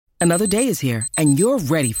Another day is here, and you're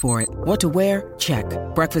ready for it. What to wear? Check.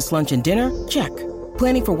 Breakfast, lunch, and dinner? Check.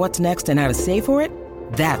 Planning for what's next and how to save for it?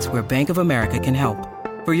 That's where Bank of America can help.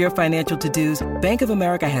 For your financial to-dos, Bank of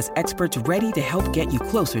America has experts ready to help get you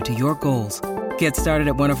closer to your goals. Get started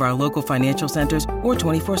at one of our local financial centers or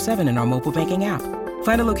 24/7 in our mobile banking app.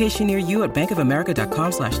 Find a location near you at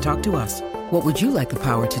bankofamerica.com/talktous. What would you like the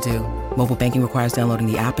power to do? Mobile banking requires downloading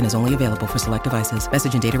the app and is only available for select devices.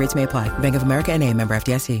 Message and data rates may apply. Bank of America N.A., member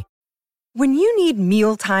FDIC. When you need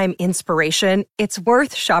mealtime inspiration, it's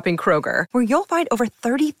worth shopping Kroger, where you'll find over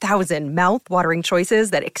 30,000 mouth-watering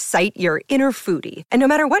choices that excite your inner foodie. And no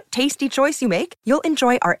matter what tasty choice you make, you'll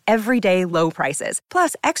enjoy our everyday low prices,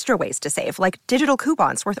 plus extra ways to save, like digital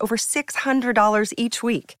coupons worth over $600 each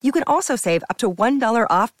week. You can also save up to $1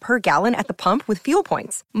 off per gallon at the pump with fuel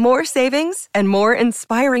points. More savings and more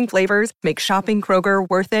inspiring flavors make shopping Kroger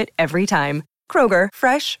worth it every time. Kroger,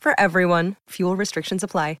 fresh for everyone. Fuel restrictions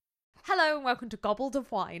apply. Hello and welcome to Gobbled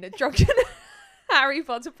of Wine, a drunken Harry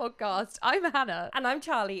Potter podcast. I'm Hannah. And I'm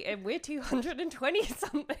Charlie, and we're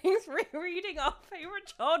 220-somethings rereading our favourite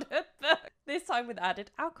childhood book, this time with added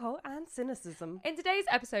alcohol and cynicism. In today's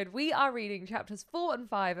episode, we are reading chapters 4 and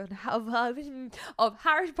 5 of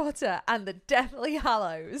Harry Potter and the Deathly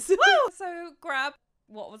Hallows. Woo! So grab,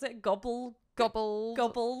 what was it, gobble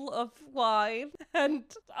of wine,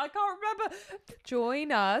 and I can't remember.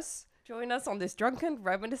 Join us on this drunken,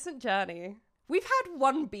 reminiscent journey. We've had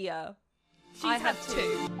one beer. I had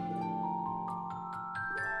two.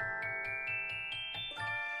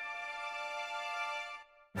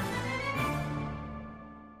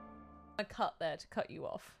 I cut there to cut you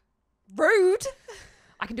off. Rude!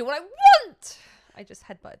 I can do what I want! I just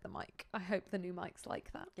headbutted the mic. I hope the new mic's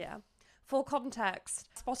like that. Yeah. For context,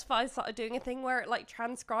 Spotify started doing a thing where it like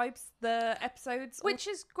transcribes the episodes. Which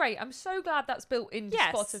is great. I'm so glad that's built into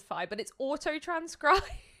Yes. Spotify, but it's auto-transcribe.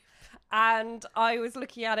 And I was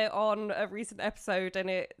looking at it on a recent episode and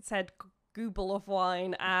it said Gooble of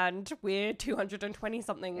wine and we're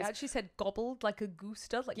 220-somethings. It actually said gobbled, like a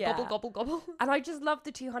gooster, like Yeah. gobble, gobble, gobble. And I just love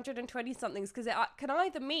the 220-somethings because it can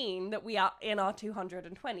either mean that we are in our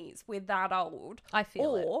 220s, we're that old. I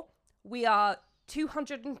feel it. Or we are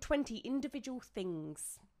 220 individual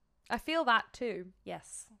things. I feel that too.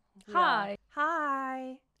 Yes. Hi.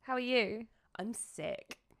 Hi. How are you? I'm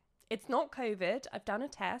sick. It's not COVID. I've done a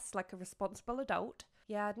test like a responsible adult.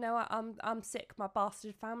 Yeah, no, I'm sick. My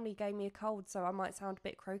bastard family gave me a cold, so I might sound a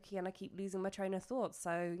bit croaky and I keep losing my train of thought.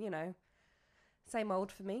 So, you know, same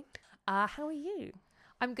old for me. How are you?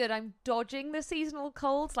 I'm good. I'm dodging the seasonal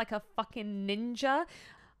colds like a fucking ninja.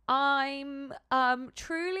 I'm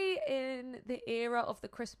truly in the era of the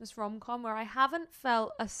Christmas rom-com where I haven't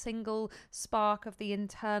felt a single spark of the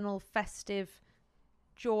internal festive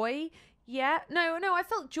joy yet. No, I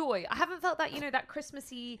felt joy. I haven't felt that, that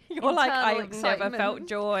Christmassy You're like, I've excitement. never felt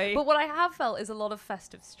joy. But what I have felt is a lot of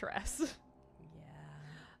festive stress.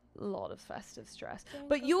 A lot of festive stress.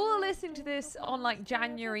 But you're listening to this on like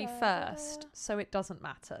January 1st, so it doesn't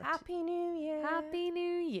matter. Happy New Year. Happy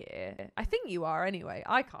New Year. I think you are anyway.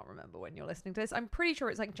 I can't remember when you're listening to this. I'm pretty sure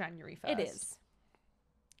it's like January 1st. It is.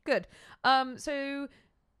 Good. So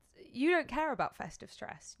you don't care about festive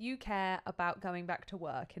stress. You care about going back to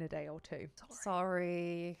work in a day or two.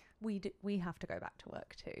 Sorry. We have to go back to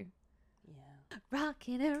work too. Yeah.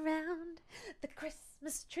 Rocking around the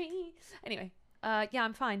Christmas tree. Anyway. Yeah,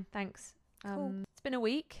 I'm fine, thanks. Cool. It's been a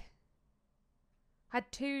week. I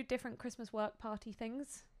had 2 different Christmas work party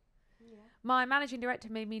things. Yeah. My managing director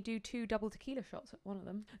made me do 2 double tequila shots at one of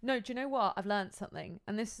them. No, do you know what? I've learned something.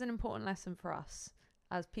 And this is an important lesson for us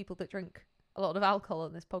as people that drink a lot of alcohol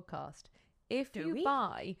on this podcast. If you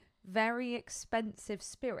buy very expensive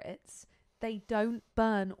spirits, they don't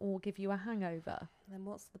burn or give you a hangover. Then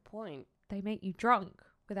what's the point? They make you drunk.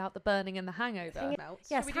 Without the burning and the hangover.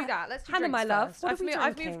 Yes, Should we do that? Let's do Hannah, drinks my love. first. What are we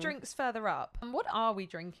I've drinking? moved drinks further up. What are we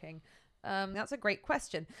drinking? That's a great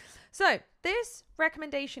question. So this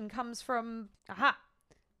recommendation comes from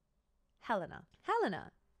Helena.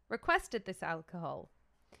 Helena requested this alcohol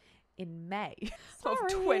in May of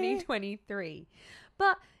 2023.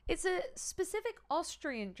 But it's a specific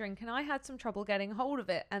Austrian drink and I had some trouble getting hold of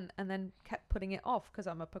it and then kept putting it off because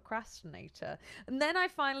I'm a procrastinator. And then I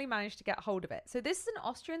finally managed to get hold of it. So this is an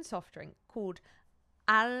Austrian soft drink called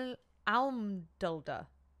Almdudler.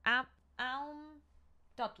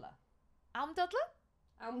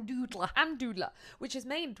 Almdudler, which is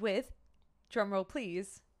made with, drumroll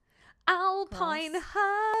please, alpine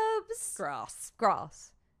herbs.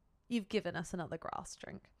 Grass. You've given us another grass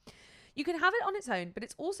drink. You can have it on its own, but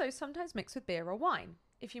it's also sometimes mixed with beer or wine.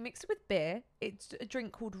 If you mix it with beer, it's a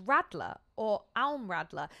drink called Radler or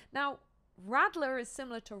Almradler. Now, Radler is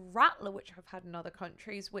similar to Rattler, which I've had in other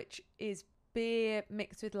countries, which is beer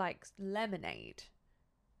mixed with like lemonade.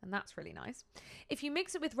 And that's really nice. If you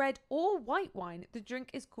mix it with red or white wine, the drink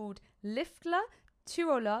is called Liftler,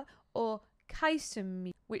 Tyroler, or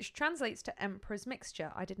Kaisemi, which translates to Emperor's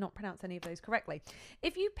Mixture. I did not pronounce any of those correctly.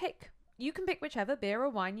 You can pick whichever beer or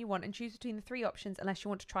wine you want and choose between the 3 options unless you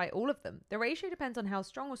want to try all of them. The ratio depends on how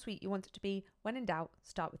strong or sweet you want it to be. When in doubt,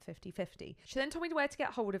 start with 50-50. She then told me where to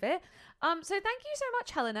get hold of it. So thank you so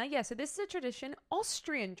much, Helena. Yeah, so this is a tradition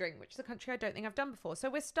Austrian drink, which is a country I don't think I've done before. So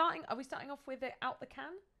are we starting off with it out the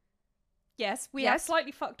can? Yes, we are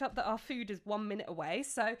slightly fucked up that our food is 1 minute away.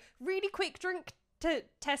 So really quick drink to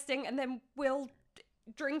testing, and then we'll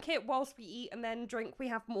drink it whilst we eat, and then drink. We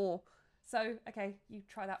have more. So, okay, you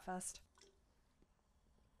try that first.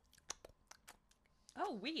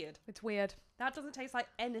 Oh, weird. It's weird. That doesn't taste like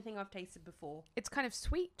anything I've tasted before. It's kind of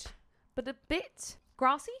sweet, but a bit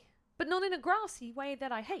grassy, but not in a grassy way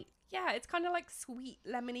that I hate. Yeah, it's kind of like sweet,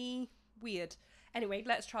 lemony, weird. Anyway,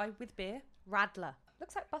 let's try with beer. Radler.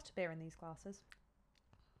 Looks like butterbeer in these glasses.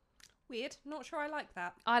 Weird. Not sure I like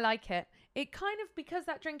that. I like it. It kind of, because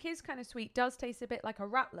that drink is kind of sweet, does taste a bit like a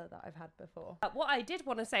Rattler that I've had before. What I did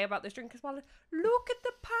want to say about this drink as well, look at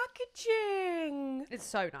the packaging. It's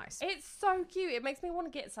so nice. It's so cute. It makes me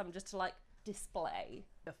want to get some just to like display.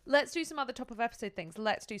 Let's do some other top of episode things.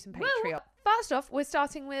 Let's do some Patreon. First off, we're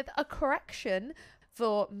starting with a correction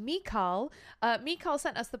for Mikal. Mikal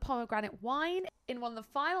sent us the pomegranate wine in one of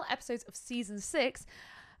the final episodes of season 6.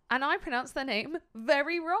 And I pronounced their name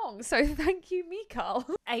very wrong. So thank you, Mikal.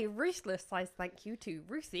 A ruthless size thank you to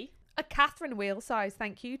Ruthie. A Catherine Wheel size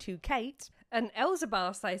thank you to Kate. An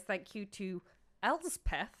Elzebah size thank you to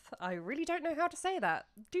Elspeth. I really don't know how to say that.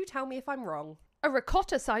 Do tell me if I'm wrong. A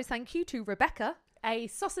ricotta size thank you to Rebecca. A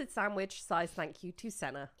sausage sandwich size thank you to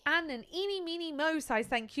Senna. And an eeny meeny mo size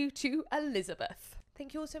thank you to Elizabeth.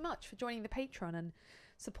 Thank you all so much for joining the Patreon and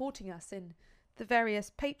supporting us in the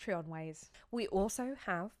various Patreon ways. We also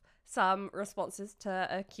have some responses to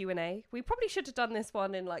a Q&A. We probably should have done this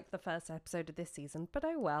one in like the first episode of this season, but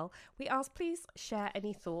oh well. We asked, please share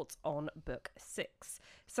any thoughts on book 6.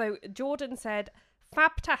 So Jordan said,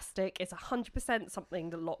 Fabtastic is 100%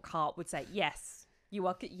 something that Lockhart would say. Yes. You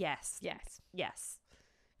are yes. Yes. Yes.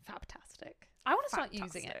 Fabtastic. I want to start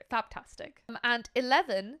using it. Fabtastic. And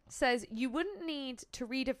 11 says you wouldn't need to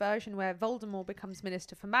read a version where Voldemort becomes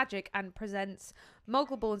Minister for Magic and presents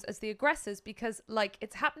Muggleborns as the aggressors because, like,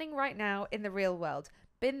 it's happening right now in the real world.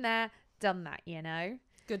 Been there, done that, you know?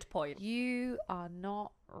 Good point. You are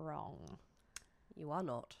not wrong. You are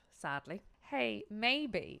not, sadly. Hey,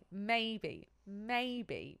 maybe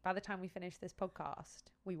by the time we finish this podcast,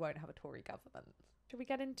 we won't have a Tory government. Should we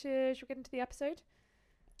get into the episode?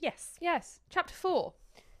 Yes. Chapter 4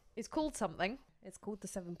 is called something. It's called The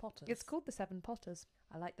Seven Potters. It's called The Seven Potters.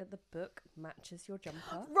 I like that the book matches your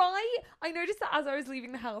jumper. Right? I noticed that as I was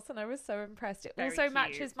leaving the house and I was so impressed. It Very also cute.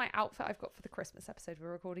 matches my outfit I've got for the Christmas episode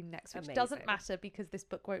we're recording next, which doesn't matter because this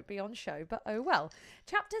book won't be on show, but oh well.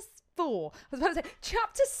 Chapter 4. I was about to say,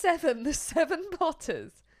 Chapter 7, The Seven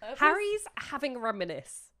Potters. Harry's having a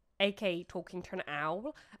reminisce. aka talking to an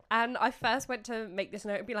owl. And I first went to make this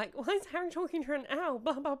note and be like, why is Harry talking to an owl?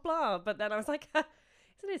 Blah, blah, blah. But then I was like, isn't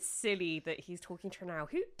it silly that he's talking to an owl?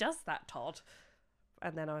 Who does that, Todd?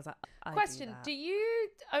 And then I was like, Question, do you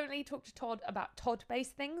only talk to Todd about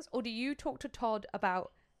Todd-based things, or do you talk to Todd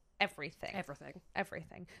about everything?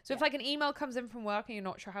 Everything. So if like an email comes in from work and you're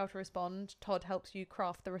not sure how to respond, Todd helps you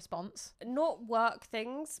craft the response? Not work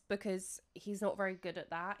things, because he's not very good at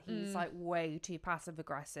that. He's like way too passive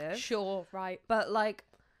aggressive. Sure, right. But like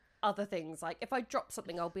other things, like if I drop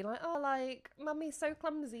something, I'll be like, oh, like, Mummy's so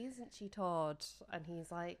clumsy, isn't she, Todd? And he's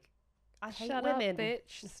like, I hate Shut women. up,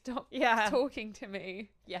 bitch. Stop talking to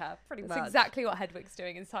me. Yeah, pretty much. That's exactly what Hedwig's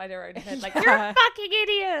doing inside her own head. Like, you're a fucking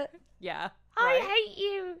idiot. Yeah. I hate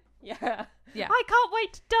you. Yeah. Yeah. I can't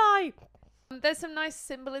wait to die. There's some nice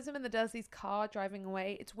symbolism in the Dursley's car driving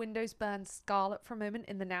away. Its windows burn scarlet for a moment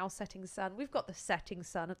in the now setting sun. We've got the setting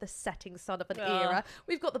sun of the setting sun of an era.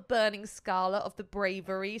 We've got the burning scarlet of the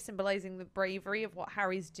bravery, symbolizing the bravery of what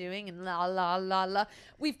Harry's doing, and la la la la.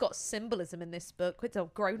 We've got symbolism in this book. It's a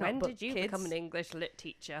grown-up book, When did you kids. become an English lit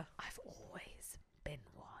teacher? I've always been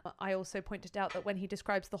one. I also pointed out that when he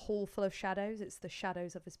describes the hall full of shadows, it's the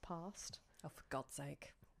shadows of his past. Oh, for God's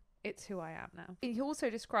sake. It's who I am now. He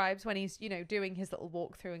also describes when he's, doing his little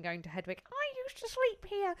walkthrough and going to Hedwig, I used to sleep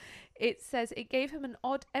here. It says it gave him an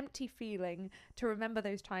odd, empty feeling to remember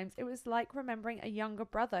those times. It was like remembering a younger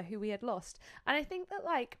brother who he had lost. And I think that,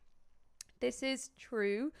 like, this is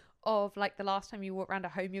true of, like, the last time you walk around a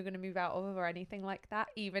home you're going to move out of or anything like that,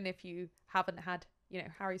 even if you haven't had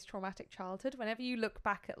Harry's traumatic childhood. Whenever you look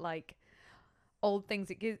back at like old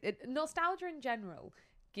things, nostalgia in general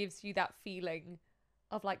gives you that feeling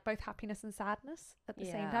of like both happiness and sadness at the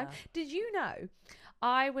same time. Did you know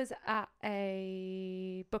I was at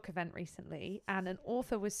a book event recently and an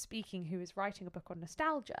author was speaking who was writing a book on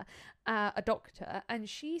nostalgia, a doctor, and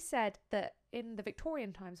she said that in the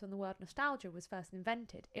Victorian times when the word nostalgia was first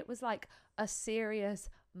invented, it was like a serious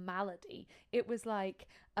malady. It was like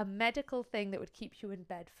a medical thing that would keep you in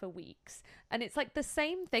bed for weeks. And it's like the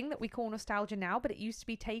same thing that we call nostalgia now, but it used to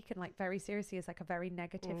be taken like very seriously as like a very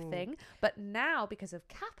negative thing. But now, because of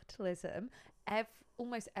capitalism,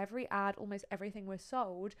 almost every ad, almost everything we're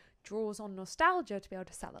sold draws on nostalgia to be able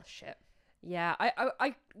to sell us shit. Yeah,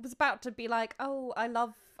 I was about to be like, oh, I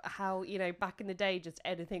love how, back in the day, just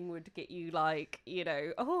anything would get you like,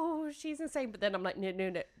 oh, she's insane. But then I'm like,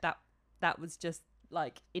 no, that was just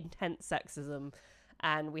like intense sexism.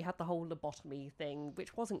 And we had the whole lobotomy thing,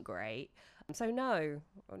 which wasn't great. So no,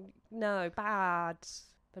 bad.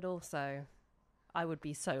 But also, I would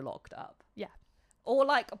be so locked up. Yeah. Or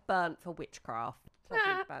like burnt for witchcraft.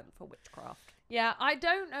 Probably burnt for witchcraft. Yeah, I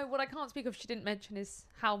don't know. What I can't speak of, she didn't mention, is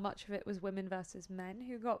how much of it was women versus men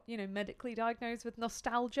who got, medically diagnosed with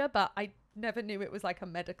nostalgia, but I never knew it was like a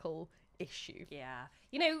medical issue. Yeah.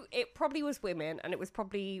 It probably was women, and it was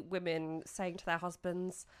probably women saying to their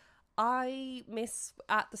husbands, I miss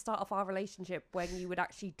at the start of our relationship when you would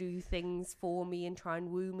actually do things for me and try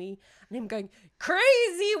and woo me, and him going,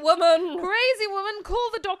 crazy woman, call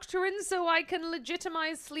the doctor in so I can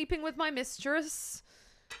legitimize sleeping with my mistress.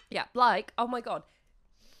 Yeah, like, oh my God,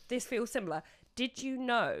 this feels similar. Did you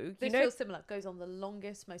know... This feels similar. Goes on the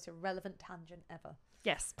longest, most irrelevant tangent ever.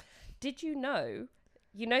 Yes. Did you know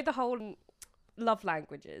the whole love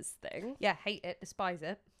languages thing? Yeah, hate it, despise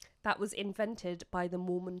it. That was invented by the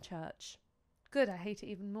Mormon Church. Good, I hate it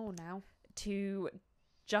even more now. To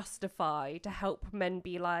help men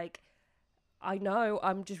be like, I know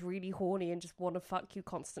I'm just really horny and just want to fuck you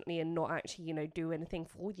constantly and not actually, do anything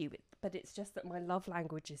for you. But it's just that my love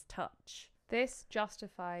language is touch. This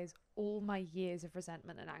justifies all my years of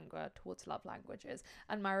resentment and anger towards love languages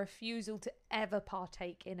and my refusal to ever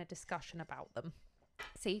partake in a discussion about them.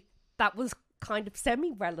 See, that was kind of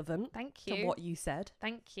semi-relevant. Thank you. To what you said.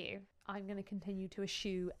 Thank you. I'm going to continue to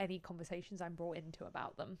eschew any conversations I'm brought into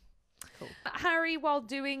about them. Cool. Harry, while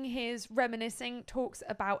doing his reminiscing, talks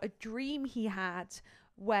about a dream he had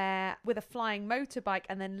with a flying motorbike,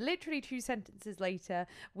 and then literally 2 sentences later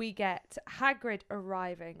we get Hagrid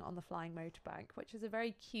arriving on the flying motorbike, which is a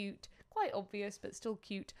very cute, quite obvious but still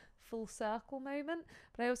cute full circle moment.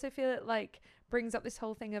 But I also feel it like brings up this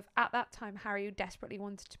whole thing of, at that time, Harry desperately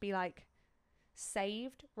wanted to be like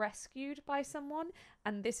saved, rescued by someone,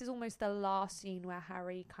 and this is almost the last scene where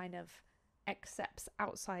Harry kind of accepts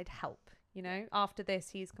outside help. After this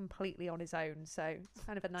he's completely on his own, so it's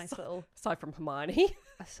kind of a nice little, aside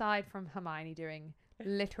from Hermione doing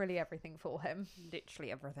literally everything for him.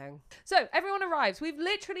 Literally everything. So everyone arrives. We've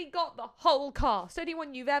literally got the whole cast.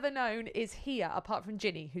 Anyone you've ever known is here, apart from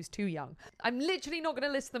Ginny, who's too young. I'm literally not going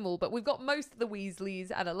to list them all, but we've got most of the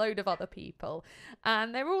Weasleys and a load of other people,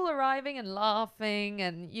 and they're all arriving and laughing,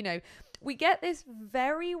 and we get this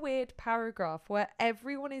very weird paragraph where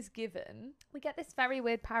everyone is given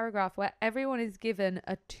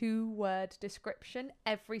a 2-word description,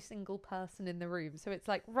 every single person in the room. So it's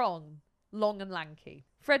like Ron, long and lanky.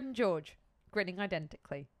 Fred and George, grinning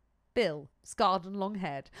identically. Bill, scarred and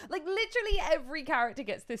long-haired. Like, literally every character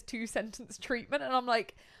gets this 2-sentence treatment, and I'm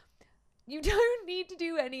like, you don't need to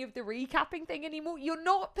do any of the recapping thing anymore. You're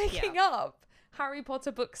not picking up Harry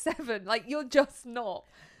Potter Book 7. Like, you're just not.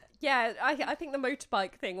 Yeah, I think the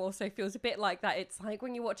motorbike thing also feels a bit like that. It's like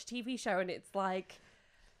when you watch a TV show and it's like,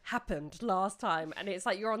 happened last time, and it's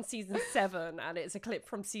like you're on season 7 and it's a clip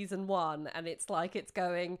from season 1, and it's like it's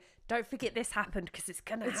going, don't forget this happened because it's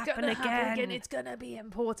gonna happen again. It's gonna be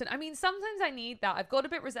important. I mean, sometimes I need that. I've got a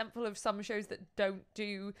bit resentful of some shows that don't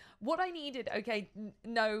do what I needed. Okay,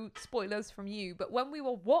 no spoilers from you, but when we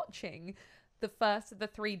were watching the first of the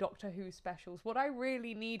 3 Doctor Who specials, what I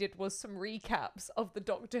really needed was some recaps of the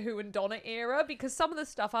Doctor Who and Donna era, because some of the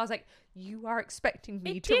stuff I was like, you are expecting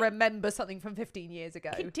me to remember something from 15 years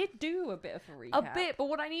ago. It did do a bit of a recap. A bit, but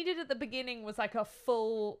what I needed at the beginning was like a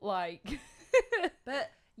full, like...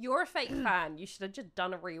 But you're a fake fan. You should have just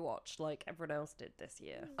done a rewatch like everyone else did this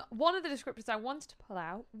year. One of the descriptors I wanted to pull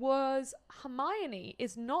out was Hermione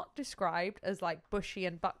is not described as like bushy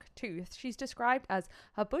and buck-toothed. She's described as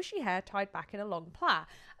her bushy hair tied back in a long plait.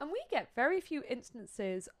 And we get very few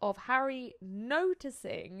instances of Harry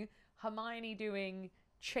noticing Hermione doing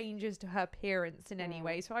changes to her appearance in any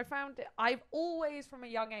way. So I've always from a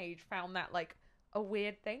young age found that like a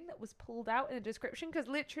weird thing that was pulled out in a description, because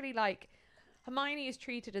literally, like, Hermione is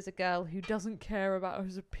treated as a girl who doesn't care about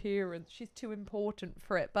her appearance. She's too important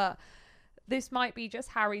for it. But this might be just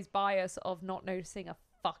Harry's bias of not noticing a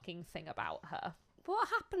fucking thing about her. What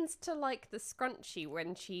happens to, like, the scrunchie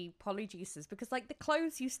when she polyjuices? Because, like, the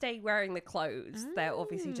clothes, you stay wearing the clothes. They're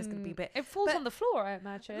obviously just going to be a bit... It falls on the floor, I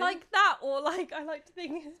imagine. Like that, or, like, I like to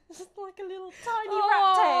think it's just like a little tiny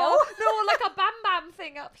rat tail. No, like a Bam Bam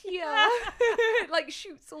thing up here. It, like,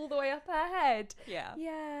 shoots all the way up her head. Yeah.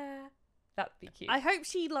 Yeah. That'd be cute. I hope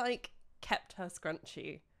she, like, kept her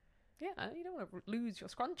scrunchie. Yeah, you don't want to lose your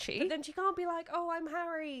scrunchie. But then she can't be like, oh, I'm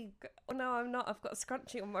Harry. Oh, no, I'm not. I've got a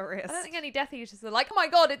scrunchie on my wrist. I don't think any Death Eaters are like, oh my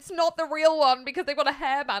god, it's not the real one because they've got a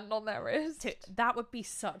hairband on their wrist. That would be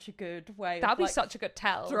such a good way That'd of, be like, such a good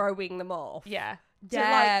tell. throwing them off. Yeah. To,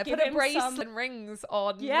 Yeah, like, give put a him bracelet some... and rings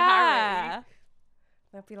on Harry. Yeah.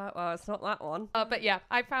 They'd be like, well, it's not that one. But yeah,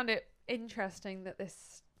 I found it interesting that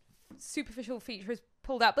this superficial feature is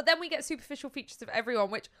pulled out. But then we get superficial features of everyone,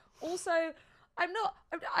 which also...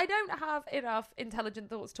 I don't have enough intelligent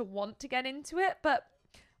thoughts to want to get into it, but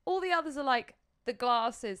all the others are like the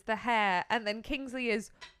glasses, the hair, and then Kingsley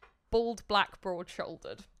is bald, black,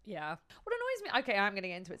 broad-shouldered. Yeah. What annoys me, okay, I'm going to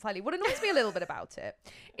get into it slightly. What annoys me a little bit about it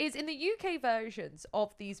is in the UK versions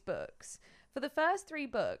of these books, for the first 3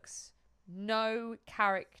 books, no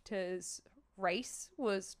character's race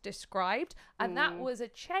was described, and that was a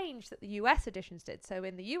change that the US editions did. So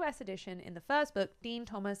in the US edition, in the first book, Dean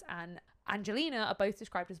Thomas and Angelina are both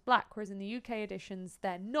described as black, whereas in the UK editions,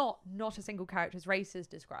 they're not a single character's race is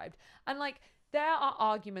described. And, like, there are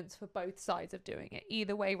arguments for both sides of doing it,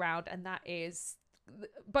 either way round, and that is...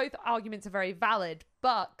 both arguments are very valid,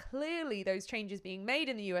 but clearly those changes being made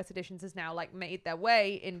in the US editions has now, like, made their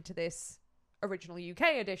way into this original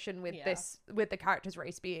UK edition with with the character's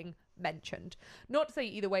race being mentioned. Not to say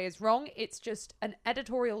either way is wrong, it's just an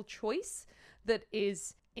editorial choice that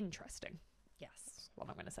is interesting. Yes. That's what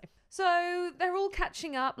I'm going to say. So they're all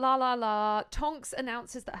catching up, la la la. Tonks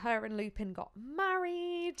announces that her and Lupin got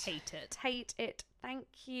married. Hate it. Thank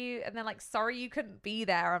you. And they're like, sorry you couldn't be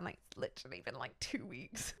there. I'm like, it's literally been like 2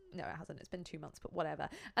 weeks. No, it hasn't. It's been 2 months, but whatever.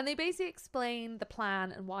 And they basically explain the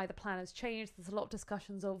plan and why the plan has changed. There's a lot of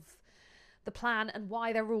discussions of the plan and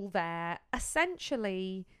why they're all there.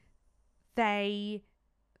 Essentially, they've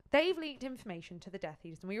leaked information to the Death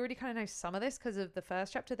Eaters, and we already kind of know some of this because of the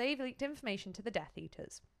first chapter. They've leaked information to the Death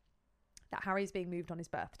Eaters that Harry's being moved on his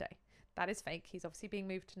birthday. That is fake. He's obviously being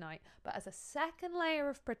moved tonight. But as a second layer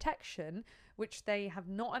of protection, which they have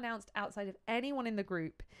not announced outside of anyone in the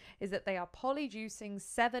group, is that they are polyjuicing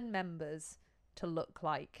 7 members to look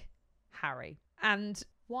like Harry. And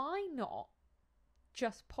why not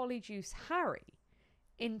just polyjuice Harry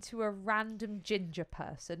into a random ginger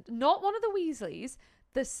person? Not one of the Weasleys.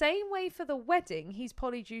 The same way for the wedding, he's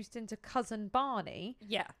polyjuiced into cousin Barney.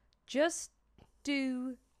 Yeah. Just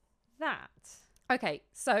do that. Okay,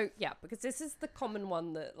 so yeah, because this is the common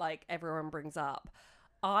one that, like, everyone brings up.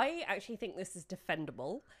 I actually think this is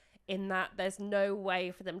defendable in that there's no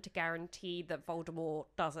way for them to guarantee that Voldemort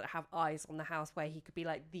doesn't have eyes on the house where he could be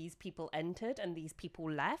like, these people entered and these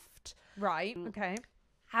people left. Right, okay.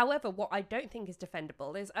 However, what I don't think is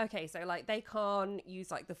defendable is, okay, so, like, they can't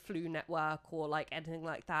use, like, the flu network or, like, anything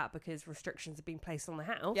like that because restrictions have been placed on the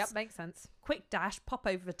house. Yep, makes sense. Quick dash, pop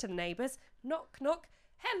over to the neighbours, knock, knock,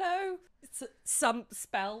 hello, some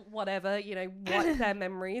spell, whatever, you know, wipe their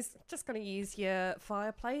memories. Just going to use your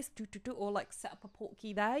fireplace, or, like, set up a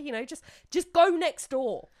portkey there, you know, just go next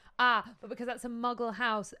door. Ah, but because that's a muggle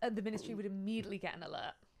house, the ministry would immediately get an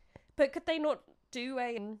alert. But could they not do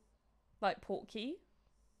a, like, portkey?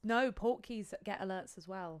 No, portkeys get alerts as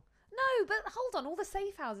well. No, but hold on, all the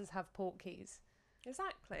safe houses have portkeys.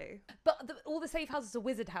 Exactly. But all the safe houses are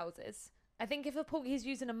wizard houses. I think if a portkey is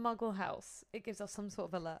used in a muggle house, it gives us some sort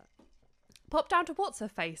of alert. Pop down to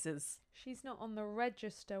what's-her-faces. She's not on the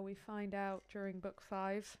register, we find out during book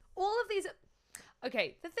 5. All of these...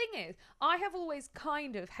 Okay, the thing is, I have always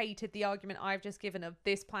kind of hated the argument I've just given of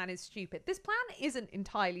this plan is stupid. This plan isn't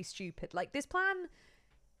entirely stupid. Like, this plan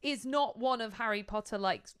is not one of Harry Potter,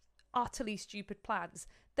 like, utterly stupid plans.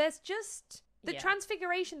 There's just the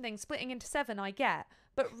transfiguration thing splitting into 7, I get.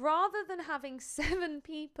 But rather than having 7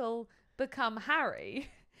 people become Harry,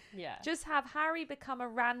 just have Harry become a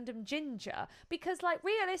random ginger. Because, like,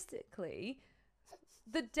 realistically,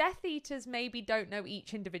 the Death Eaters maybe don't know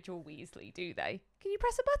each individual Weasley, do they? Can you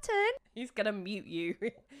press a button? He's gonna mute you.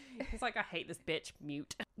 He's like, I hate this bitch,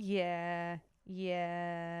 mute. Yeah.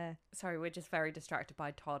 Sorry, we're just very distracted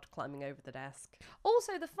by Todd climbing over the desk.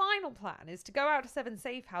 Also, the final plan is to go out to 7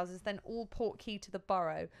 safe houses, then all portkey to the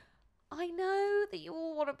burrow. I know that you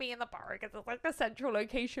all want to be in the Burrow because it's like the central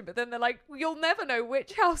location, but then they're like, you'll never know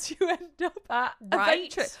which house you end up at. Right.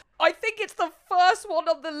 Eventually. I think it's the first one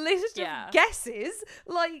on the list Yeah. of guesses.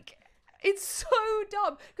 Like, it's so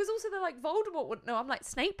dumb. Because also they're like, Voldemort wouldn't know. I'm like,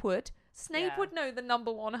 Snape would. Snape would know the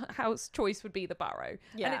number one house choice would be the Burrow.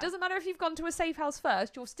 Yeah. And it doesn't matter if you've gone to a safe house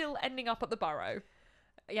first, you're still ending up at the Burrow.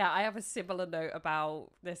 Yeah, I have a similar note about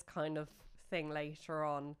this kind of thing later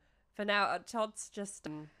on. For now, Todd's just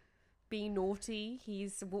being naughty.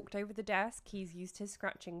 He's walked over the desk. He's used his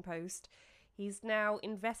scratching post. He's now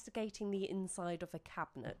investigating the inside of a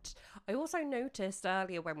cabinet. I also noticed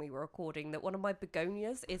earlier when we were recording that one of my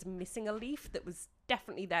begonias is missing a leaf that was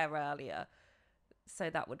definitely there earlier. So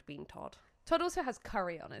that would have been Todd. Todd also has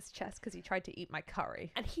curry on his chest because he tried to eat my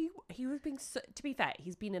curry. And he was being, to be fair,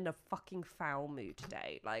 he's been in a fucking foul mood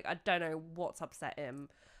today. Like, I don't know what's upset him,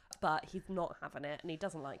 but he's not having it, and he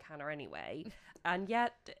doesn't like Hannah anyway. And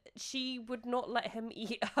yet, she would not let him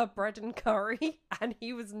eat her bread and curry, and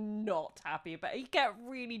he was not happy. But he kept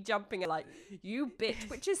really jumping at, like, you bitch,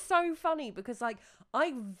 which is so funny because, like,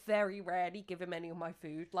 I very rarely give him any of my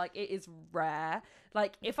food. Like, it is rare.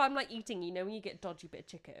 Like, if I'm, like, eating, you know, when you get a dodgy bit of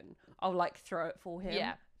chicken, I'll, like, throw it for him.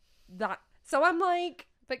 Yeah. So I'm like...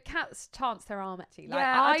 But cats chance their arm actually. Like,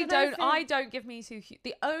 Yeah, I don't give Misu.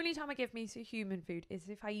 The only time I give Misu human food is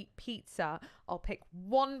if I eat pizza. I'll pick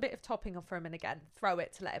one bit of topping off for him and again throw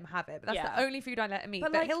it to let him have it. But that's the only food I let him eat.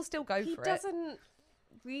 But like, he'll still go for it. He doesn't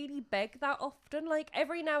really beg that often. Like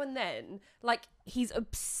every now and then, like he's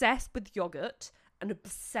obsessed with yogurt and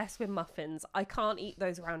obsessed with muffins. I can't eat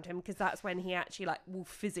those around him because that's when he actually like will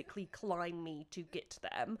physically climb me to get to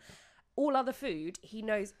them. All other food, he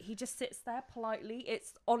knows, he just sits there politely.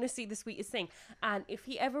 It's honestly the sweetest thing. And if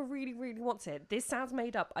he ever really, really wants it, this sounds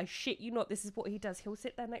made up. I shit you not, this is what he does. He'll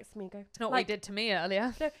sit there next to me and go... It's not what he did to me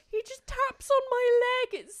earlier. No, he just taps on my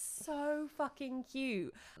leg. It's so fucking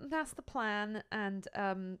cute. That's the plan. And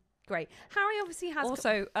great. Harry obviously has...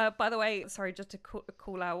 Also, by the way, sorry, just to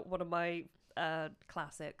call out one of my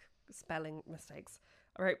classic spelling mistakes.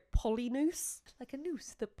 I wrote polynoose. Like a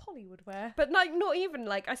noose that Polly would wear. But like, not even,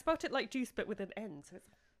 like, I spelt it like juice, but with an N, so it's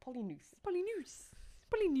polynoose.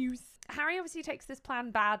 Polynoose. Harry obviously takes this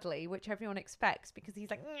plan badly, which everyone expects, because he's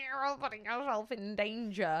like, you're putting yourself in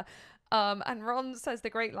danger. And Ron says the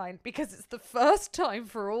great line, because it's the first time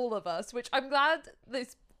for all of us, which I'm glad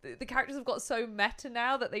the characters have got so meta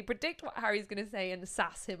now that they predict what Harry's going to say and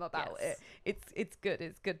sass him about it. It's good.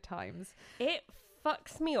 It's good times. It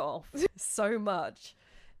fucks me off so much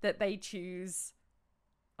that they choose,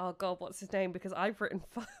 oh god, what's his name? Because I've written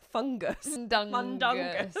fungus.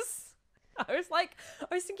 Mundungus. I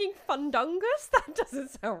was thinking fundungus? That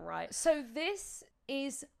doesn't sound right. So this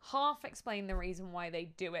is half explain the reason why they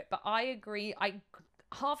do it, but I agree.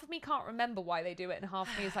 Half of me can't remember why they do it, and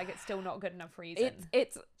half of me is like, it's still not good enough reason.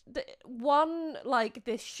 It's one, like,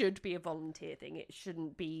 this should be a volunteer thing. It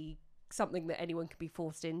shouldn't be something that anyone can be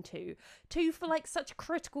forced into. Two, for like such a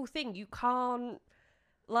critical thing, you can't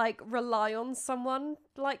like rely on someone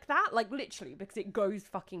like that, like literally, because it goes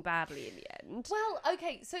fucking badly in the end. Well,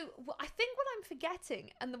 okay, so I think what I'm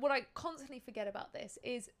forgetting, and what I constantly forget about this,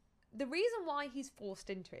 is the reason why he's forced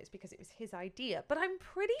into it is because it was his idea. But I'm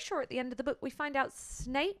pretty sure at the end of the book we find out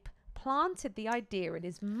Snape planted the idea in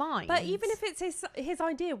his mind. But even if it's his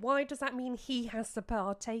idea, why does that mean he has to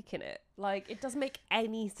partake in it? Like, it doesn't make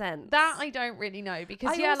any sense. That I don't really know,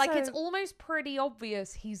 because like, it's almost pretty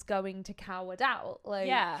obvious he's going to coward out. Like,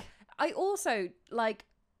 yeah. I also, like,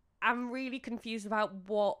 I'm really confused about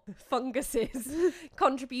what Fungus's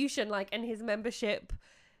contribution, like, and his membership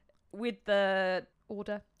with the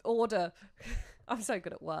order. I'm so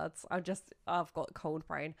good at words. I've got a cold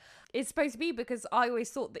brain. It's supposed to be because I always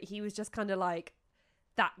thought that he was just kind of like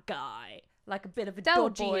that guy, like a bit of a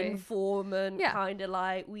dodgy informant, kind of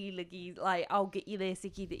like wheelie, like, I'll get you this,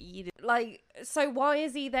 like, so why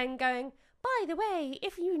is he then going, by the way,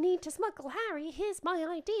 if you need to smuggle Harry, here's my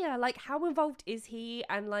idea? Like, how involved is he?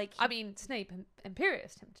 And like, I mean, Snape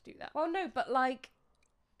imperioused him to do that. Well, no, but like,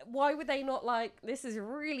 why would they not, like, this is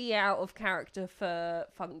really out of character for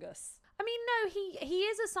Fungus. I mean, no, he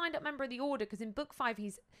is a signed up member of the Order, because in book 5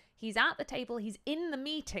 he's at the table, he's in the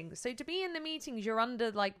meetings. So to be in the meetings, you're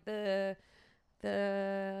under like the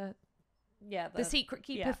secret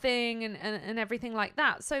keeper thing and everything like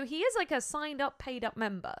that. So he is like a signed up, paid up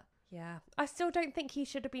member. Yeah, I still don't think he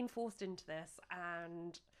should have been forced into this,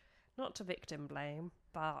 and not to victim blame,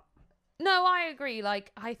 but no, I agree.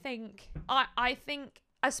 Like, I think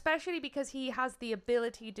especially because he has the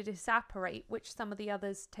ability to disapparate, which some of the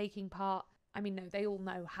others taking part, I mean, no, they all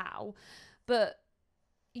know how, but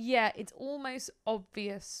Yeah, it's almost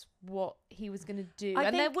obvious what he was going to do. I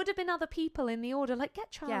And there think- would have been other people in the order. Like, get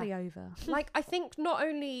Charlie over. Like, I think not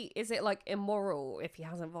only is it, like, immoral if he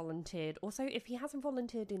hasn't volunteered, also if he hasn't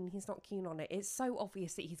volunteered and he's not keen on it, it's so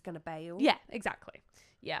obvious that he's going to bail. Yeah, exactly.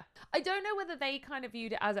 Yeah. I don't know whether they kind of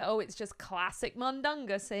viewed it as, oh, it's just classic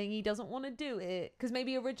Mundunga saying he doesn't want to do it. Because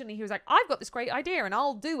maybe originally he was like, I've got this great idea and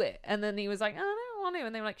I'll do it. And then he was like, I don't want to.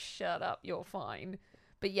 And they were like, shut up, you're fine.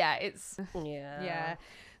 But yeah, it's... Yeah. Yeah.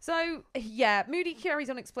 So, yeah, Moody carries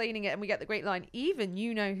on explaining it, and we get the great line, even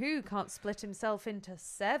you-know-who can't split himself into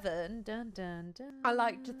 7. Dun, dun, dun. I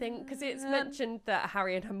like to think, because it's mentioned that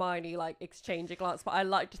Harry and Hermione, like, exchange a glance, but I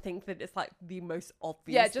like to think that it's, like, the most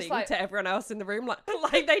obvious just thing like- to everyone else in the room.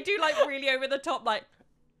 Like they do, like, really over the top, like,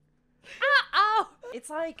 ow! It's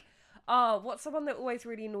like, what's the one that always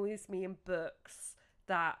really annoys me in books?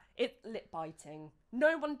 That, lip biting.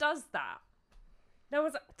 No one does that. No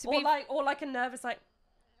one's, or like a nervous, like,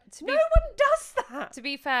 no one does that. To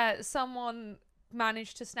be fair, someone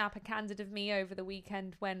managed to snap a candid of me over the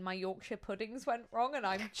weekend when my Yorkshire puddings went wrong, and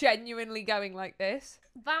I'm genuinely going like this.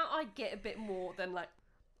 That I get a bit more than like,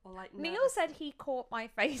 or like Neil nervous. said he caught my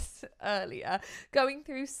face earlier, going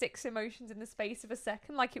through 6 emotions in the space of a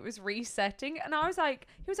second, like it was resetting. And I was like,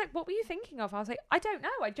 he was like, what were you thinking of? I was like, I don't know.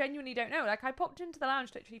 I genuinely don't know. Like, I popped into the lounge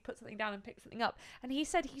to actually put something down and pick something up. And he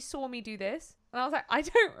said he saw me do this. And I was like, I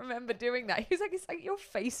don't remember doing that. He was like, it's like your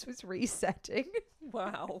face was resetting.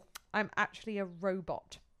 Wow. I'm actually a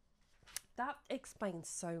robot. That explains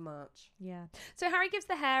so much. Yeah. So Harry gives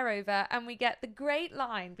the hair over, and we get the great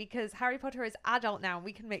line, because Harry Potter is adult now and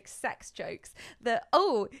we can make sex jokes, that,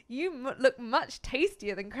 oh, you look much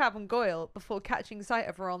tastier than Crabbe and Goyle, before catching sight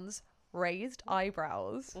of Ron's raised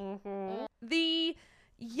eyebrows. Mm-hmm. The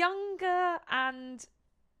younger and,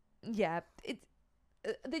 yeah,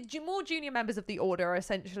 more junior members of the Order are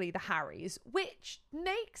essentially the Harrys, which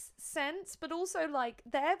makes sense, but also, like,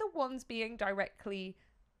 they're the ones being directly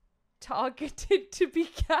targeted to be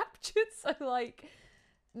captured. So, like,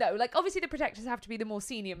 no, like, obviously the protectors have to be the more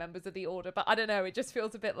senior members of the Order, but I don't know, it just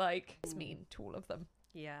feels a bit like it's mean to all of them.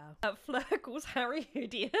 Yeah. Fleur calls Harry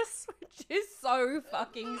hideous, which is so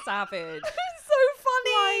fucking savage. It's so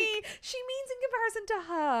funny. Like, she means in comparison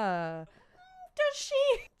to her. Does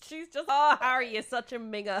she? She's just, oh, Harry is such a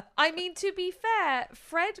minger. I mean, to be fair,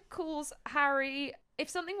 Fred calls Harry, if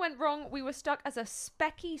something went wrong, we were stuck as a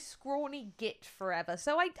specky, scrawny git forever.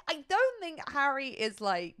 So I don't think Harry is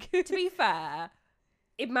like... To be fair,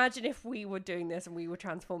 imagine if we were doing this and we were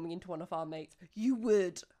transforming into one of our mates. You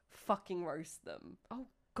would fucking roast them. Oh,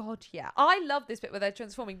 God, yeah. I love this bit where they're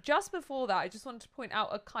transforming. Just before that, I just wanted to point out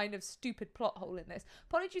a kind of stupid plot hole in this.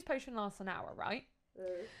 Polyjuice potion lasts an hour, right?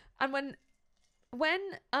 And when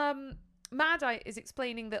Mad-Eye is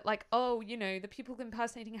explaining that, like, oh, you know, the people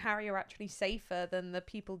impersonating Harry are actually safer than the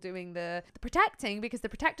people doing the protecting, because the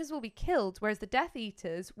protectors will be killed, whereas the Death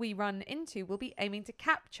Eaters we run into will be aiming to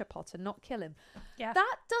capture Potter, not kill him. Yeah.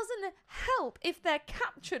 That doesn't help if they're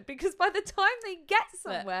captured, because by the time they get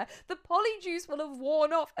somewhere, the Polyjuice will have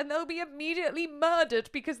worn off and they'll be immediately murdered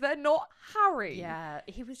because they're not Harry. Yeah,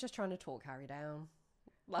 he was just trying to talk Harry down.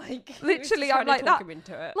 Like, literally, I'm I'm like that. him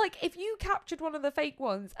into it. Like, if you captured one of the fake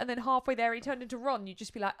ones and then halfway there he turned into Ron, you'd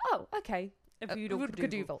just be like, oh, okay.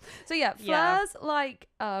 Cadoodle. So yeah, Fleur's like,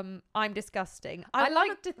 I'm disgusting. I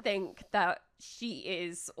like to think that she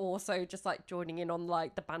is also just like joining in on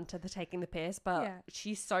like the banter, the taking the piss, but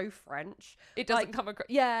she's so French. It doesn't come across.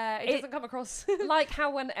 Yeah, it doesn't come across. Like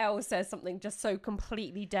how when Elle says something just so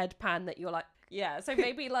completely deadpan that you're like, yeah. So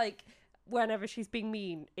maybe like whenever she's being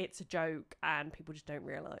mean, it's a joke and people just don't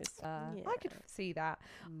realise. I could see that.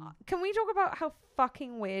 Can we talk about how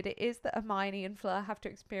fucking weird it is that Hermione and Fleur have to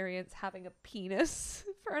experience having a penis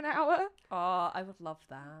for an hour? Oh, I would love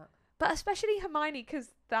that. But especially Hermione,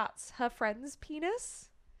 because that's her friend's penis.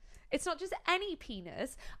 It's not just any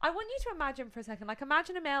penis. I want you to imagine for a second, like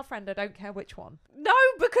imagine a male friend, I don't care which one. No,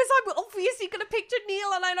 because I'm obviously going to picture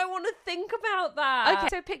Neil and I don't want to think about that. Okay,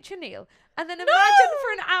 so picture Neil. And then imagine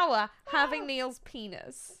for an hour having Neil's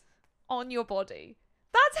penis on your body.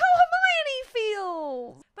 That's how Hermione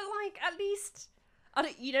feels. But like, at least,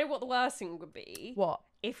 you know what the worst thing would be? What?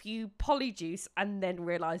 If you polyjuice and then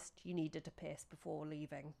realised you needed to piss before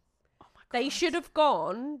leaving. Oh my God. They should have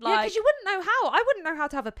gone, like... Yeah, because you wouldn't know how. I wouldn't know how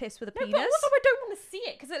to have a piss with a penis. But also I don't want to see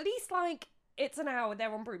it, because at least, like, it's an hour,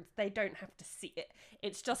 they're on brooms. They don't have to see it.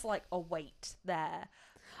 It's just, like, a wait there.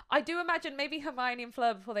 I do imagine maybe Hermione and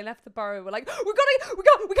Fleur before they left the burrow were like, we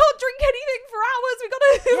can't drink anything for hours. We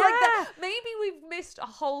gotta do like Yeah. that. Maybe we've missed a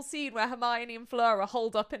whole scene where Hermione and Fleur are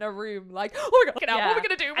holed up in a room, like, oh my god, get out. What are we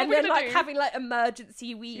gonna do? What and are we then gonna like do? having like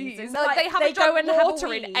emergency wees. It's It's like they haven't go done and have a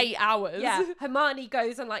water in wee. 8 hours. Yeah, Hermione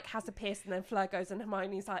goes and like has a piss, and then Fleur goes, and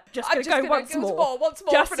Hermione's like, just I'm gonna just go gonna once more, once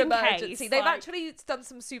more just for an in emergency. case, They've like- actually done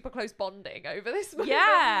some super close bonding over this moment.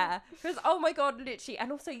 Yeah, because oh my god, literally,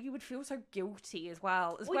 and also you would feel so guilty as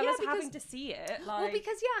well Well, as yeah, having to because- see it. Like, Well,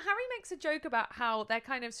 because Harry makes a joke about how they're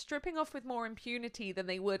kind of stripping off with more impunity than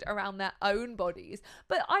they would around their own bodies.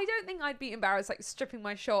 But I don't think I'd be embarrassed like stripping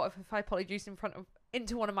my shirt off if I polyjuiced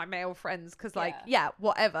into one of my male friends, because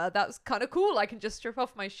whatever, that's kind of cool. I can just strip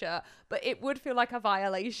off my shirt, but it would feel like a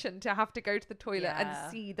violation to have to go to the toilet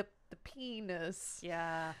and see the penis.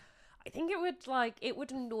 yeah. I think it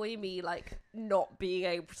would annoy me like not being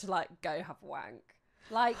able to like go have a wank.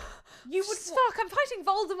 Like you would Fuck, I'm fighting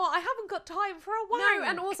Voldemort. I haven't got time for a wank. No,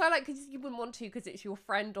 and also like because you wouldn't want to because it's your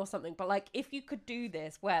friend or something. But like if you could do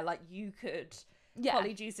this, where like you could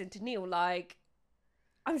polyjuice into Neil, like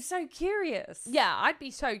I'm so curious. Yeah, I'd be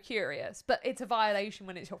so curious, but it's a violation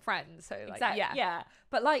when it's your friend. So like, Exactly. Yeah.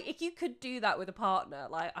 But like if you could do that with a partner,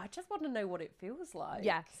 like I just want to know what it feels like.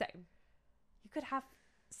 Yeah, same. You could have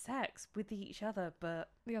sex with each other, but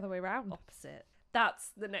The other way around. opposite. That's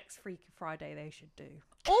the next Freaky Friday they should do.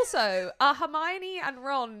 Also, are Hermione and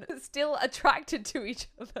Ron still attracted to each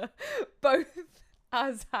other, both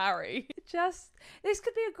as Harry? This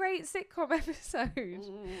could be a great sitcom episode.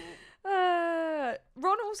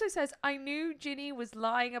 Ron also says, I knew Ginny was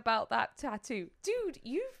lying about that tattoo. Dude,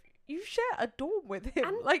 you share a dorm with him.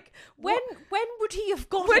 And like, When would he have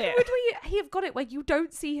got it? when would he have got it where you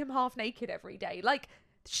don't see him half naked every day? Like,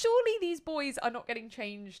 surely these boys are not getting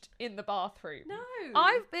changed in the bathroom. No.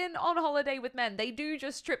 I've been on holiday with men. They do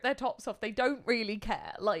just strip their tops off. They don't really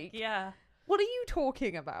care. Like, Yeah. what are you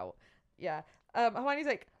talking about? Yeah. Hermione's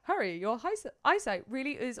like, Harry, your eyesight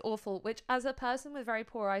really is awful, which as a person with very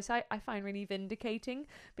poor eyesight, I find really vindicating,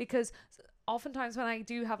 because oftentimes when I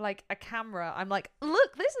do have like a camera, I'm like,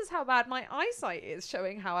 look, this is how bad my eyesight is,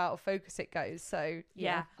 showing how out of focus it goes. So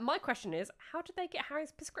Yeah. My question is, how did they get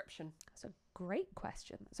Harry's prescription? That's a great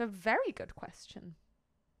question. It's a very good question.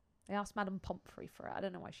 They asked Madame Pomfrey for it. I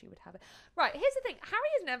don't know why she would have it. Right, here's the thing. Harry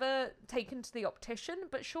has never taken to the optician,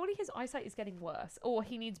 but surely his eyesight is getting worse, or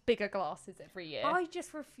he needs bigger glasses every year. I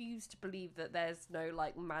just refuse to believe that there's no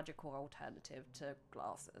like magical alternative to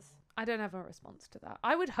glasses. I don't have a response to that.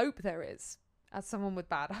 I would hope there is, as someone with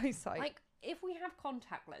bad eyesight. Like, if we have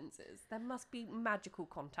contact lenses, there must be magical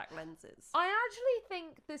contact lenses. I actually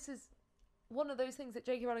think this is one of those things that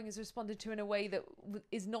J.K. Rowling has responded to in a way that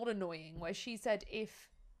is not annoying, where she said if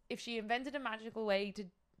she invented a magical way to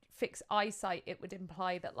fix eyesight, it would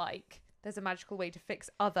imply that like there's a magical way to fix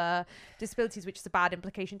other disabilities, which is a bad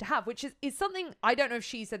implication to have, which is something, I don't know if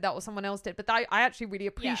she said that or someone else did, but I actually really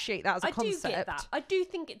appreciate that as a concept. I do get that. I do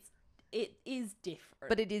think it is different.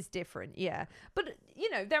 But it is different, yeah. But, you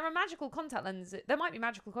know, there are magical contact lenses. There might be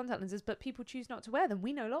magical contact lenses, but people choose not to wear them.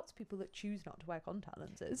 We know lots of people that choose not to wear contact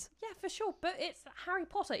lenses. Yeah, for sure. But it's Harry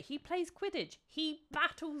Potter. He plays Quidditch. He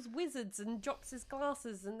battles wizards and drops his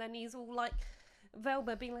glasses, and then he's all like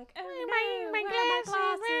Velma being like, oh no, where are my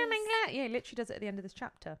glasses? Yeah, he literally does it at the end of this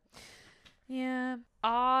chapter. Yeah.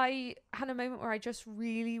 I had a moment where I just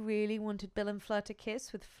really, really wanted Bill and Fleur to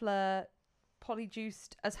kiss, with Fleur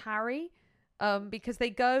polyjuiced as Harry, because they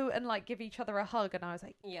go and like give each other a hug, and I was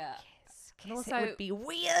like, Yeah. kiss. also- It would be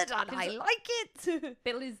weird, and I like it.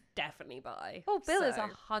 Bill is definitely bi. Oh, Bill is so-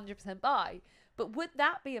 100% bi. But would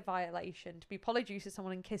that be a violation, to be polyjuiced as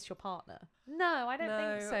someone and kiss your partner? No, I don't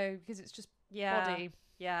think No. so, because it's just Yeah. body.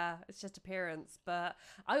 Yeah, it's just appearance. But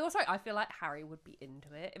I feel like Harry would be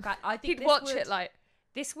into it. In fact, I think He'd watch it like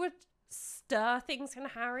this would stir things in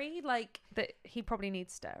Harry. Like, that. He probably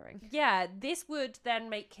needs stirring. yeah, this would then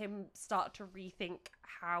make him start to rethink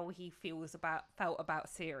how he felt about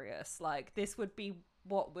Sirius. Like, this would be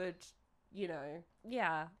what would, you know,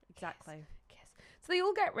 yeah, exactly. Kiss. So they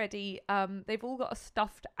all get ready. They've all got a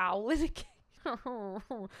stuffed owl in a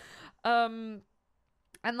cage.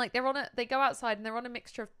 And like they go outside and they're on a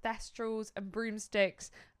mixture of thestrals and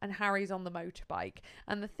broomsticks, and Harry's on the motorbike.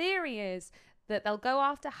 And the theory is that they'll go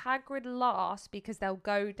after Hagrid last because they'll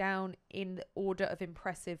go down in the order of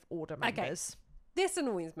impressive order members. This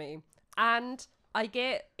annoys me, and I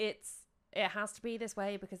get it has to be this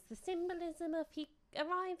way because the symbolism of he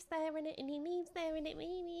arrives there in it and he leaves there in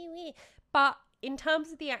it. But in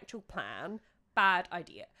terms of the actual plan, bad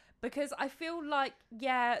idea, because I feel like,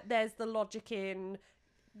 yeah, there's the logic in,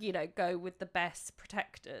 you know, go with the best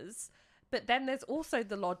protectors, but then there's also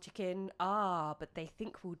the logic in, but they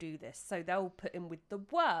think we'll do this, so they'll put him with the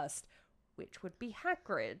worst, which would be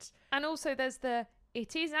Hagrid. And also there's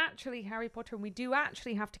it is actually Harry Potter and we do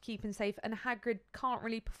actually have to keep him safe, and Hagrid can't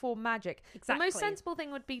really perform magic. Exactly. The most sensible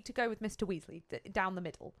thing would be to go with Mr. Weasley down the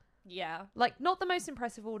middle. Yeah. Like, not the most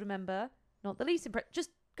impressive Order member, not the least impressive.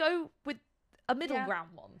 Just go with a middle ground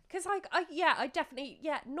one. Because, like, I definitely,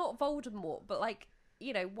 not Voldemort, but, like,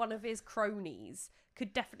 you know, one of his cronies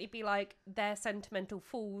could definitely be, like, they're sentimental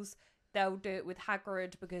fools. They'll do it with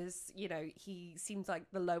Hagrid because, you know, he seems like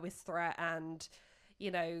the lowest threat and,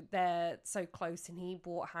 you know, they're so close and he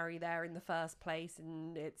brought Harry there in the first place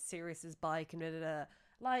and it's Sirius's bike and da-da-da.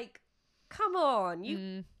 Like, come on.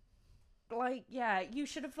 You, like, you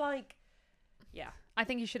should have, like, I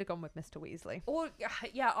think you should have gone with Mr. Weasley. Or,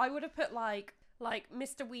 I would have put, like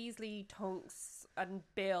Mr. Weasley, Tonks, and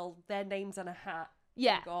Bill, their names on a hat.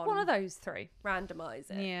 Yeah, one of those three. Randomise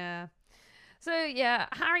it. Yeah. So,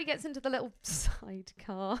 Harry gets into the little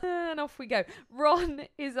sidecar and off we go. Ron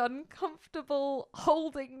is uncomfortable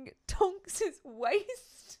holding Tonks'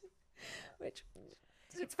 waist, which...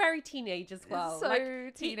 It's very teenage as well. So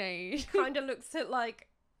like, teenage. He kind of looks at, like,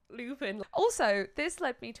 Lupin. Also, this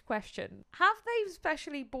led me to question, have they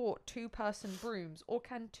specially bought two-person brooms, or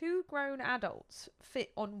can two grown adults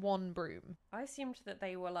fit on one broom? I assumed that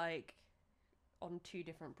they were, like... on two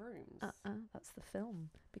different brooms. That's the film.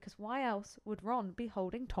 Because why else would Ron be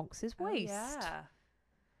holding Tonks' waist? Yeah.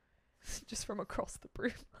 Just from across the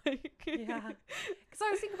broom. Like. Yeah. Because I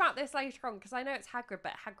was thinking about this later on, because I know it's Hagrid,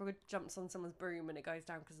 but Hagrid jumps on someone's broom and it goes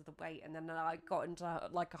down because of the weight. And then I got into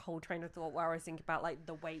like a whole train of thought where I was thinking about like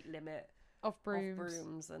the weight limit of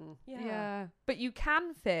brooms. And yeah. But you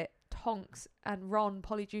can fit Tonks and Ron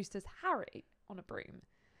Polyjuice as Harry on a broom.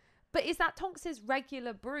 But is that Tonks'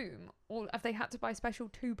 regular broom, or have they had to buy special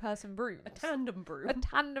two-person brooms? A tandem broom. A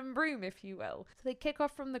tandem broom, if you will. So they kick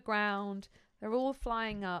off from the ground, they're all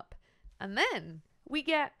flying up, and then we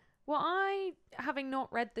get what I, having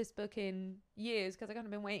not read this book in years, because I've kind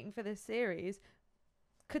of been waiting for this series,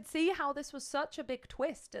 could see how this was such a big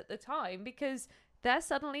twist at the time, because they're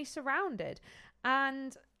suddenly surrounded.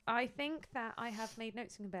 And... I think that I have made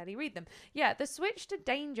notes and can barely read them. Yeah, the switch to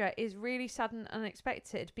danger is really sudden and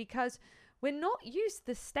unexpected because we're not used to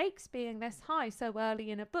the stakes being this high so early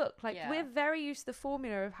in a book. Like, we're very used to the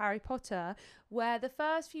formula of Harry Potter where the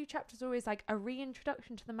first few chapters are always like a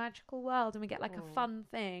reintroduction to the magical world and we get like a fun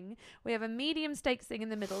thing. We have a medium stakes thing in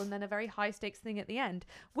the middle and then a very high stakes thing at the end.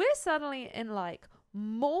 We're suddenly in like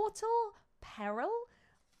mortal peril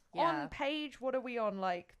on page, what are we on,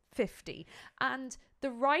 like 50? And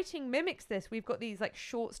the writing mimics this. We've got these like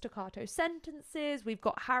short staccato sentences. We've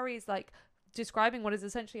got Harry's like describing what is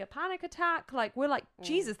essentially a panic attack. Like, we're like,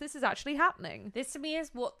 Jesus, this is actually happening. This to me is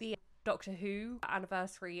what the Doctor Who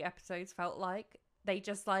anniversary episodes felt like. They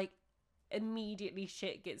just like immediately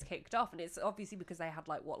shit gets kicked off, and it's obviously because they had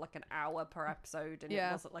like an hour per episode and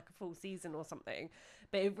it wasn't like a full season or something.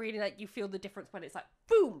 But it really, like, you feel the difference when it's like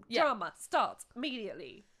boom, drama starts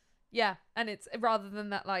immediately. Yeah, and it's rather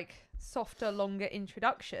than that like softer, longer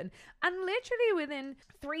introduction. And literally within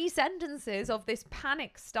 3 sentences of this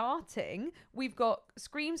panic starting, we've got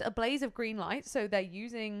screams, a blaze of green light, so they're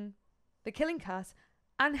using the killing curse,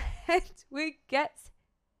 and Hedwig gets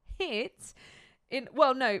hit in...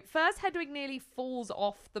 Well, no, first Hedwig nearly falls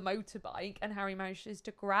off the motorbike and Harry manages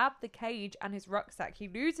to grab the cage and his rucksack. He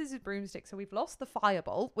loses his broomstick, so we've lost the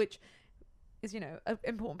firebolt, which is, you know, an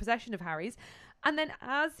important possession of Harry's. And then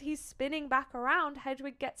as he's spinning back around,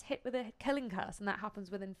 Hedwig gets hit with a killing curse, and that happens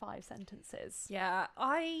within 5 sentences. Yeah,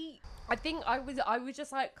 I think I was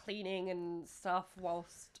just like cleaning and stuff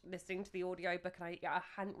whilst listening to the audiobook, and I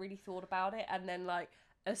hadn't really thought about it. And then like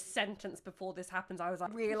a sentence before this happens, I was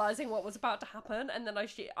like realizing what was about to happen, and then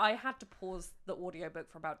I had to pause the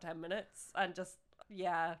audiobook for about 10 minutes and just...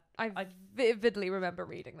 Yeah, I vividly remember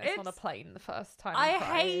reading this on a plane the first time. I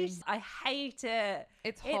hate it.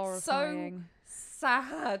 It's horrifying. It's so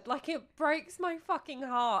sad. Like, it breaks my fucking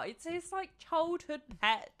heart. It's his like childhood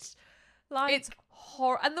pet. Like, it's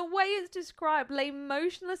horror, and the way it's described, lay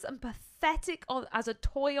motionless and pathetic as a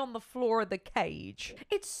toy on the floor of the cage.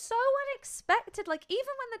 It's so unexpected. Like, even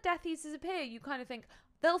when the Death Eaters appear, you kind of think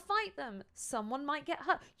they'll fight them. Someone might get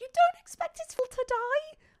hurt. You don't expect it to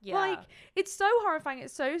die. Yeah. Like, it's so horrifying.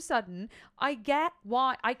 It's so sudden. I get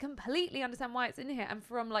why. I completely understand why it's in here. And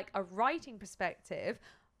from like a writing perspective,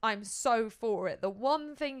 I'm so for it. The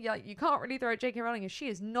one thing you can't really throw at J.K. Rowling is she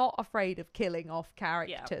is not afraid of killing off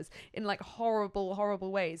characters in like horrible,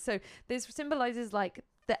 horrible ways. So this symbolizes like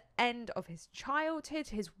the end of his childhood,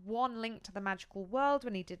 his one link to the magical world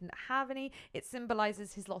when he didn't have any. It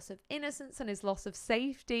symbolizes his loss of innocence and his loss of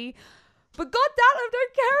safety. But goddamn, I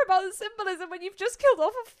don't care about the symbolism when you've just killed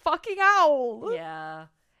off a fucking owl. Yeah.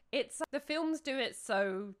 It's the films do it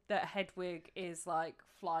so that Hedwig is like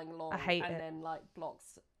flying along I hate and it. then like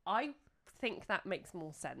blocks. I think that makes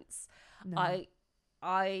more sense. No.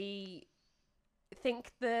 I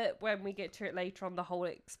think that when we get to it later on, the whole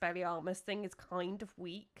Expelliarmus thing is kind of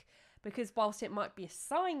weak, because whilst it might be a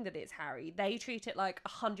sign that it's Harry, they treat it like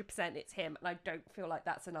 100% it's him, and I don't feel like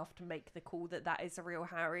that's enough to make the call that that is a real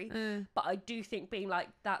Harry. But I do think being like,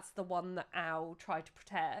 that's the one that Al tried to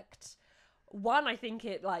protect. One, I think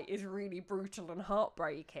it like is really brutal and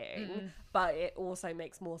heartbreaking, but it also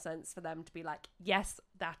makes more sense for them to be like, yes,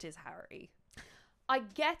 that is Harry. I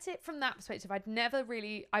get it from that perspective. I've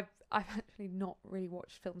actually not really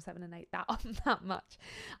watched film 7 and 8 that much.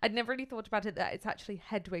 I'd never really thought about it that it's actually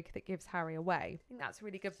Hedwig that gives Harry away. I think that's a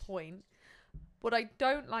really good point. What I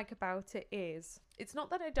don't like about it is, it's not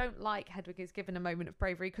that I don't like Hedwig is given a moment of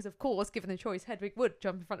bravery, because of course, given the choice, Hedwig would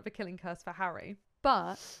jump in front of a killing curse for Harry.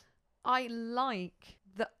 But I like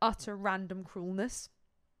the utter random cruelness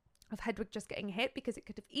of Hedwig just getting hit, because it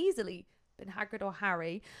could have easily been Hagrid or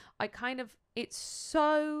Harry. It's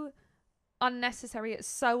so unnecessary, it's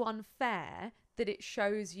so unfair that it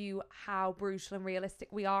shows you how brutal and realistic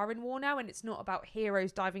we are in war now, and it's not about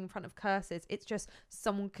heroes diving in front of curses. It's just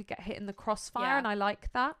someone could get hit in the crossfire, and I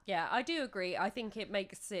like that. Yeah, I do agree. I think it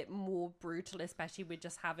makes it more brutal, especially with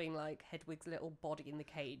just having like Hedwig's little body in the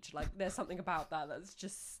cage. Like, there's something about that that's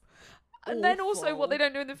just And awful. then also what they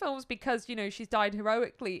don't do in the films, because, you know, she's died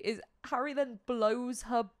heroically, is Harry then blows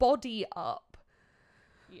her body up.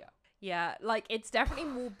 Yeah, like, it's definitely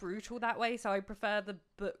more brutal that way, so I prefer the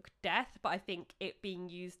book death, but I think it being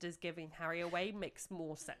used as giving Harry away makes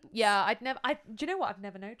more sense. Yeah, do you know what? I've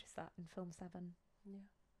never noticed that in film 7. Yeah.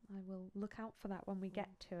 I will look out for that when we get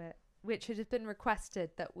to it, which has been requested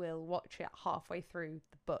that we'll watch it halfway through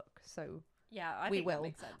the book, so yeah, we will. That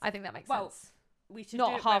makes sense. I think that makes sense. We should not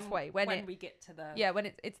do it halfway when we get to the... Yeah,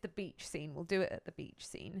 when it's the beach scene. We'll do it at the beach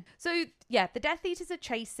scene. So, yeah, the Death Eaters are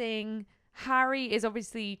chasing. Harry is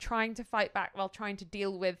obviously trying to fight back while trying to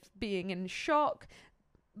deal with being in shock.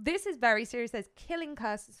 This is very serious. There's killing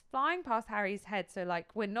curses flying past Harry's head. So, like,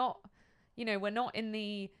 we're not in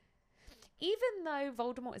the... Even though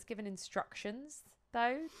Voldemort is given instructions,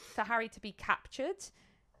 though, for Harry to be captured,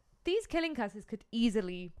 these killing curses could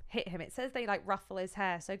easily hit him. It says they, like, ruffle his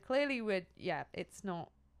hair. So, clearly it's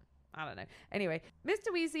not... I don't know. Anyway,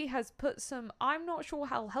 Mr. Weasley has put some, I'm not sure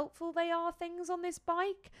how helpful they are, things on this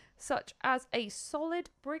bike, such as a solid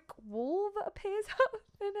brick wall that appears out of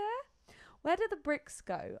thin air. Where do the bricks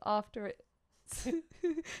go after it?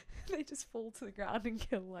 They just fall to the ground and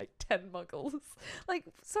kill like 10 muggles. Like,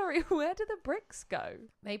 sorry, where do the bricks go?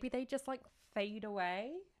 Maybe they just like fade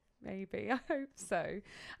away? Maybe, I hope so.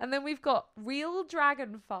 And then we've got real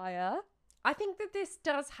dragon fire. I think that this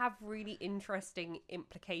does have really interesting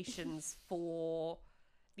implications for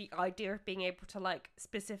the idea of being able to like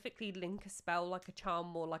specifically link a spell like a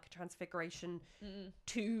charm or like a transfiguration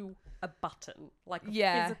to a button, like a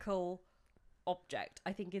physical object.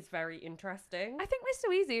 I think is very interesting. I think Mr.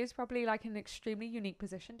 Weasley is probably like in an extremely unique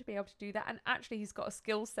position to be able to do that, and actually he's got a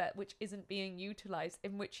skill set which isn't being utilized,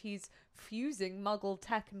 in which he's fusing muggle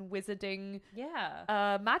tech and wizarding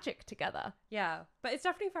magic together. Yeah, but it's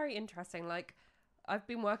definitely very interesting. Like, I've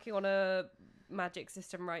been working on a magic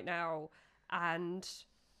system right now, and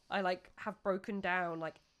I like have broken down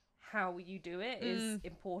like how you do it is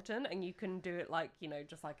important, and you can do it like, you know,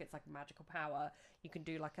 just like it's like a magical power. You can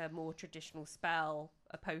do like a more traditional spell,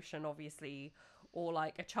 a potion obviously, or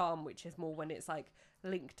like a charm, which is more when it's like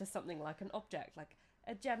linked to something like an object, like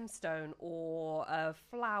a gemstone or a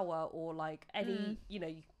flower, or like any, you know,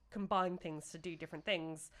 you combine things to do different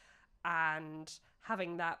things. And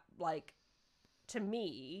having that, like, to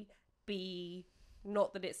me, be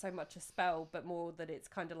not that it's so much a spell, but more that it's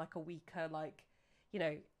kind of like a weaker, like, you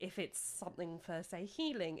know, if it's something for, say,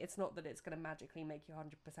 healing, it's not that it's going to magically make you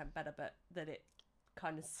 100% better, but that it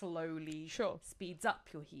kind of slowly speeds up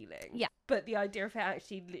your healing. Yeah. But the idea of it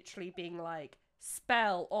actually literally being like,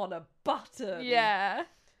 spell on a button. Yeah.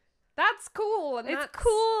 That's cool. And it's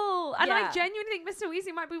cool. And I genuinely think Mr.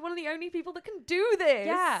 Weasley might be one of the only people that can do this.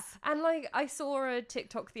 Yeah. And like, I saw a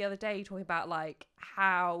TikTok the other day talking about like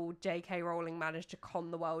how J.K. Rowling managed to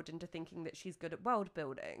con the world into thinking that she's good at world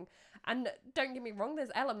building. And don't get me wrong, there's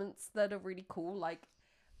elements that are really cool, like,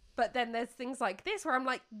 but then there's things like this where I'm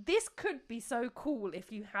like, this could be so cool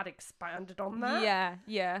if you had expanded on that. Yeah,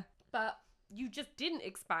 yeah. But you just didn't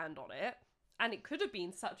expand on it, and it could have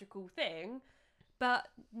been such a cool thing, But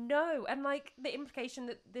no, and like the implication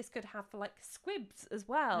that this could have for like squibs as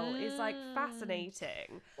well is like fascinating.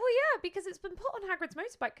 Well, yeah, because it's been put on Hagrid's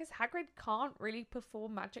motorbike because Hagrid can't really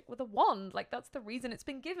perform magic with a wand. Like, that's the reason it's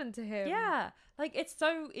been given to him. Yeah, like it's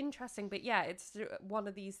so interesting. But yeah, it's one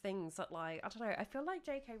of these things that like, I don't know, I feel like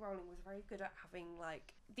J.K. Rowling was very good at having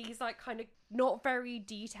like these like kind of not very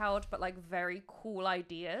detailed but like very cool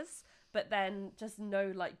ideas, but then just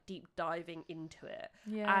no like deep diving into it.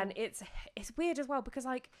 Yeah. And it's weird as well because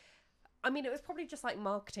like, I mean, it was probably just like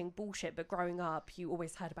marketing bullshit, but growing up you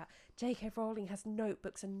always heard about J.K. Rowling has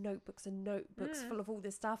notebooks and notebooks and notebooks full of all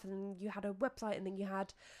this stuff, and then you had a website, and then you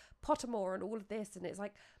had Pottermore and all of this, and it's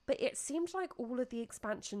like, but it seemed like all of the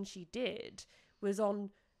expansion she did was on,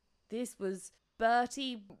 this was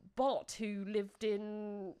Bertie Bott who lived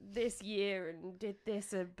in this year and did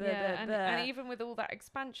this and blah, blah, blah. And even with all that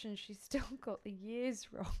expansion, she's still got the years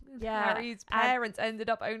wrong. Yeah. Harry's parents ended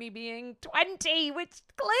up only being 20, which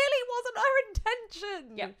clearly wasn't her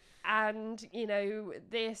intention. Yeah. And, you know,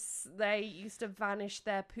 they used to vanish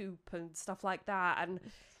their poop and stuff like that. And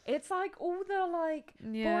it's like all the like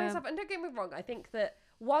boring stuff. And don't get me wrong, I think that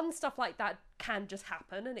one, stuff like that can just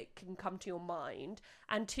happen and it can come to your mind.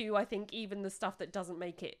 And two, I think even the stuff that doesn't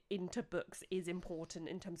make it into books is important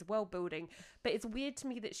in terms of world building. But it's weird to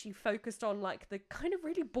me that she focused on like the kind of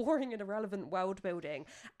really boring and irrelevant world building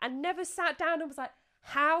and never sat down and was like,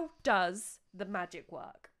 how does the magic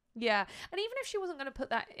work? Yeah. And even if she wasn't going to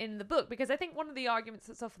put that in the book, because I think one of the arguments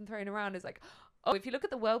that's often thrown around is like, oh, if you look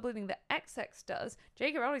at the world building that XX does,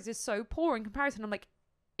 J.K. Rowling's is so poor in comparison. I'm like,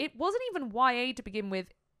 it wasn't even YA to begin with.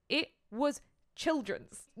 It was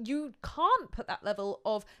children's. You can't put that level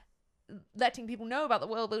of letting people know about the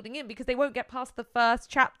world building in because they won't get past the first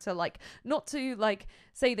chapter. Like, not to like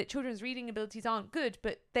say that children's reading abilities aren't good,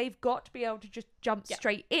 but they've got to be able to just jump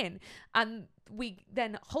straight in. And we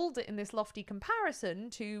then hold it in this lofty comparison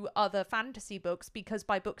to other fantasy books because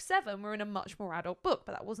by book 7 we're in a much more adult book,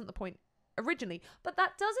 but that wasn't the point originally. But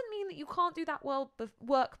that doesn't mean that you can't do that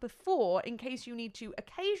work before in case you need to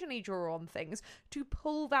occasionally draw on things to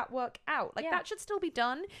pull that work out. Like, that should still be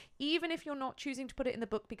done, even if you're not choosing to put it in the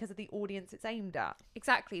book because of the audience it's aimed at.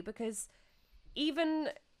 Exactly, because even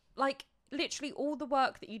like literally all the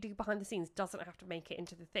work that you do behind the scenes doesn't have to make it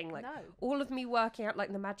into the thing. Like, all of me working out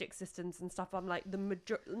like the magic systems and stuff, I'm like,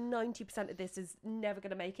 90% of this is never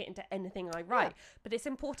going to make it into anything I write. But it's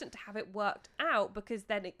important to have it worked out because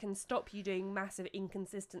then it can stop you doing massive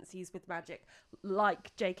inconsistencies with magic,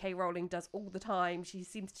 like J.K. Rowling does all the time. She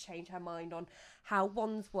seems to change her mind on how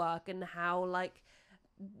wands work and how like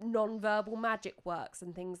non-verbal magic works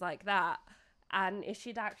and things like that. And if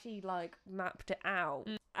she'd actually like mapped it out,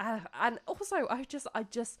 and also I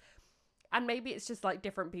just, and maybe it's just like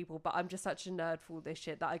different people, but I'm just such a nerd for all this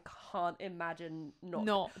shit that I can't imagine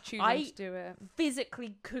not choosing to do it.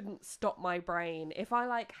 Physically couldn't stop my brain if I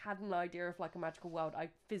like had an idea of like a magical world. I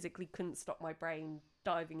physically couldn't stop my brain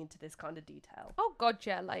diving into this kind of detail. Oh god,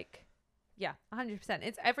 yeah, like, yeah, 100%.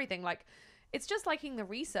 It's everything. Like, it's just liking the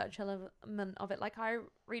research element of it. Like, I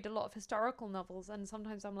read a lot of historical novels, and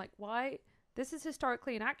sometimes I'm like, why? This is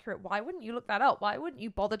historically inaccurate. Why wouldn't you look that up? Why wouldn't you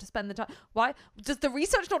bother to spend the time? Why does the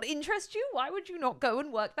research not interest you? Why would you not go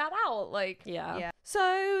and work that out? Like, yeah.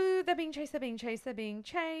 So they're being chased,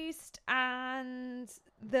 and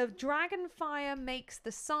the dragon fire makes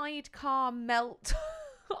the sidecar melt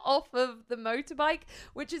off of the motorbike,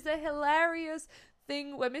 which is a hilarious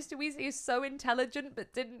thing where Mr. Weasley is so intelligent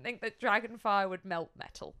but didn't think that dragon fire would melt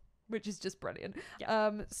metal, which is just brilliant.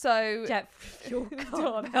 So jet fuel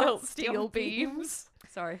can't melt steel beams.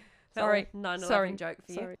 Sorry. 9/11 joke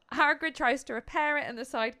for you. Hagrid tries to repair it and the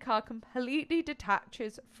sidecar completely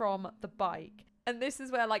detaches from the bike. And this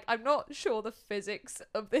is where, like, I'm not sure the physics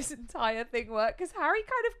of this entire thing work, because Harry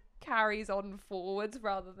kind of carries on forwards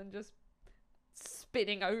rather than just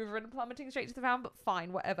spinning over and plummeting straight to the ground, but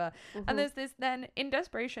fine, whatever. And there's this, then in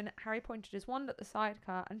desperation, Harry pointed his wand at the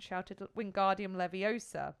sidecar and shouted Wingardium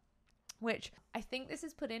Leviosa, which I think this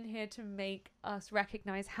is put in here to make us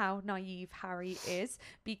recognize how naive Harry is,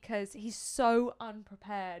 because he's so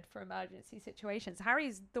unprepared for emergency situations.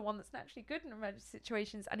 Harry's the one that's naturally good in emergency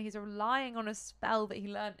situations, and he's relying on a spell that he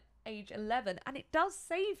learned age 11, and it does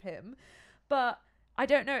save him, but I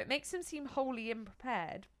don't know, it makes him seem wholly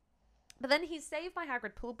unprepared. But then he's saved by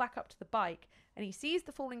Hagrid, pulled back up to the bike, and he sees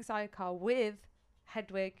the falling sidecar with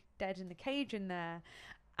Hedwig dead in the cage in there,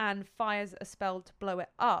 and fires a spell to blow it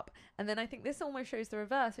up. And then I think this almost shows the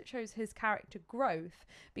reverse. It shows his character growth,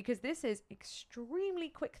 because this is extremely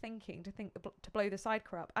quick thinking to think to blow the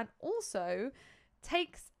sidecar up, and also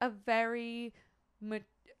takes a very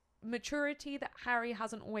maturity that Harry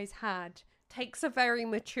hasn't always had takes a very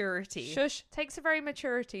maturity. Shush. Takes a very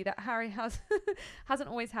maturity that Harry hasn't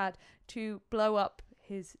always had to blow up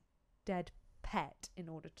his dead pet in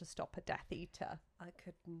order to stop a Death Eater. I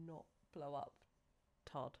could not blow up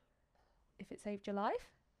Todd. If it saved your life?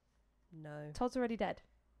 No. Todd's already dead.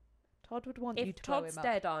 Todd would want you to blow him up. If Todd's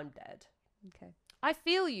dead, I'm dead. Okay. I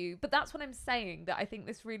feel you, but that's what I'm saying, that I think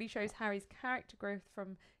this really shows Harry's character growth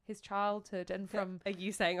from his childhood and from... Are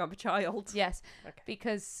you saying I'm a child? Yes, okay.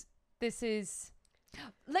 Because this is...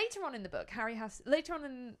 Later on in the book, later on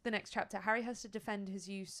in the next chapter, Harry has to defend his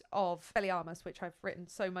use of Expelliarmus, which I've written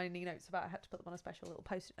so many notes about. I had to put them on a special little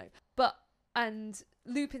post-it note. And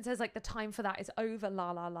Lupin says, like, the time for that is over,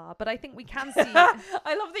 la la la. But I think we can see...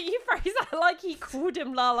 I love that you phrase that like he called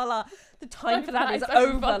him la la la. The time for that is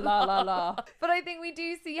over, la la la. But I think we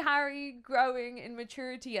do see Harry growing in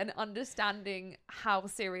maturity and understanding how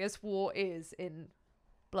serious war is in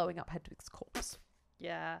blowing up Hedwig's corpse.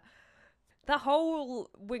 Yeah. The whole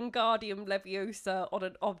Wingardium Leviosa on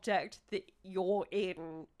an object that you're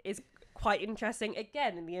in is quite interesting.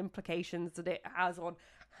 Again, in the implications that it has on...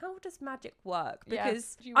 How does magic work?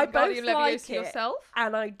 Because I both like it yourself?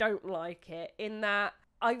 And I don't like it, in that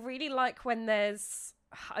I really like when there's...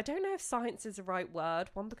 I don't know if science is the right word.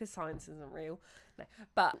 One, because science isn't real. No,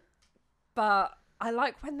 but I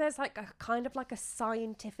like when there's like a kind of like a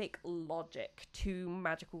scientific logic to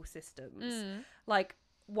magical systems. Like,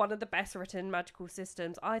 one of the best written magical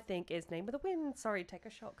systems, I think, is Name of the Wind. Sorry, take a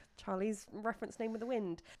shock. Charlie's reference Name of the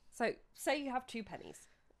Wind. So, say you have 2 pennies.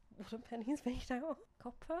 What are pennies made out of?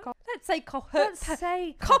 Copper? Let's say copper. Let's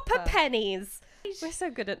say copper pennies. We're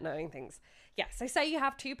so good at knowing things. Yeah, so say you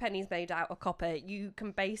have 2 pennies made out of copper. You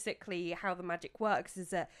can basically, how the magic works is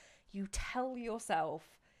that you tell yourself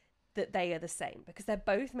that they are the same. Because they're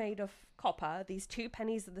both made of copper. These 2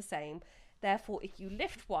 pennies are the same. Therefore, if you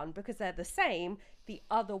lift one, because they're the same, the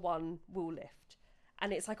other one will lift.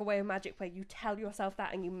 And it's like a way of magic where you tell yourself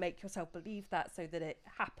that and you make yourself believe that so that it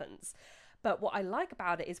happens. But what I like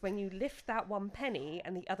about it is when you lift that 1 penny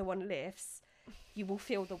and the other one lifts, you will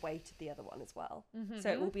feel the weight of the other one as well. So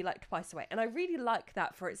it will be like twice the weight. And I really like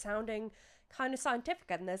that for it sounding kind of scientific,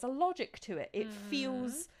 and there's a logic to it. It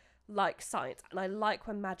feels like science. And I like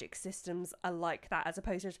when magic systems are like that, as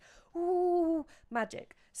opposed to just, ooh,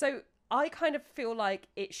 magic. So I kind of feel like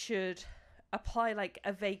it should apply like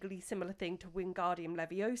a vaguely similar thing to Wingardium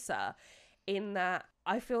Leviosa, in that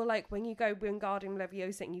I feel like when you go Wingardium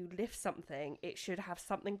Leviosa and you lift something, it should have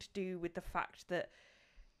something to do with the fact that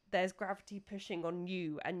there's gravity pushing on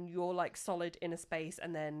you and you're like solid in a space,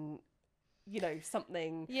 and then, you know,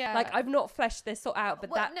 something... Yeah. Like, I've not fleshed this sort out,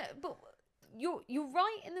 but you're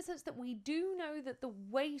right in the sense that we do know that the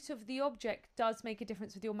weight of the object does make a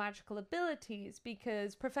difference with your magical abilities,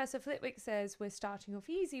 because Professor Flitwick says we're starting off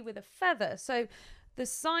easy with a feather. So the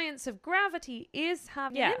science of gravity is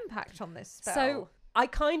having an impact on this spell. So I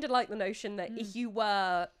kind of like the notion that if you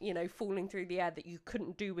were, you know, falling through the air, that you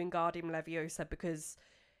couldn't do Wingardium Leviosa because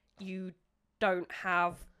you don't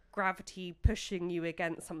have gravity pushing you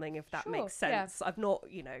against something, if that makes sense. Yeah. I've not,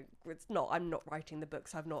 you know, I'm not writing the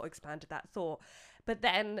books, I've not expanded that thought. But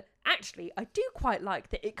then, actually, I do quite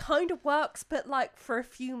like that it kind of works, but like for a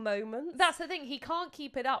few moments. That's the thing, he can't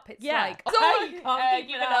keep it up. It's like, he can't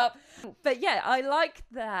keep it up. But yeah, I like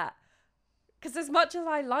that. Because as much as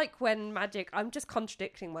I like when magic, I'm just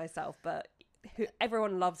contradicting myself, but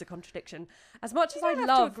everyone loves a contradiction. As much as I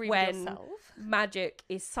love when magic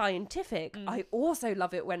is scientific, I also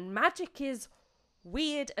love it when magic is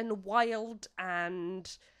weird and wild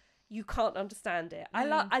and you can't understand it. I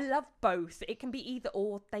love both. It can be either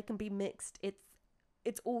or, they can be mixed.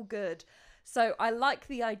 It's all good. So I like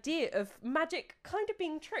the idea of magic kind of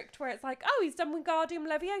being tricked, where it's like, oh, he's done Wingardium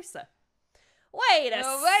Leviosa. Wait a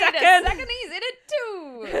second, he's in it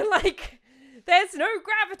too. Like, there's no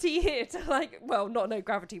gravity here to, like, well, not no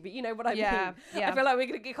gravity, but you know what I mean. Yeah. I feel like we're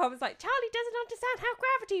going to get comments like, Charlie doesn't understand how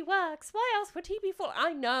gravity works. Why else would he be falling?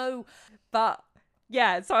 I know. But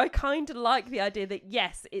yeah, so I kind of like the idea that,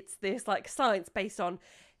 yes, it's this like science based on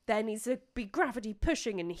there needs to be gravity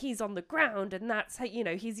pushing and he's on the ground, and that's how, you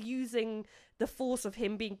know, he's using the force of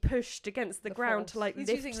him being pushed against the ground to like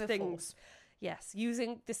lift things. Yes,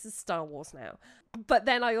 this is Star Wars now. But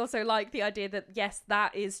then I also like the idea that, yes,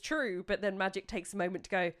 that is true, but then magic takes a moment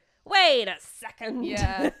to go, wait a second.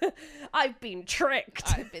 Yeah. I've been tricked.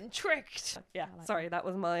 Yeah, sorry, that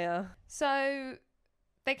was my... So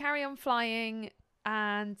they carry on flying,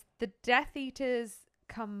 and the Death Eaters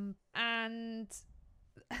come, and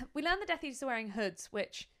we learn the Death Eaters are wearing hoods,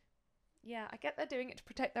 which Yeah, I get they're doing it to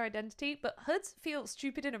protect their identity, but hoods feel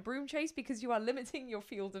stupid in a broom chase because you are limiting your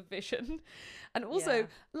field of vision. And also,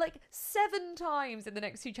 like 7 times in the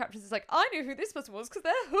next 2 chapters, it's like, I knew who this person was because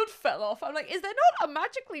their hood fell off. I'm like, is there not a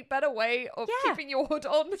magically better way of keeping your hood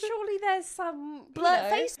on? Surely there's some blur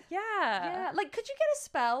face. Yeah. Like, could you get a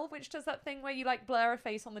spell which does that thing where you like blur a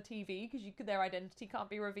face on the TV because their identity can't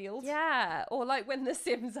be revealed? Yeah. Or like when the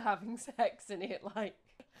Sims are having sex and it like.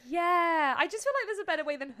 Yeah, I just feel like there's a better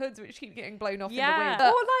way than hoods which keep getting blown off in the wind.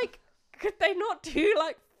 Or like, could they not do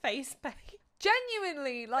like face paint?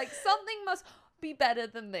 Genuinely, like something must be better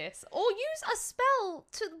than this. Or use a spell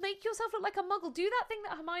to make yourself look like a muggle. Do that thing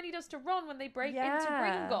that Hermione does to Ron when they break into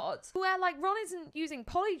Gringotts. Where like Ron isn't using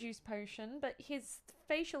Polyjuice Potion, but his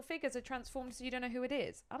facial figures are transformed so you don't know who it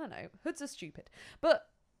is. I don't know. Hoods are stupid. But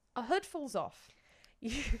a hood falls off.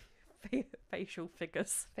 Facial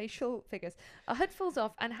figures. A hood falls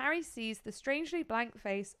off and Harry sees the strangely blank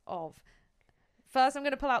face of... First, I'm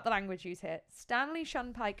going to pull out the language use here. Stanley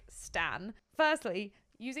Shunpike Stan. Firstly,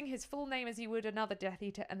 using his full name as you would another Death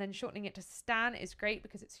Eater and then shortening it to Stan is great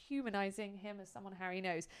because it's humanizing him as someone Harry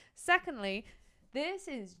knows. Secondly, this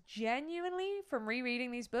is genuinely, from rereading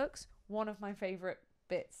these books, one of my favourite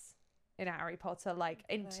bits in Harry Potter. Like,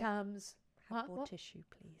 in terms... Have more tissue,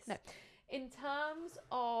 please. No. In terms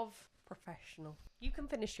of... Professional. You can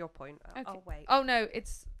finish your point. I'll wait. Oh no,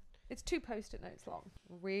 it's 2 post-it notes long.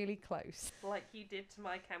 Really close. Like you did to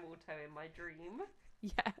my camel toe in my dream.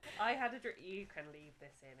 Yeah. I had a dream. You can leave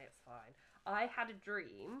this in. It's fine. I had a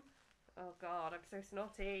dream. Oh God, I'm so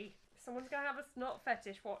snotty. Someone's going to have a snot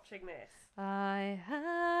fetish watching this. I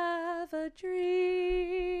have a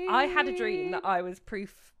dream. I had a dream that I was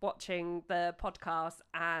proof watching the podcast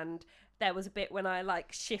and there was a bit when I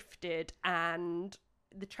like shifted and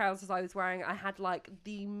the trousers I was wearing, I had like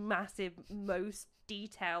the massive, most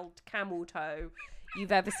detailed camel toe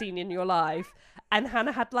you've ever seen in your life. And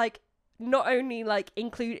Hannah had like, not only like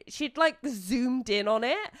she'd like zoomed in on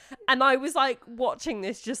it. And I was like watching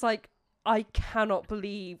this just like, I cannot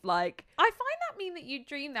believe like... I find that mean that you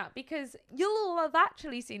dream that because you'll all have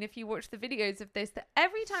actually seen if you watch the videos of this that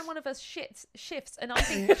every time one of us shifts and I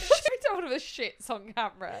think every time one of us shits on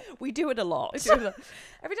camera. We do it a lot. Every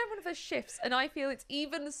time one of us shifts and I feel it's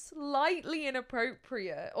even slightly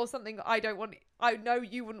inappropriate or something I don't want... I know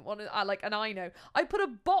you wouldn't want to, and I know. I put a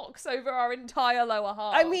box over our entire lower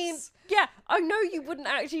half. I mean, yeah, I know you wouldn't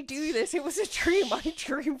actually do this. It was a dream. I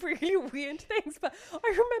dreamed really weird things, but I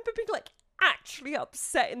remember being like actually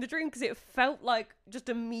upset in the dream because it felt like just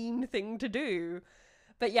a mean thing to do.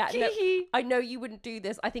 But yeah, no, I know you wouldn't do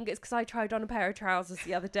this. I think it's because I tried on a pair of trousers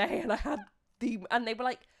the other day and I had and they were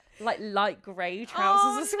like light grey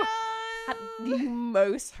trousers as well. Had the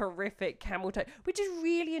most horrific camel toe, which is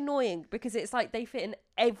really annoying because it's like they fit in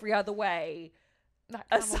every other way.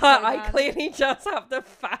 I clearly just have the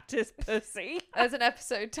fattest pussy. There's an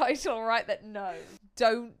episode title, right? That no,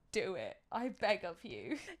 don't do it. I beg of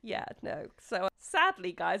you. Yeah, no. So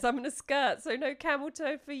sadly, guys, I'm in a skirt, so no camel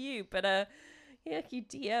toe for you. But yeah, you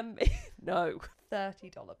DM me. No.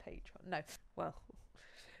 $30 Patreon. No. Well,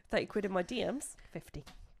 30 quid in my DMs. 50.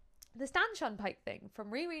 The Stan Shunpike thing, from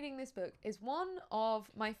rereading this book, is one of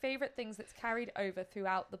my favourite things that's carried over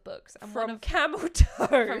throughout the books. And from camel toe.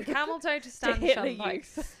 From camel toe to Stan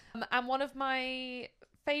Shunpike. And one of my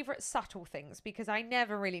favourite subtle things, because I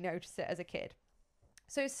never really noticed it as a kid.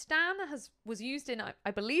 So Stan was used in,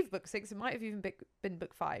 I believe, book 6, it might have even been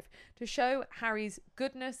book 5, to show Harry's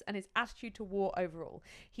goodness and his attitude to war overall.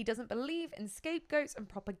 He doesn't believe in scapegoats and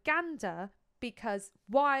propaganda, because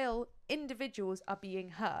while individuals are being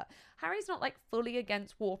hurt, Harry's not like fully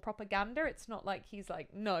against war propaganda. It's not like he's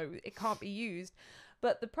like, no, it can't be used.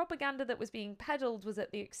 But the propaganda that was being peddled was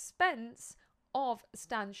at the expense of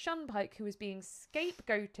Stan Shunpike, who was being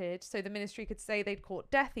scapegoated so the Ministry could say they'd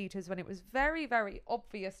caught Death Eaters when it was very, very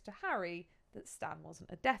obvious to Harry that Stan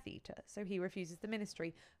wasn't a Death Eater. So he refuses the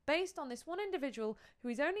Ministry based on this one individual who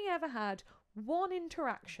he's only ever had one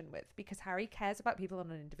interaction with, because Harry cares about people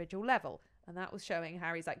on an individual level. And that was showing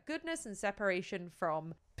Harry's like goodness and separation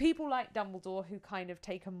from people like Dumbledore, who kind of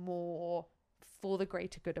take a more for the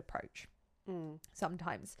greater good approach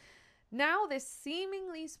sometimes. Now this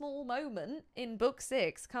seemingly small moment in book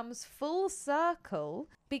 6 comes full circle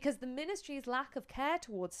because the Ministry's lack of care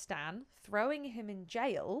towards Stan, throwing him in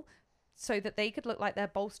jail so that they could look like they're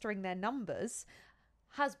bolstering their numbers,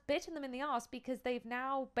 has bitten them in the arse, because they've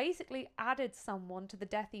now basically added someone to the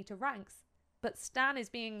Death Eater ranks. But Stan is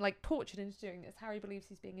being like tortured into doing this. Harry believes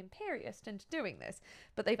he's being imperious into doing this.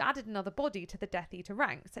 But they've added another body to the Death Eater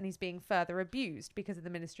ranks and he's being further abused because of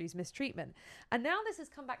the Ministry's mistreatment. And now this has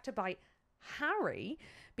come back to bite Harry,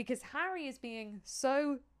 because Harry is being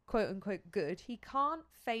so quote unquote good. He can't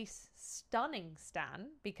face stunning Stan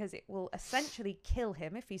because it will essentially kill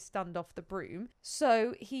him if he's stunned off the broom.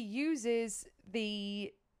 So he uses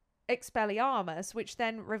the Expelliarmus, which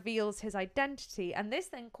then reveals his identity. And this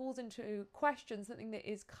then calls into question something that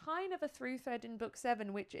is kind of a through thread in book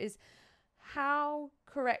 7, which is how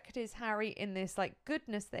correct is Harry in this like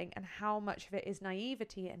goodness thing, and how much of it is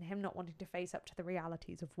naivety and him not wanting to face up to the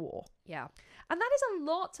realities of war. Yeah. And that is a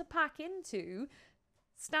lot to pack into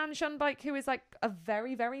Stan Shunbike, who is like a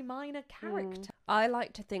very, very minor character. I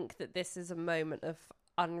like to think that this is a moment of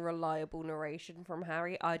unreliable narration from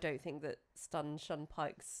Harry. I don't think that Stan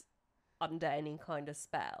Shunpike's under any kind of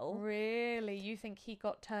spell. Really? You think he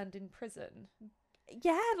got turned in prison?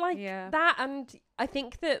 Yeah, that. And I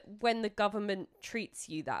think that when the government treats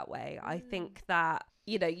you that way, I think that,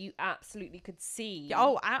 you know, you absolutely could see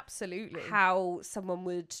absolutely how someone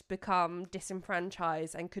would become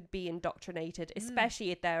disenfranchised and could be indoctrinated,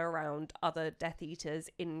 especially if they're around other Death Eaters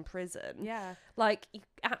in prison. Yeah. Like, you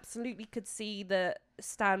absolutely could see that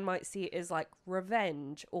Stan might see it as like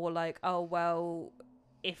revenge, or like, oh well,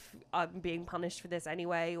 if I'm being punished for this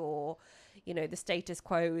anyway, or, you know, the status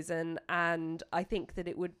quos, and I think that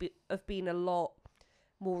it would have been a lot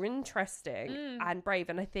more interesting and brave.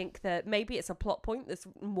 And I think that maybe it's a plot point that's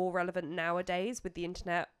more relevant nowadays with the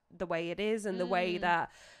internet the way it is, and the way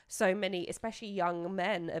that so many, especially young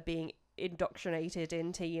men, are being indoctrinated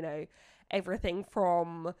into, you know, everything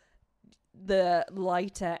from the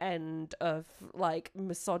lighter end of like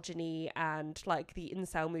misogyny and like the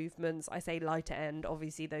incel movements. I say lighter end,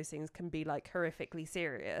 obviously those things can be like horrifically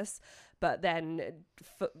serious, but then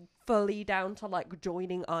fully down to like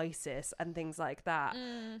joining ISIS and things like that.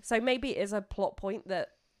 So maybe it is a plot point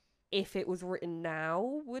that if it was written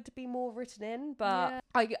now would be more written in, but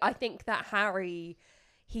I think that Harry,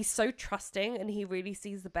 he's so trusting and he really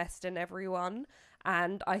sees the best in everyone.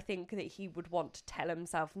 And I think that he would want to tell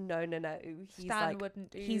himself, no, he's Stan like,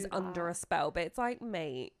 wouldn't do he's that. under a spell. But it's like,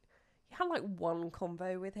 mate, you had like one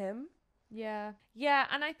convo with him. Yeah,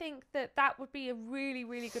 and I think that would be a really,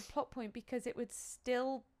 really good plot point, because it would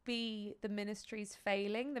still be the Ministry's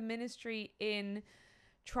failing, the Ministry in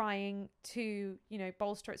trying to, you know,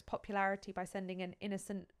 bolster its popularity by sending an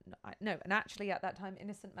actually at that time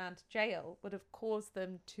innocent man to jail would have caused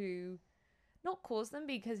them to, not cause them,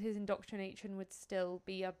 because his indoctrination would still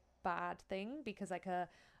be a bad thing, because like to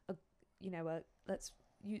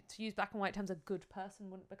use black and white terms, a good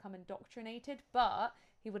person wouldn't become indoctrinated, but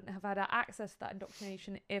he wouldn't have had access to that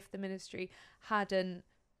indoctrination if the Ministry hadn't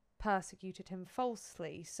persecuted him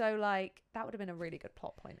falsely. So like that would have been a really good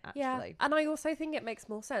plot point, actually. Yeah, and I also think it makes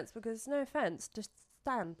more sense, because no offense to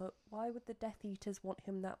Stan, but why would the Death Eaters want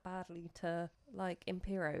him that badly to like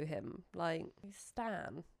Impero him? Like, he's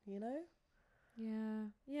Stan, you know?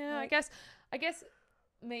 Yeah. Like, I guess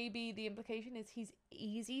maybe the implication is he's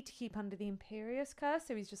easy to keep under the Imperious curse,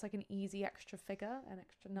 so he's just like an easy extra figure, an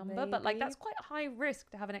extra number. Maybe. But like that's quite high risk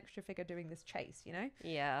to have an extra figure doing this chase, you know?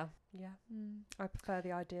 Yeah. I prefer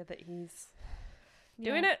the idea that he's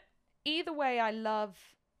doing it. Either way, I love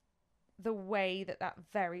the way that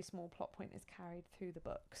very small plot point is carried through the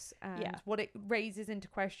books, and what it raises into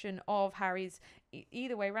question of Harry's,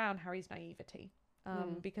 either way around, Harry's naivety.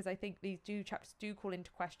 Because I think these chapters do call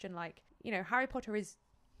into question, like, you know, Harry Potter is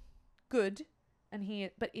good,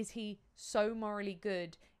 but is he so morally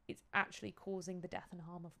good it's actually causing the death and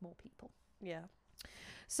harm of more people? Yeah.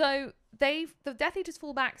 So the Death Eaters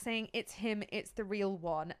fall back saying it's him, it's the real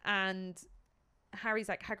one, and Harry's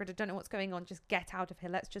like, Hagrid, I don't know what's going on, just get out of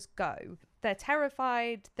here, let's just go. They're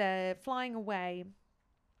terrified, they're flying away.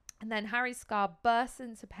 And then Harry's scar bursts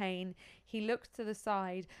into pain. He looks to the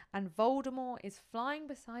side and Voldemort is flying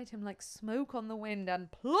beside him like smoke on the wind.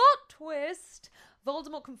 And plot twist,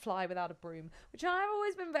 Voldemort can fly without a broom, which I've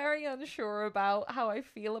always been very unsure about how I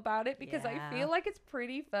feel about it, because I feel like it's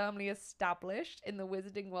pretty firmly established in the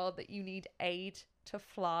wizarding world that you need aid to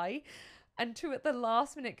fly. And to at the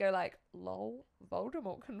last minute go like, lol,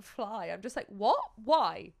 Voldemort can fly. I'm just like, what?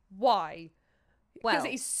 Why? Because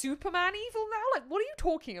he's Superman evil now? Like, what are you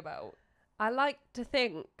talking about? I like to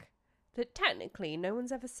think that technically no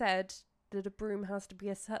one's ever said that a broom has to be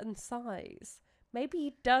a certain size. Maybe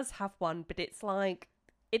he does have one, but it's like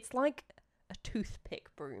a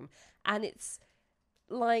toothpick broom. And it's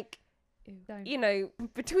like, you know,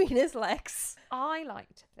 between his legs. I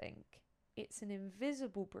like to think it's an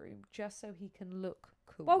invisible broom just so he can look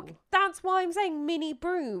cool. Well, that's why I'm saying mini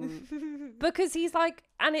broom. Because he's like,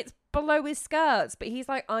 and it's below his skirts, but he's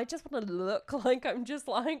like, I just want to look like I'm just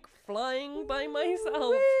like flying by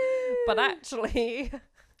myself. But actually,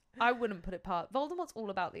 I wouldn't put it past. Voldemort's all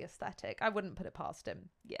about the aesthetic. I wouldn't put it past him.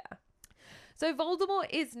 Yeah. So Voldemort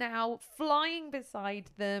is now flying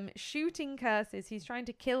beside them, shooting curses. He's trying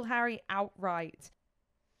to kill Harry outright.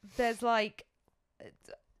 There's like...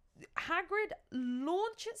 Hagrid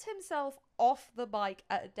launches himself off the bike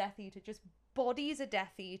at a Death Eater, just bodies a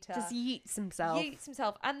Death Eater. Just yeets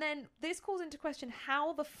himself. And then this calls into question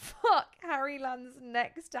how the fuck Harry lands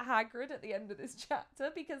next to Hagrid at the end of this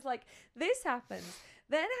chapter, because like this happens.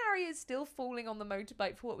 Then Harry is still falling on the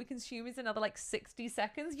motorbike for what we can assume is another like 60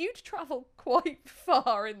 seconds. You'd travel quite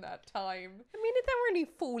far in that time. I mean, if they're only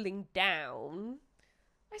falling down...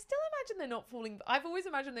 I still imagine they're not falling. I've always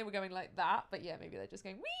imagined they were going like that, but yeah, maybe they're just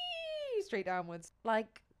going wee straight downwards.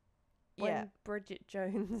 Like, when Yeah. Bridget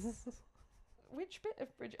Jones... Which bit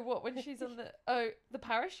of Bridget? What, when she's on the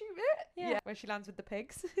parachute bit? Yeah. Where she lands with the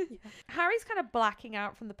pigs. Harry's kind of blacking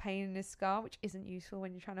out from the pain in his scar, which isn't useful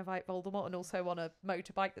when you're trying to fight Voldemort and also on a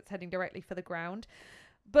motorbike that's heading directly for the ground.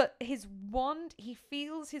 But his wand, he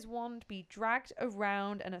feels his wand be dragged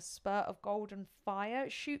around and a spurt of golden fire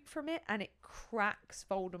shoot from it, and it cracks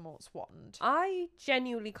Voldemort's wand. I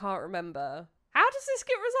genuinely can't remember. How does this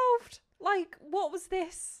get resolved? Like, what was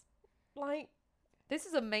this? Like... This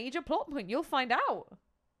is a major plot point. You'll find out.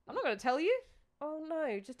 I'm not going to tell you. Oh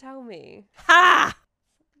no, just tell me. Ha!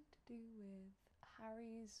 Something to do with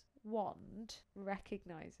Harry's wand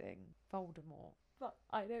recognizing Voldemort. But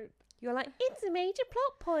I don't... You're like, it's a major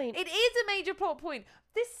plot point. It is a major plot point.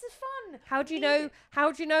 This is fun. How do you know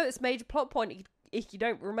it's a major plot point if you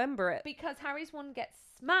don't remember it? Because Harry's wand gets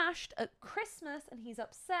smashed at Christmas and he's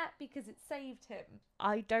upset because it saved him.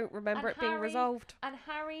 I don't remember it being resolved. And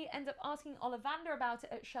Harry ends up asking Ollivander about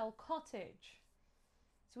it at Shell Cottage.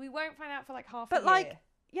 So we won't find out for like half a year. But like,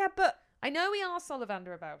 yeah, but... I know we asked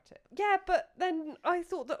Ollivander about it. Yeah, but then I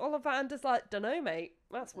thought that Ollivander's like, dunno, mate.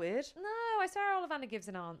 That's weird. No, I swear Ollivander gives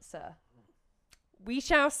an answer. We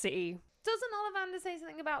shall see. Doesn't Ollivander say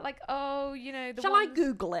something about like, oh, you know, the Shall I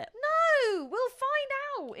Google it? No, we'll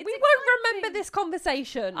find out. It's we exciting. won't remember this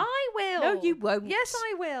conversation. I will. No, you won't. Yes,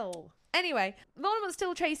 I will. Anyway, Voldemort's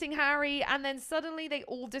still chasing Harry, and then suddenly they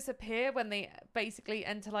all disappear when they basically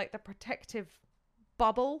enter like the protective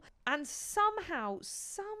bubble. And somehow,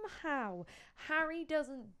 Harry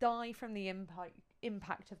doesn't die from the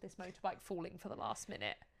impact of this motorbike falling for the last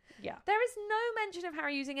minute. Yeah. There is no mention of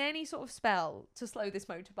Harry using any sort of spell to slow this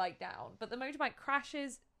motorbike down, but the motorbike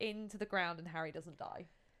crashes into the ground and Harry doesn't die.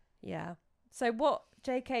 Yeah. So what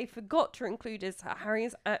JK forgot to include is that Harry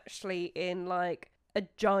is actually in like a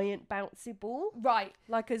giant bouncy ball. Right.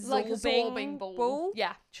 Like a zorbing ball.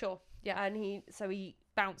 Yeah, sure. Yeah. And he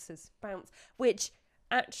bounces. Which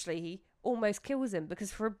actually almost kills him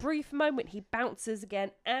because for a brief moment he bounces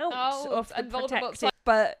again out of the protective,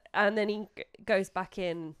 and then he goes back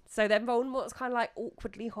in. So then Voldemort's kind of like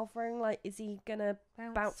awkwardly hovering, like, is he gonna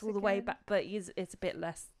bounce all the way back? But it's a bit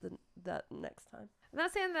less than that next time. And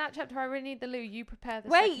that's the end of that chapter. I really need the loo. You prepare the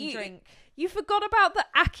Wait, drink. You forgot about the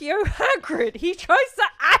Accio Hagrid. He tries to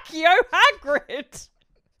Accio Hagrid.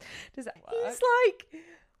 Does that work? He's like,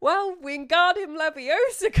 well, Wingardium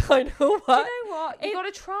Leviosa kind of work. Do you know what? You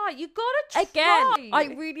gotta try. You gotta try. Again,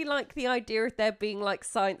 I really like the idea of there being like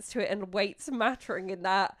science to it and weights mattering in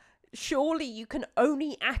that. Surely you can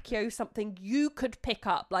only Accio something you could pick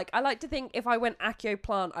up. Like, I like to think if I went Accio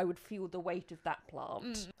plant, I would feel the weight of that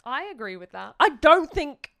plant. I agree with that. I don't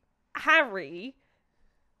think Harry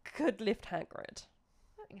could lift Hagrid.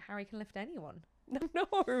 I don't think Harry can lift anyone.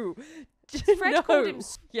 No. Fred called him...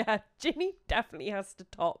 Yeah, Ginny definitely has to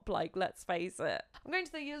top, like, let's face it. I'm going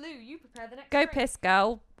to the loo. You prepare the next Go drink. piss,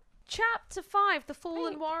 girl. Chapter 5, The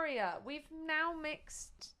Fallen Warrior. We've now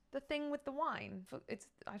mixed the thing with the wine.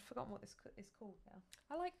 I've forgotten what this is called now.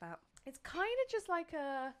 I like that. It's kind of just like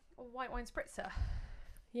a white wine spritzer.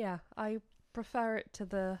 Yeah, I prefer it to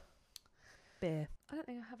the beer. I don't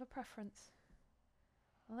think I have a preference.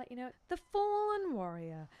 I'll let you know. The Fallen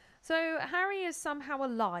Warrior. So Harry is somehow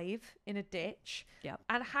alive in a ditch. Yep.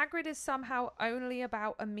 And Hagrid is somehow only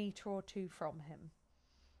about a metre or two from him.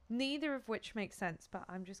 Neither of which makes sense, but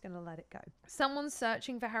I'm just going to let it go. Someone's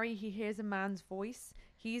searching for Harry. He hears a man's voice.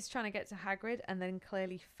 He's trying to get to Hagrid and then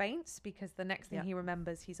clearly faints because the next thing he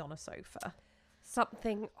remembers, he's on a sofa.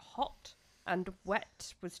 Something hot and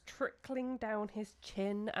wet was trickling down his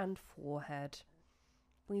chin and forehead.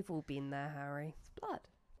 We've all been there, Harry. It's blood.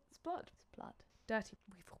 It's blood. It's blood. Dirty.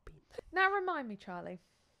 We've all been there. Now remind me, Charlie.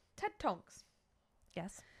 Ted Tonks.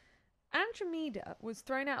 Yes. Andromeda was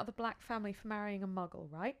thrown out of the Black family for marrying a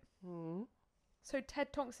muggle, right? Mm. So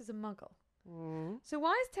Ted Tonks is a muggle. Mm. So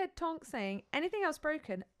why is Ted Tonks saying, anything else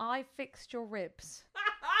broken, I fixed your ribs?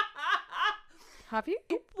 Have you?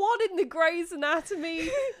 What in the Grey's Anatomy?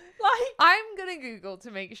 Like, I'm gonna Google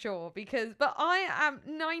to make sure but I am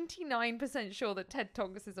 99% sure that Ted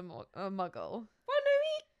Tonks is a muggle. well, no,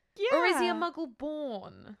 yeah. Or is he a muggle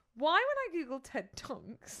born? Why when I Google Ted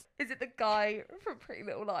Tonks, is it the guy from Pretty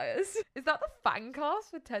Little Liars? Is that the fan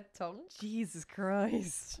cast for Ted Tonks? Jesus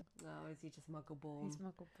Christ. No, is he just muggle born? He's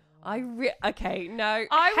muggle born. Okay, no.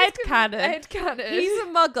 Headcanon. Headcanon. He's a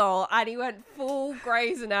muggle and he went full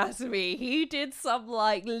Grey's Anatomy. He did some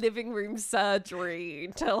like living room surgery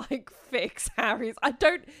to like fix Harry's. That's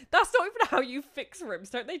not even how you fix ribs.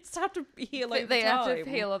 Don't they just have to heal over They time? have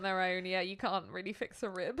to heal on their own. Yeah, you can't really fix a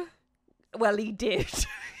rib. Well, he did.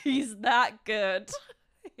 He's that good.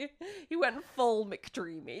 He went full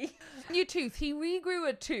McDreamy. Your tooth. He regrew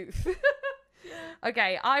a tooth.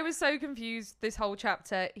 Okay, I was so confused this whole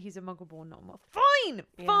chapter. He's a muggle-born normal. Fine,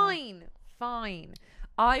 Yeah. fine.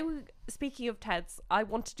 Speaking of Teds, I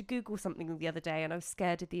wanted to Google something the other day and I was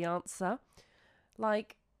scared of the answer.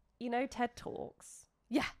 Like, you know, TED Talks.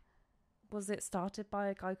 Yeah. Was it started by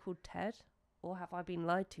a guy called Ted? Or have I been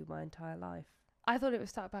lied to my entire life? I thought it was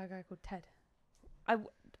started by a guy called Ted.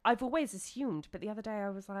 I've always assumed, but the other day I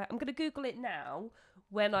was like, I'm going to Google it now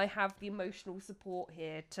when I have the emotional support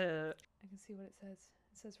here to... I can see what it says.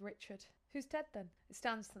 It says Richard. Who's Ted then? It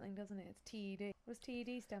stands for something, doesn't it? It's TED. What does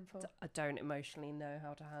TED stand for? I don't emotionally know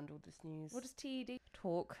how to handle this news. What does TED?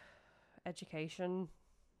 Talk, education,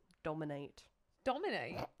 dominate.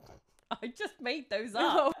 Dominate? I just made those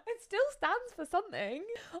No, up. it still stands for something.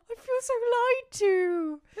 I feel so lied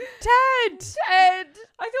to. Ted! Ted!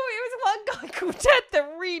 I thought it was one guy called Ted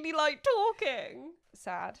that really liked talking.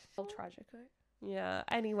 Sad. All tragic, though. Yeah,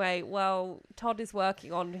 anyway, well, Todd is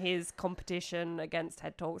working on his competition against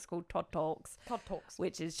TED Talks called Todd Talks. Todd Talks.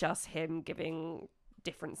 Which is just him giving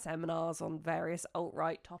different seminars on various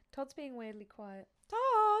alt-right topics. Todd's being weirdly quiet.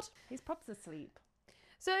 Todd! He's probably asleep.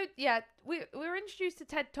 So, yeah, we were introduced to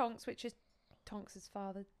Ted Tonks, which is Tonks'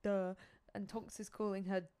 father, duh. And Tonks is calling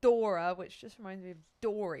her Dora, which just reminds me of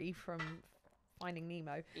Dory from Finding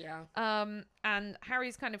Nemo. Yeah. And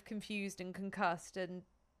Harry's kind of confused and concussed, and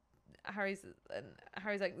Harry's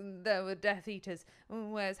like, there were Death Eaters.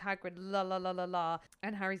 Where's Hagrid? La la la la la.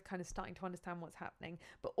 And Harry's kind of starting to understand what's happening,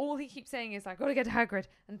 but all he keeps saying is like, gotta get to Hagrid.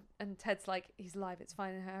 And Ted's like, he's alive, it's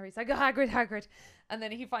fine. And Harry's like, oh, Hagrid. And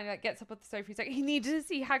then he finally like gets up off the sofa. He's like, he needed to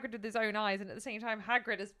see Hagrid with his own eyes. And at the same time,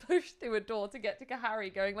 Hagrid has pushed through a door to get to Harry,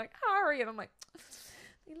 going like, Harry. And I'm like,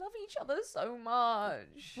 they love each other so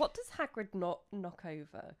much. What does Hagrid not knock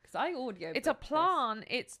over? Because I audio. It's a plant.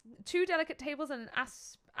 It's 2 delicate tables and an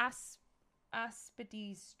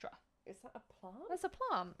aspidistra. Is that a plant? That's a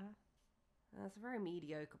plant. That's a very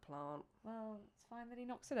mediocre plant. Well, it's fine that he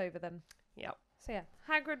knocks it over then. Yep. So yeah,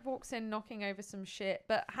 Hagrid walks in knocking over some shit,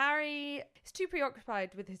 but Harry is too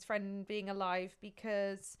preoccupied with his friend being alive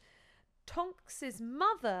because Tonks'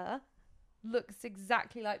 mother looks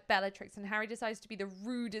exactly like Bellatrix, and Harry decides to be the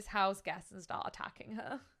rudest house guest and start attacking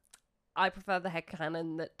her. I prefer the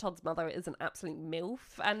headcanon that Todd's mother is an absolute MILF,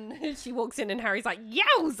 and she walks in and Harry's like,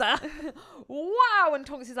 yowza! Wow! And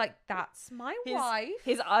Tonks is like, that's my wife.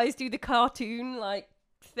 His eyes do the cartoon, like,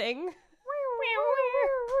 thing.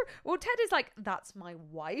 Well, Ted is like, that's my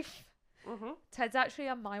wife. Mm-hmm. Ted's actually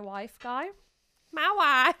a my wife guy. My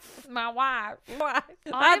wife. My wife.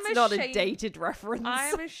 That's not a dated reference. I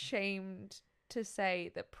am ashamed to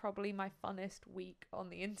say that probably my funnest week on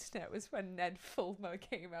the internet was when Ned Fulmer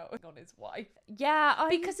came out on his wife. Yeah,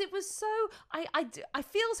 because it was so... I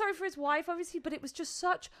feel sorry for his wife, obviously, but it was just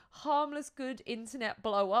such harmless, good internet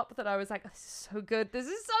blow up that I was like, this is so good. This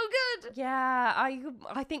is so good. Yeah,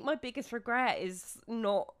 I think my biggest regret is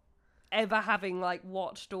not ever having like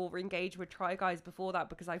watched or engaged with Try Guys before that,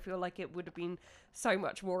 because I feel like it would have been so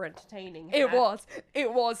much more entertaining. It was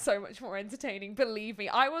so much more entertaining, believe me.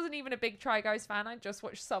 I wasn't even a big Try Guys fan. I just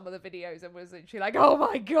watched some of the videos and was literally like, oh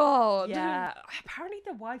my god. Yeah, apparently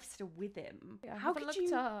the wife's still with him. Yeah, how could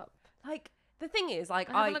you up? Like, the thing is, like,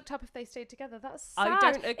 I haven't looked up if they stayed together. That's sad.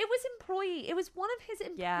 I don't it was employee. It was one of his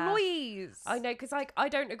employees. I know, because like I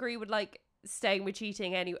don't agree with like staying with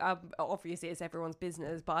cheating. Obviously it's everyone's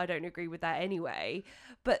business, but I don't agree with that anyway.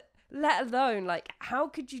 But let alone like, how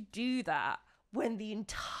could you do that when the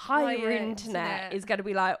entire internet is going to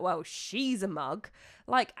be like, well, she's a mug?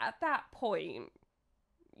 Like, at that point,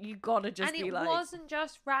 you gotta just be like... And it wasn't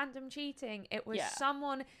just random cheating. It was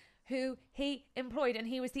someone who he employed, and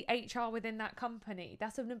he was the HR within that company.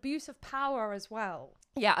 That's an abuse of power as well.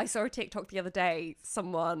 Yeah, I saw a TikTok the other day,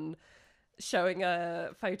 someone showing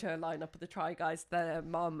a photo lineup of the Try Guys, their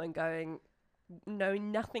mum, and going,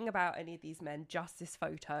 knowing nothing about any of these men, just this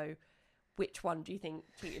photo, which one do you think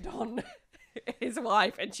cheated on his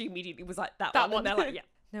wife, and she immediately was like, that one. And they're like, yeah.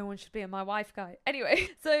 No one should be in my wife guy. Anyway,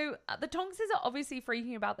 so the Tonkses are obviously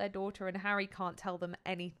freaking about their daughter, and Harry can't tell them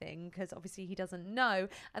anything because obviously he doesn't know.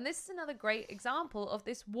 And this is another great example of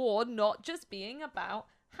this war not just being about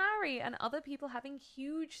Harry and other people having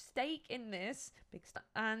huge stake in this.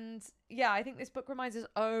 And yeah, I think this book reminds us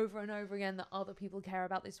over and over again that other people care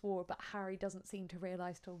about this war, but Harry doesn't seem to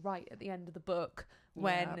realise till right at the end of the book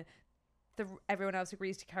when everyone else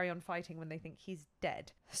agrees to carry on fighting when they think he's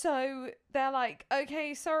dead. So they're like,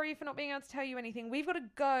 okay, sorry for not being able to tell you anything. We've got to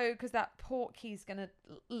go because that portkey's going to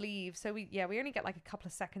leave. So we only get like a couple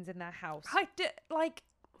of seconds in their house.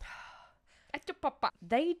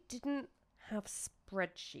 They didn't have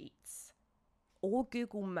spreadsheets or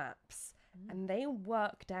Google Maps, and they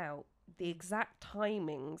worked out the exact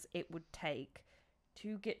timings it would take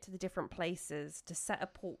to get to the different places to set a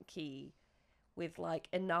portkey with like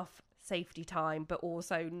enough safety time, but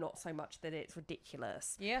also not so much that it's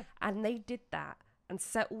ridiculous. Yeah. And they did that and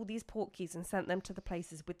set all these portkeys and sent them to the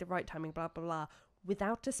places with the right timing, blah, blah, blah,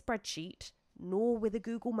 without a spreadsheet nor with a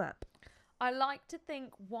Google map. I like to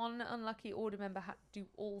think one unlucky order member had to do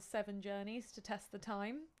all 7 journeys to test the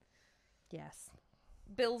time. Yes.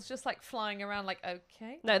 Bill's just like flying around like,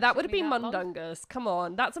 okay. No, that would have been Mundungus. Come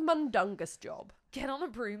on, that's a Mundungus job. Get on a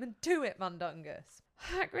broom and do it, Mundungus.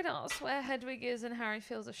 Hagrid asks where Hedwig is, and Harry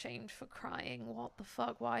feels ashamed for crying. What the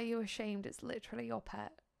fuck? Why are you ashamed? It's literally your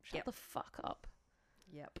pet. Shut the fuck up.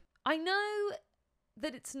 Yep. I know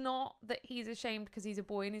that it's not that he's ashamed because he's a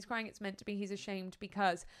boy and he's crying. It's meant to be he's ashamed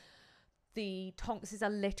because the Tonkses are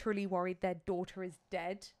literally worried their daughter is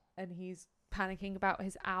dead and he's panicking about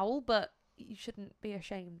his owl, but you shouldn't be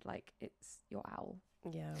ashamed. Like, it's your owl.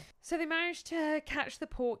 Yeah. So they manage to catch the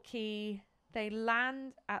portkey. They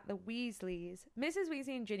land at the Weasleys. Mrs.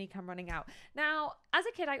 Weasley and Ginny come running out. Now, as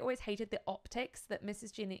a kid, I always hated the optics that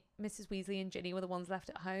Mrs. Weasley and Ginny were the ones left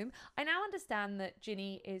at home. I now understand that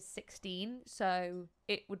Ginny is 16, so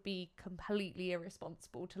it would be completely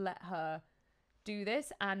irresponsible to let her do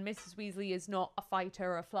this. And Mrs. Weasley is not a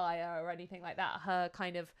fighter or a flyer or anything like that. Her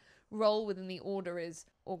kind of role within the order is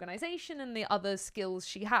organisation and the other skills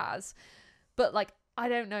she has. But, like, I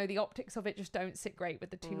don't know, the optics of it just don't sit great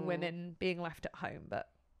with the two women being left at home, but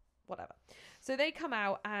whatever. So they come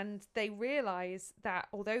out and they realise that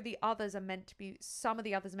although some of the others are meant to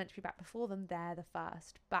be back before them, they're the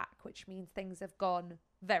first back, which means things have gone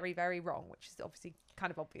very, very wrong, which is obviously kind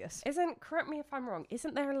of obvious. Correct me if I'm wrong,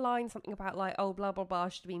 isn't there a line something about like, oh, blah, blah, blah,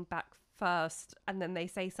 should have been back first, and then they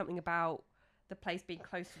say something about the place being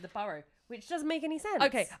close to the burrow, which doesn't make any sense.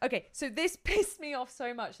 Okay. So this pissed me off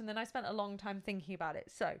so much, and then I spent a long time thinking about it.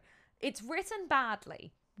 So it's written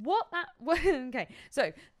badly. Okay.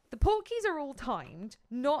 So the portkeys are all timed,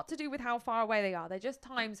 not to do with how far away they are. They're just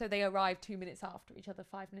timed so they arrive 2 minutes after each other,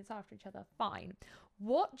 5 minutes after each other. Fine.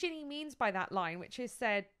 What Ginny means by that line, which is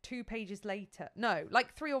said 2 pages later, no,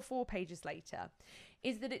 like 3 or 4 pages later,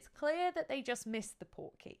 is that it's clear that they just missed the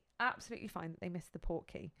portkey. Absolutely fine that they missed the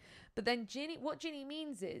portkey. But then what Ginny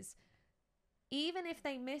means is, even if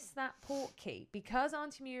they miss that portkey, because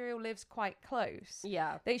Auntie Muriel lives quite close,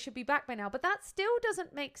 they should be back by now. But that still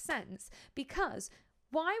doesn't make sense, because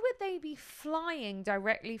why would they be flying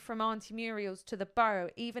directly from Auntie Muriel's to the burrow,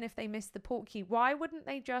 even if they missed the portkey? Why wouldn't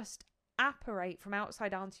they just apparate from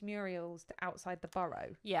outside Auntie Muriel's to outside the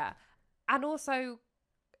burrow? Yeah. And also,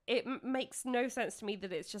 it makes no sense to me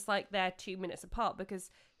that it's just like they're 2 minutes apart, because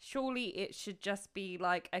surely it should just be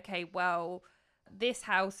like, okay, well, this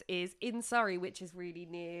house is in Surrey, which is really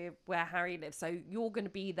near where Harry lives, so you're going to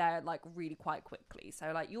be there like really quite quickly.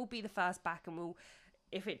 So like you'll be the first back, and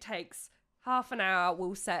if it takes half an hour,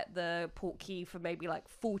 we'll set the portkey for maybe like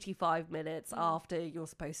 45 minutes after you're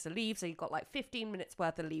supposed to leave, so you've got like 15 minutes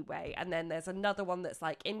worth of leeway. And then there's another one that's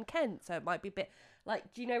like in Kent, so it might be a bit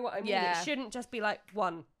like, do you know what I mean? Yeah. It shouldn't just be like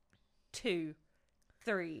 1, 2,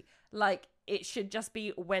 3. Like, it should just be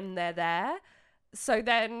when they're there. So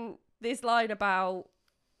then this line about,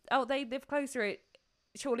 oh, they live closer,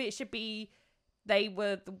 surely it should be they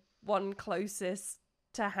were the one closest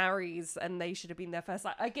to Harry's and they should have been there first.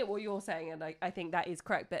 Like, I get what you're saying, and I think that is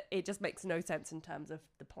correct, but it just makes no sense in terms of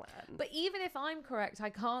the plan. But even if I'm correct, I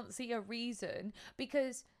can't see a reason,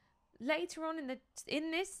 because later on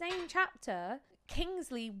in this same chapter,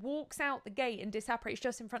 Kingsley walks out the gate and disapparates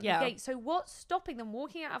just in front of the gate. So what's stopping them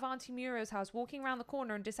walking out of Auntie Muriel's house, walking around the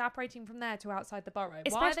corner and disapparating from there to outside the burrow?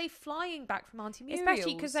 Why are they flying back from Auntie Muriel's?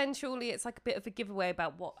 Especially because then surely it's like a bit of a giveaway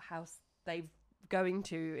about what house they're going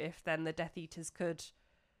to, if then the Death Eaters could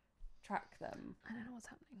track them. I don't know what's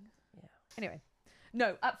happening. Yeah. Anyway.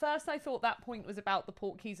 No, at first I thought that point was about the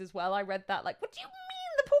portkeys as well. I read that like, what do you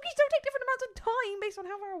mean? The portkeys don't take different amounts of time based on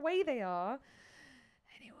how far away they are.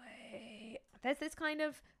 Anyway, there's this kind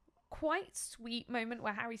of quite sweet moment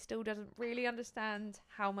where Harry still doesn't really understand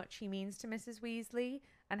how much he means to Mrs. Weasley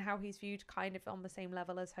and how he's viewed kind of on the same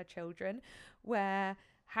level as her children, where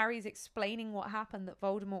Harry's explaining what happened, that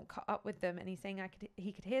Voldemort caught up with them, and he's saying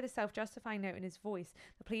he could hear the self-justifying note in his voice,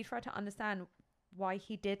 the plea for her to understand why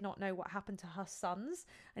he did not know what happened to her sons,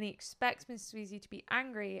 and he expects Mrs. Weasley to be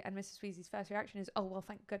angry, and Mrs. Weasley's first reaction is, oh, well,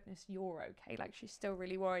 thank goodness you're okay. Like, she's still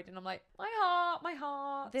really worried, and I'm like, my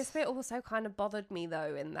heart. This bit also kind of bothered me,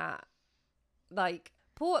 though, in that, like,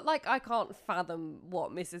 I can't fathom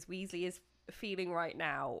what Mrs. Weasley is feeling right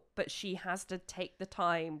now, but she has to take the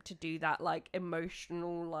time to do that, like,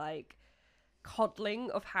 emotional, like,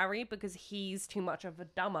 coddling of Harry, because he's too much of a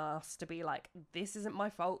dumbass to be like, this isn't my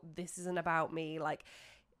fault, this isn't about me. Like,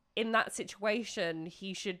 in that situation,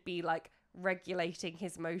 he should be, like, regulating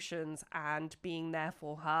his emotions and being there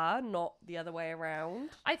for her, not the other way around.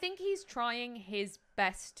 I think he's trying his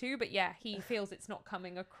best to, but yeah, he feels it's not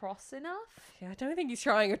coming across enough. Yeah, I don't think he's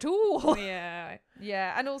trying at all. Yeah.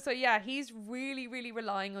 And also, yeah, he's really, really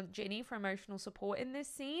relying on Ginny for emotional support in this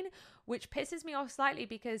scene, which pisses me off slightly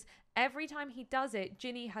because every time he does it,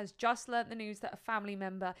 Ginny has just learnt the news that a family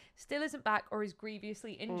member still isn't back or is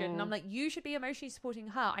grievously injured. And I'm like, you should be emotionally supporting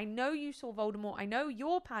her. I know you saw Voldemort. I know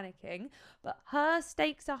you're panicking, but her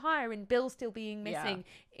stakes are higher in Bill still being missing,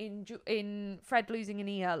 in Fred losing an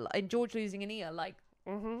ear, in George losing an ear. Like,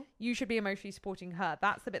 you should be emotionally supporting her.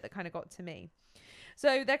 That's the bit that kind of got to me.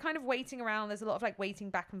 So they're kind of waiting around. There's a lot of like waiting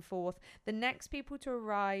back and forth. The next people to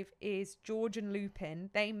arrive is George and Lupin.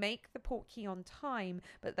 They make the portkey on time,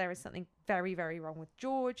 but there is something very, very wrong with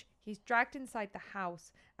George. He's dragged inside the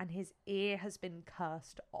house and his ear has been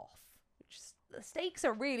cursed off. The stakes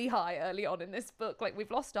are really high early on in this book. Like, we've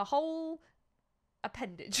lost a whole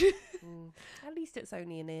appendage. At least it's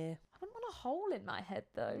only an ear. I wouldn't want a hole in my head,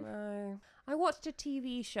 though. No. I watched a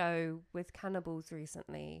TV show with cannibals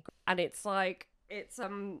recently, and it's like, it's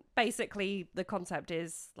basically the concept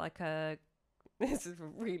is like this is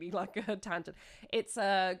really like a tangent. It's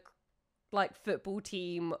a like football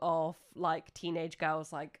team of like teenage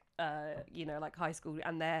girls, like like high school,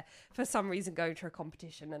 and they're for some reason going to a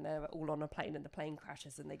competition, and they're all on a plane, and the plane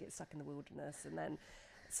crashes and they get stuck in the wilderness, and then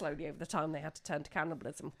slowly over the time they had to turn to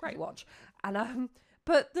cannibalism. Great watch. And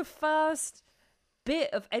but the first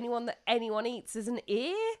bit of anyone eats is an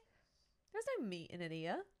ear. There's no meat in an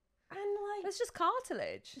ear. And like, it's just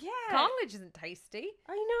cartilage. Yeah, cartilage isn't tasty.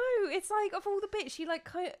 I know. It's like, of all the bits, she like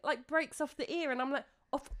kind of like breaks off the ear, and I'm like,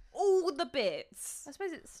 of all the bits, I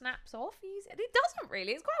suppose it snaps off easy. It doesn't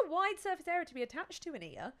really. It's quite a wide surface area to be attached to an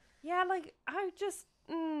ear. Yeah, like I just,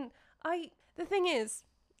 the thing is,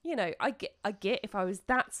 I get if I was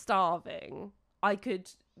that starving, I could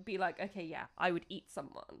be like, okay, yeah, I would eat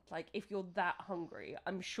someone. Like, if you're that hungry,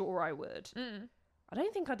 I'm sure I would. I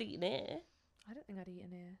don't think I'd eat an ear. I don't think I'd eat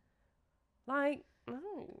an ear. Like,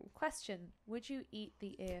 no. Question, would you eat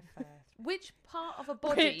the ear first? Which part of a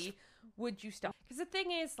body would you start? Because the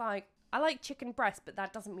thing is, like, I like chicken breast, but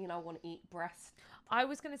that doesn't mean I want to eat breast. I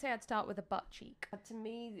was going to say I'd start with a butt cheek. To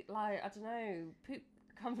me, like, I don't know, poop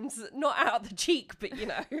comes not out the cheek, but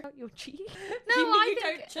Out your cheek? No, you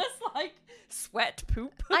don't just like sweat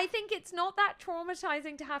poop. I think it's not that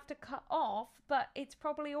traumatizing to have to cut off, but it's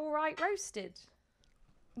probably all right roasted.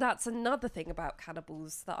 That's another thing about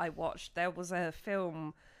cannibals that I watched. There was a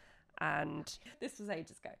film, and this was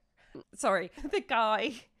ages ago. Sorry, the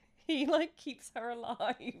guy, he like keeps her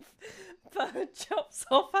alive, but chops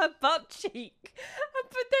off her butt cheek.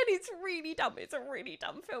 But then it's really dumb. It's a really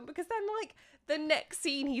dumb film, because then like the next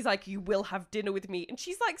scene, he's like, you will have dinner with me. And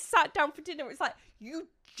she's like sat down for dinner. It's like, you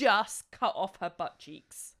just cut off her butt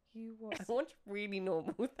cheeks. I watch really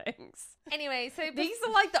normal things. Anyway, so these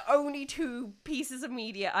are like the only two pieces of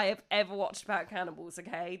media I have ever watched about cannibals,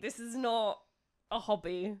 okay? This is not a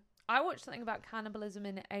hobby. I watched something about cannibalism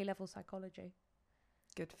in A-level psychology.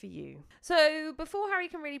 Good for you. So before Harry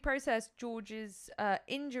can really process George's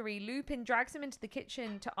injury, Lupin drags him into the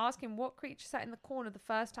kitchen to ask him what creature sat in the corner the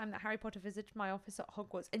first time that Harry Potter visited my office at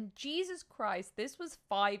Hogwarts. And Jesus Christ, this was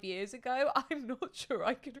 5 years ago. I'm not sure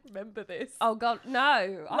I can remember this. Oh God,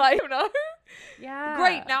 no. I don't know. Yeah.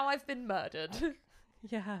 Great, now I've been murdered.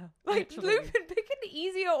 Yeah. Like, literally. Lupin, pick an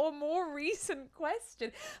easier or more recent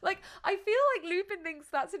question. Like, I feel like Lupin thinks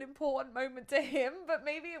that's an important moment to him, but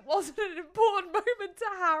maybe it wasn't an important moment to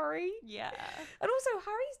Harry. Yeah. And also,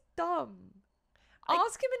 Harry's dumb.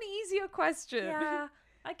 Ask him an easier question. Yeah.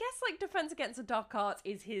 I guess, like, Defense Against the Dark Arts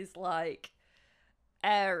is his, like,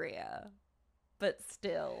 area. But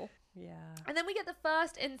still. Yeah. And then we get the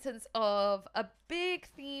first instance of a big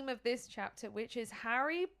theme of this chapter, which is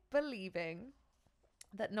Harry believing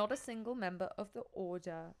that not a single member of the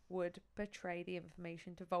Order would betray the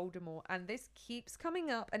information to Voldemort. And this keeps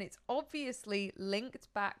coming up, and it's obviously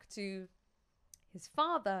linked back to his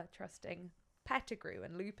father trusting Pettigrew.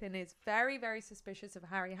 And Lupin is very, very suspicious of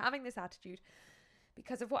Harry having this attitude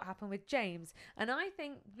because of what happened with James. And I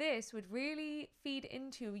think this would really feed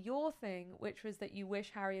into your thing, which was that you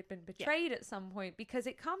wish Harry had been betrayed at some point, because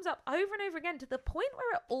it comes up over and over again to the point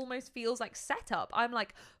where it almost feels like setup. I'm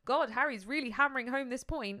like, God, Harry's really hammering home this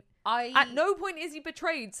point. At no point is he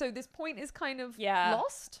betrayed, so this point is kind of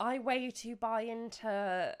lost. I way too buy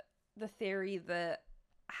into the theory that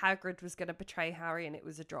Hagrid was going to betray Harry and it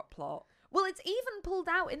was a drop plot. Well, it's even pulled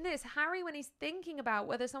out in this. Harry, when he's thinking about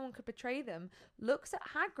whether someone could betray them, looks at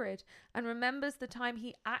Hagrid and remembers the time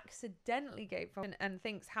he accidentally gave and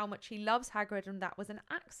thinks how much he loves Hagrid, and that was an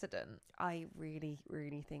accident. I really,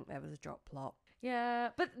 really think there was a drop plot.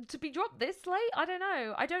 Yeah, but to be dropped this late, I don't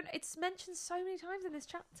know. It's mentioned so many times in this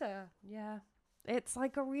chapter. Yeah. It's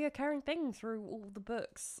like a reoccurring thing through all the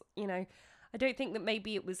books. You know, I don't think that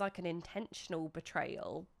maybe it was like an intentional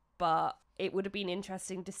betrayal, but it would have been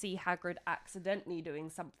interesting to see Hagrid accidentally doing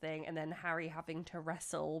something and then Harry having to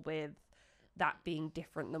wrestle with that being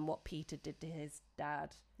different than what Peter did to his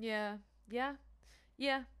dad. Yeah.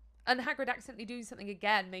 And Hagrid accidentally doing something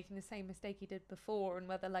again, making the same mistake he did before, and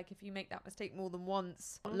whether, like, if you make that mistake more than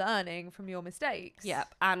once, learning from your mistakes.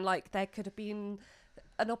 Yep. And, like, there could have been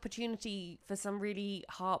an opportunity for some really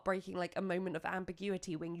heartbreaking, like, a moment of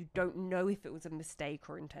ambiguity when you don't know if it was a mistake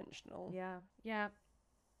or intentional. Yeah.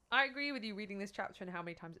 I agree with you reading this chapter and how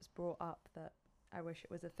many times it's brought up that I wish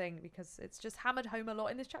it was a thing, because it's just hammered home a lot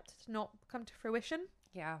in this chapter to not come to fruition.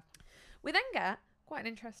 Yeah. We then get quite an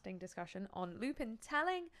interesting discussion on Lupin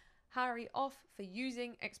telling Harry off for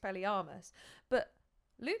using Expelliarmus. But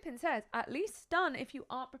Lupin says, at least stun if you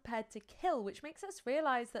aren't prepared to kill, which makes us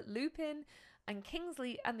realise that Lupin and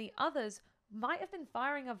Kingsley and the others might have been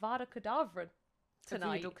firing a Vada Kedavra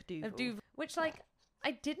tonight. Which, like,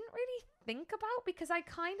 I didn't really think about, because I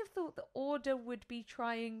kind of thought the Order would be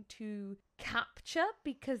trying to capture,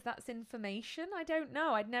 because that's information. I don't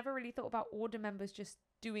know. I'd never really thought about Order members just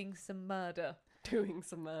doing some murder.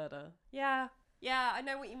 Yeah, I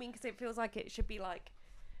know what you mean, because it feels like it should be like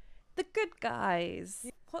the good guys.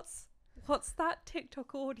 What's that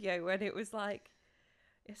TikTok audio when it was like,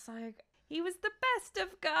 it's like, he was the best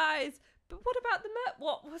of guys, but what about the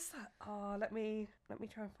what was that? Oh, let me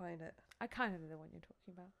try and find it. I kind of know the one you're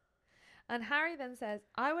talking about. And Harry then says,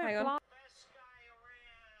 I won't Hang on. Best guy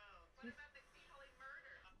around. What about the people he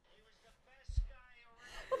murdered? He was the best guy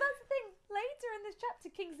around. Well, that's the thing. Later in this chapter,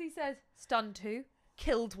 Kingsley says, stunned 2,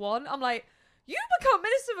 killed 1. I'm like, you become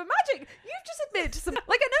Minister for Magic. You've just admitted to some...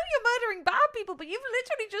 Like, I know you're murdering bad people, but you've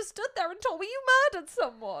literally just stood there and told me you murdered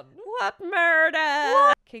someone. What murder?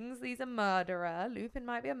 What? Kingsley's a murderer. Lupin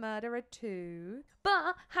might be a murderer too.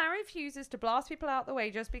 But Harry refuses to blast people out the way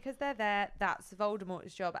just because they're there. That's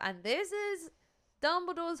Voldemort's job. And this is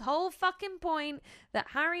Dumbledore's whole fucking point, that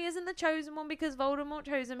Harry isn't the chosen one because Voldemort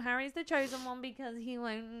chose him. Harry's the chosen one because he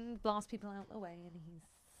won't blast people out the way, and he's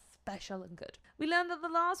special and good. We learn that the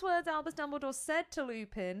last words Albus Dumbledore said to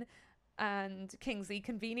Lupin and Kingsley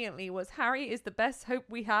conveniently was, Harry is the best hope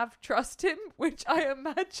we have, trust him, which I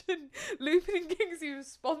imagine Lupin and Kingsley's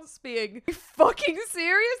response being, are you fucking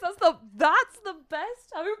serious? That's the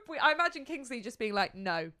best hope I imagine Kingsley just being like,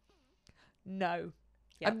 no, yep.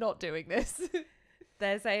 I'm not doing this.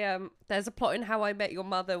 There's a plot in How I Met Your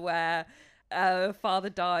Mother where father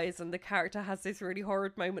dies and the character has this really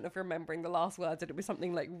horrid moment of remembering the last words, and it was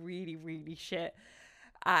something like really, really shit.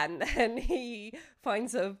 And then he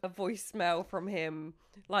finds a voicemail from him,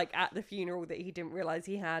 like, at the funeral that he didn't realize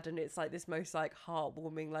he had, and it's like this most like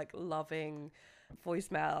heartwarming, like loving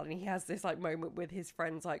voicemail, and he has this like moment with his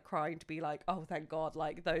friends, like crying to be like, oh thank God,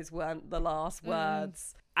 like those weren't the last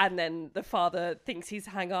words. And then the father thinks he's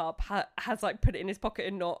hung up, has like put it in his pocket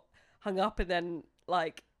and not hung up, and then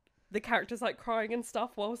like the character's like crying and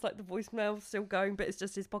stuff whilst like the voicemail's still going, but it's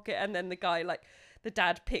just his pocket. And then the guy, like the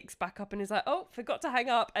dad, picks back up and is like, oh, forgot to hang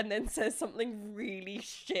up, and then says something really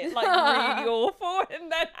shit, like really awful, and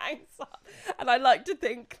then hangs up. And I like to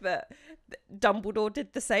think that Dumbledore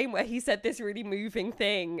did the same, where he said this really moving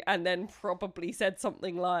thing and then probably said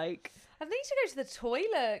something like, I need to go to the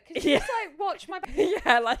toilet. Could you just like watch my...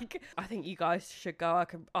 Yeah, like, I think you guys should go. I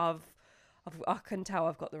can tell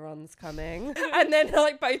I've got the runs coming. And then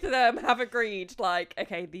like both of them have agreed, like,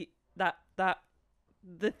 okay,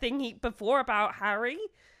 the thing he before about Harry,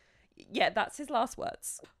 yeah, that's his last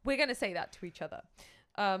words. We're going to say that to each other.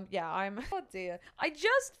 Oh dear. I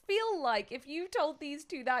just feel like if you told these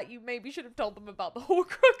two that, you maybe should have told them about the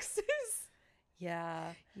Horcruxes.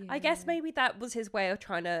 Yeah. I guess maybe that was his way of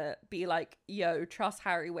trying to be like, yo, trust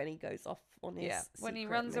Harry when he goes off on his when he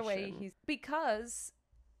secret runs away, mission. he's because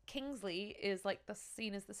Kingsley is like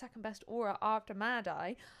seen as the second best aura after Mad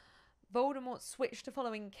Eye. Voldemort switched to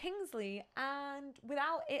following Kingsley, and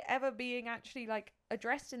without it ever being actually like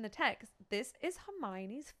addressed in the text, this is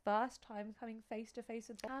Hermione's first time coming face to face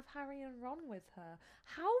with have Harry and Ron with her.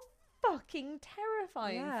 How fucking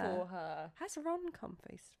terrifying for her. Has Ron come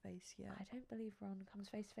face to face yet? I don't believe Ron comes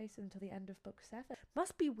face to face until the end of book 7.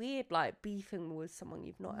 Must be weird, like beefing with someone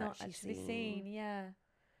you've not actually seen. Yeah.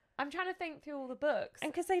 I'm trying to think through all the books.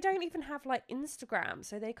 And because they don't even have like Instagram,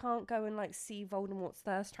 so they can't go and like see Voldemort's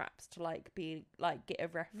thirst traps to like be like get a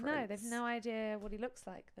reference. No, they've no idea what he looks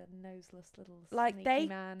like. The noseless little like sneaky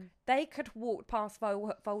man. They could walk past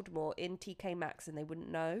Voldemort in TK Maxx and they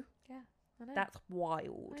wouldn't know. Yeah, I know. That's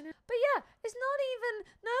wild. I know. But yeah, it's not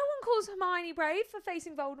even. No one calls Hermione brave for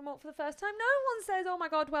facing Voldemort for the first time. No one says, "Oh my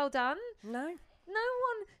God, well done." No. No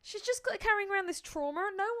one. She's just carrying around this trauma,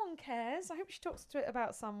 and no one cares. I hope she talks to it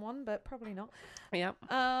about someone, but probably not. Yeah.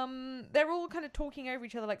 They're all kind of talking over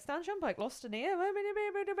each other, like Stan Shumpike lost an ear,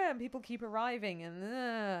 and people keep arriving,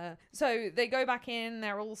 and so they go back in.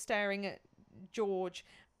 They're all staring at George.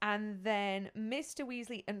 And then Mr.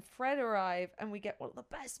 Weasley and Fred arrive, and we get one of the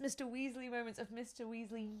best Mr. Weasley moments of Mr.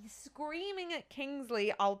 Weasley screaming at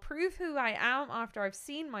Kingsley, "I'll prove who I am after I've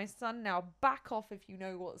seen my son. Now back off if you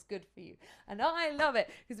know what's good for you." And I love it,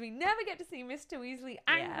 because we never get to see Mr. Weasley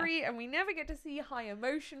angry, and we never get to see high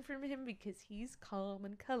emotion from him, because he's calm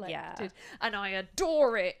and collected. And I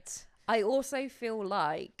adore it. I also feel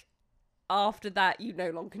like after that, you no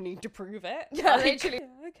longer need to prove it. Yeah, like, literally.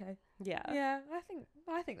 Yeah, okay. Yeah. Yeah,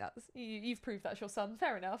 I think that's you've proved that's your son.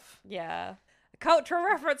 Fair enough. Yeah. A cultural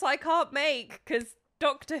reference I can't make because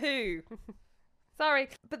Doctor Who. Sorry.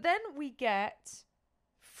 But then we get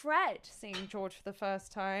Fred seeing George for the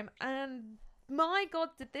first time, and my God,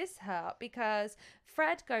 did this hurt, because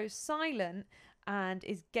Fred goes silent and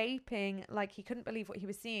is gaping like he couldn't believe what he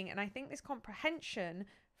was seeing. And I think this comprehension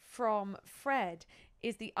from Fred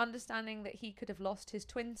is the understanding that he could have lost his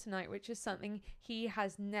twin tonight, which is something he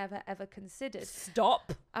has never ever considered.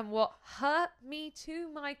 Stop. And what hurt me to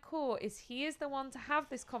my core is he is the one to have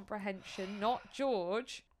this comprehension, not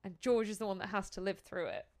George. And George is the one that has to live through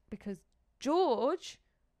it, because George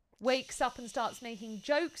wakes up and starts making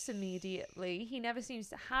jokes immediately. He never seems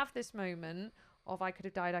to have this moment of I could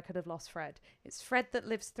have died, I could have lost Fred. It's Fred that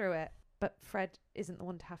lives through it, but Fred isn't the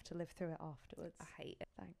one to have to live through it afterwards. I hate it.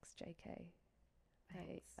 Thanks, JK.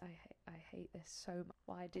 I hate this so much.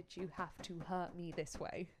 Why did you have to hurt me this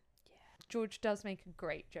way? Yeah. George does make a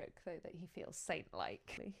great joke, though, that he feels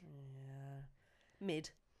saint-like. Yeah.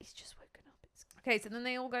 Mid. He's just woken up. Okay, so then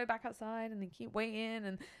they all go back outside and they keep waiting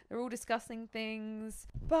and they're all discussing things.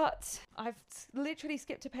 But I've literally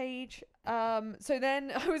skipped a page. So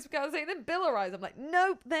then I was going to say, then Bill arrives. I'm like,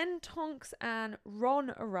 nope. Then Tonks and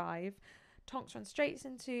Ron arrive. Tonks runs straight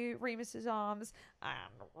into Remus's arms, and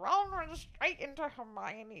Ron runs straight into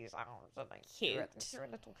Hermione's arms, and they hear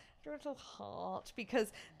your little heart,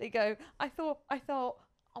 because they go, I thought,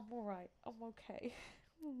 I'm all right, I'm okay.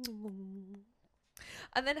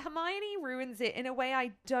 And then Hermione ruins it in a way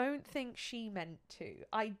I don't think she meant to.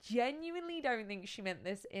 I genuinely don't think she meant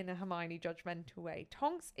this in a Hermione judgmental way.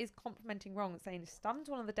 Tonks is complimenting Ron, saying, stunned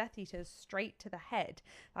one of the Death Eaters straight to the head.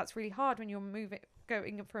 That's really hard when you're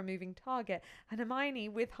going for a moving target. And Hermione,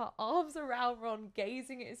 with her arms around Ron,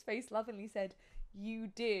 gazing at his face lovingly, said, you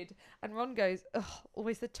did. And Ron goes, ugh,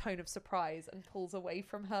 always the tone of surprise, and pulls away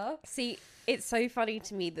from her. See, it's so funny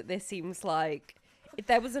to me that this seems like if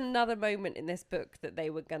there was another moment in this book that they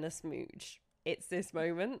were gonna smooch, it's this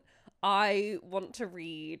moment. I want to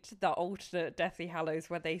read the alternate Deathly Hallows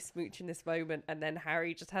where they smooch in this moment, and then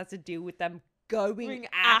Harry just has to deal with them going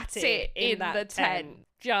at it in the tent.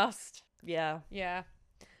 Just, yeah. Yeah.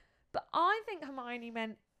 But I think Hermione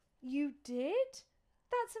meant, you did?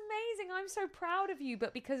 That's amazing. I'm so proud of you.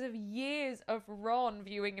 But because of years of Ron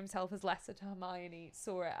viewing himself as lesser to Hermione,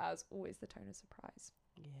 saw it as always the tone of surprise.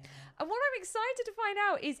 Yeah. And what I'm excited to find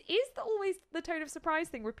out is always the tone of surprise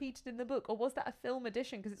thing repeated in the book, or was that a film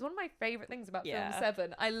edition? Because it's one of my favourite things about Film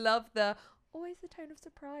 7. I love the always the tone of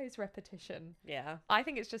surprise repetition. Yeah. I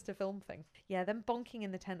think it's just a film thing. Yeah, them bonking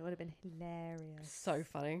in the tent would have been hilarious. So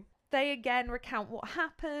funny. They again recount what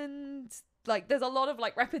happened. Like, there's a lot of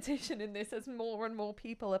like repetition in this as more and more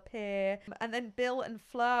people appear. And then Bill and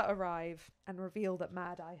Fleur arrive and reveal that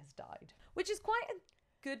Mad Eye has died, which is quite a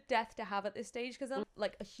good death to have at this stage, because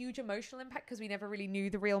like a huge emotional impact, because we never really knew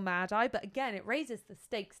the real Mad Eye. But again, it raises the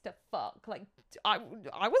stakes to fuck. Like, I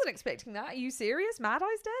wasn't expecting that. Are you serious? Mad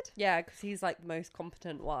Eye's dead? Yeah, because he's like the most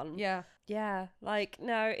competent one. Yeah. Yeah, like,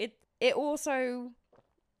 no, it also,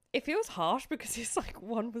 it feels harsh because it's like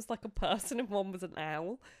one was like a person and one was an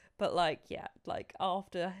owl. But like, yeah, like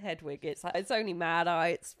after Hedwig, it's like, it's only Mad Eye,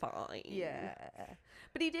 it's fine. Yeah.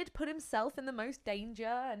 But he did put himself in the most danger,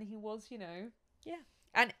 and he was, you know. Yeah.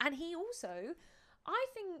 And he also, I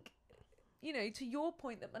think, you know, to your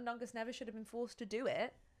point that Mundungus never should have been forced to do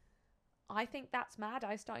it, I think that's Mad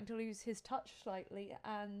Eye starting to lose his touch slightly,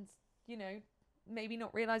 and, you know, maybe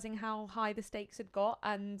not realising how high the stakes had got,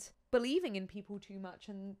 and believing in people too much,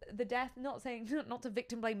 and the death, not to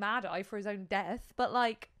victim blame Mad Eye for his own death, but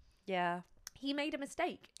like, yeah, he made a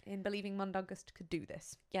mistake in believing Mundungus could do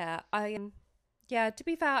this. Yeah, yeah, to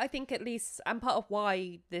be fair, I think at least, and part of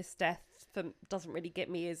why this death doesn't really get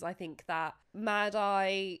me is I think that Mad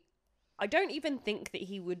Eye, I don't even think that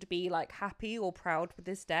he would be like happy or proud with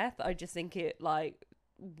this death. I just think it like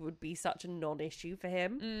would be such a non-issue for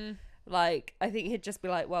him. Like, I think he'd just be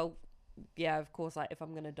like, well, yeah, of course, like if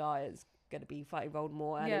I'm gonna die, it's gonna be fighting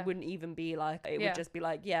Voldemort, and it wouldn't even be like, it would just be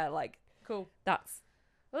like, yeah, like, cool, that's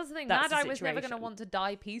the thing. That's Mad the Eye was never going to situation. want to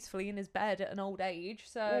die peacefully in his bed at an old age,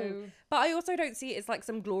 so... But I also don't see it as like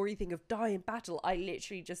some glory thing of die in battle. I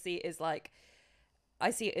literally just see it as like,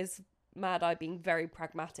 I see it as Mad Eye being very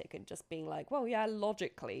pragmatic and just being like, well, yeah,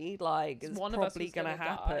 logically, like, it's one of us probably was gonna gonna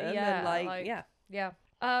happen. die. And like, like, yeah. Yeah.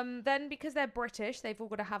 Then because they're British, they've all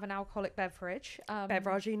got to have an alcoholic beverage.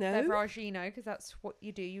 Beveragino. Beveragino, because that's what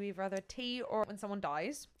you do. You either have a tea or when someone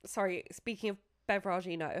dies. Sorry, speaking of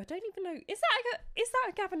Beveragino, I don't even know, is that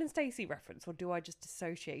a Gavin and Stacey reference, or do I just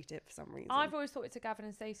dissociate it for some reason? I've always thought it's a Gavin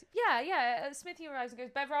and Stacey. Yeah. Smithy arrives and goes,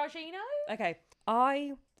 Beveragino? Okay,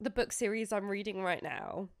 the book series I'm reading right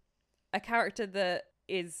now, a character that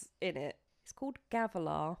is in it, it's called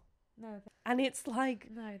Gavilar. No, And it's like,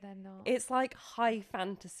 no, they're not. it's like high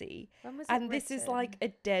fantasy. When was it And this is written? like a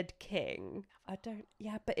dead king.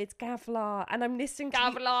 But it's Gavilar. And I'm listening to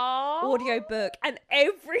Gavilar? the audiobook, and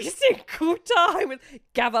every single time it's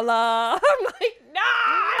Gavilar. I'm like,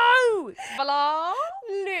 no! Gavilar?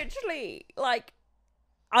 Literally. Like,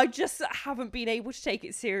 I just haven't been able to take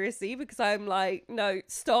it seriously because I'm like, no,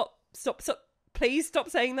 stop. Please stop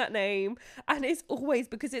saying that name. And it's always,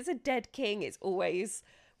 because it's a dead king, it's always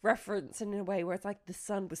referenced in a way where it's like, the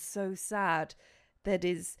son was so sad that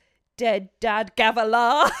his dead dad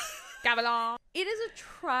Gavilar. Gavilar. It is a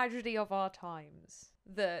tragedy of our times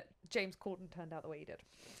that James Corden turned out the way he did.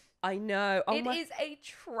 I know. It is a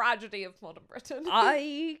tragedy of modern Britain.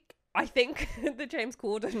 I think the James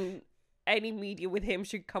Corden, any media with him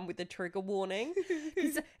should come with a trigger warning.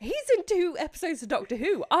 He's in 2 episodes of Doctor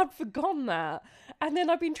Who. I'd forgotten that. And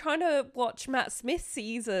then I've been trying to watch Matt Smith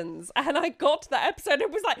seasons, and I got to that episode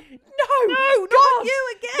and was like, no, not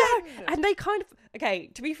you again. No. And they kind of, okay,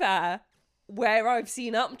 to be fair, where I've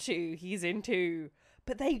seen up to, he's into,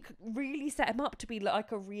 but they really set him up to be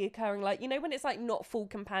like a reoccurring, like, you know, when it's like not full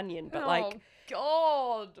companion, but like,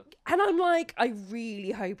 God. and I'm like, I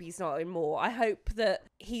really hope he's not in more. I hope that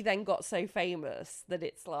he then got so famous that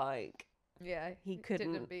it's like, Yeah, he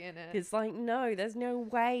couldn't didn't be in it. It's like, no, there's no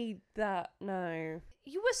way that, no.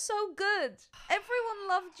 You were so good. Everyone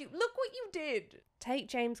loved you. Look what you did. Take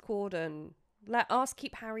James Corden. Let us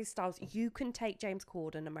keep Harry Styles. You can take James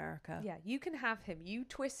Corden, America. Yeah, you can have him. You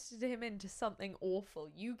twisted him into something awful.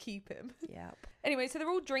 You keep him. Yep. Anyway, so they're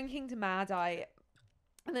all drinking to Mad Eye.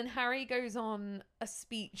 And then Harry goes on a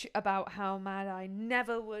speech about how Mad Eye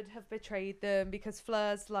never would have betrayed them because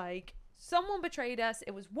Fleur's like, someone betrayed us.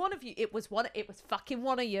 It was one of you. It was fucking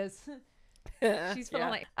one of yous. She's full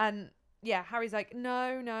on like, and yeah, Harry's like,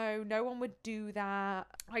 no one would do that.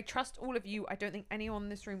 I trust all of you. I don't think anyone in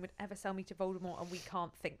this room would ever sell me to Voldemort, and we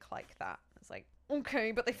can't think like that. It's like,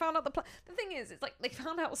 okay, but they found out the plan. The thing is, it's like they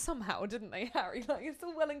found out somehow, didn't they, Harry? Like, it's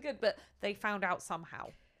all well and good, but they found out somehow.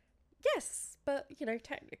 Yes, but, you know,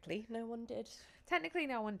 technically no one did. Technically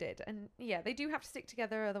no one did. And yeah, they do have to stick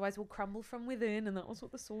together, otherwise we'll crumble from within, and that was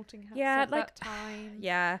what the Sorting Hat Yeah, said like, that time.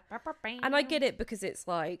 Yeah. And I get it, because it's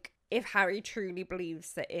like, if Harry truly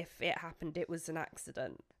believes that if it happened, it was an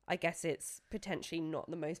accident, I guess it's potentially not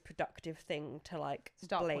the most productive thing to, like,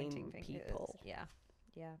 Start blame pointing fingers. people. Yeah.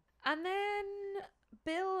 And then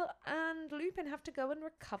Bill and Lupin have to go and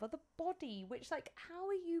recover the body, which, like, how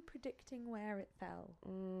are you predicting where it fell?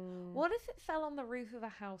 What if it fell on the roof of a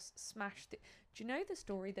house, smashed it? Do you know the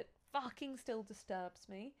story that fucking still disturbs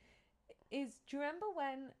me? Do you remember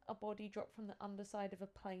when a body dropped from the underside of a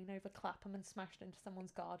plane over Clapham and smashed into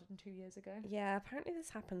someone's garden 2 years ago? Yeah, apparently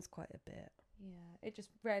this happens quite a bit. Yeah, it just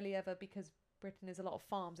rarely ever, because Britain is a lot of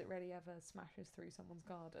farms, it rarely ever smashes through someone's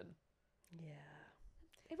garden. Yeah.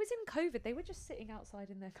 It was in COVID, they were just sitting outside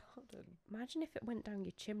in their garden. Imagine if it went down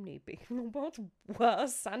your chimney, being what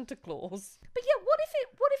worse, Santa Claus. But yeah,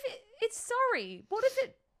 it's Surrey. What if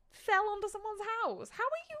it fell onto someone's house? How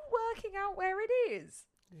are you working out where it is?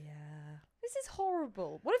 Yeah. This is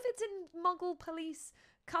horrible. What if it's in Muggle police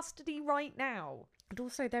custody right now? And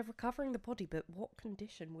also, they're recovering the body, but what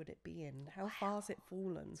condition would it be in? How far's it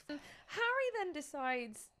fallen? Harry then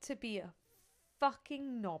decides to be a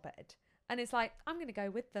fucking knobhead. And it's like, I'm going to go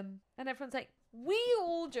with them. And everyone's like, we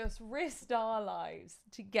all just risked our lives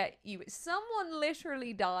to get you. Someone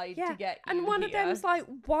literally died to get you. And one of here. them's like,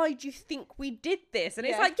 why do you think we did this? And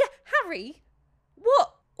it's Yeah. like, yeah, Harry,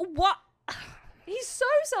 what? He's so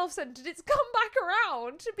self-centered, it's come back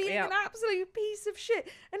around to being an absolute piece of shit.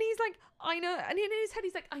 And he's like, I know. And in his head,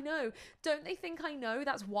 he's like, I know. Don't they think I know?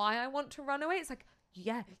 That's why I want to run away. It's like,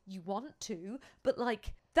 yeah, you want to, but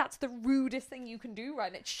like, that's the rudest thing you can do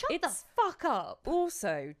right now. Shut the fuck up.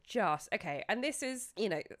 Also, okay, and this is,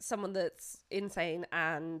 someone that's insane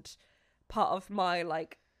and part of my,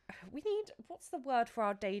 like, we need, what's the word for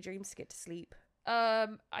our daydreams to get to sleep? I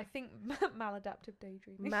think maladaptive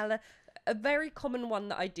daydreaming. A very common one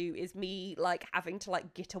that I do is me, like, having to,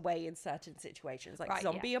 like, get away in certain situations, like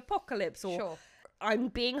zombie apocalypse, or I'm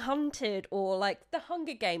being hunted, or, like, the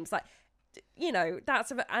Hunger Games, like,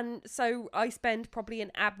 and so I spend probably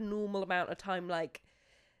an abnormal amount of time, like,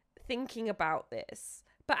 thinking about this.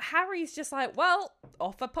 But Harry's just like, well,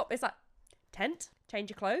 off a pop. It's like, tent, change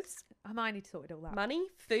your clothes. Hermione sorted all that. Money,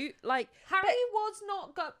 food, like... Harry was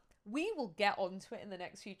not... We will get onto it in the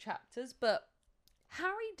next few chapters, but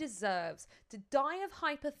Harry deserves to die of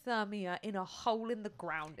hypothermia in a hole in the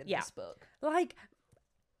ground in this book. Like,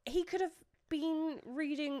 he could have been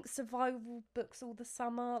reading survival books all the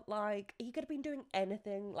summer. Like, he could have been doing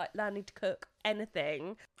anything, like learning to cook,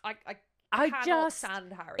 anything. I cannot just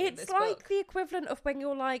stand Harry in this It's like book. the equivalent of when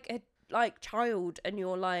you're like a child and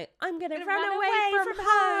you're like, I'm gonna run away from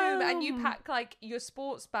home, and you pack like your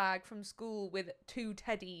sports bag from school with 2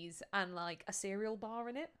 teddies and like a cereal bar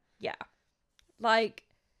in it. Yeah, like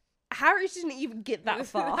Harry didn't even get that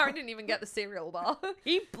far. Harry didn't even get the cereal bar.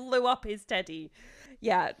 He blew up his teddy.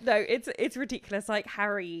 Yeah, no, it's ridiculous. Like,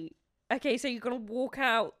 Harry, okay, so you're gonna walk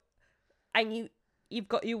out and you've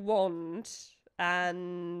got your wand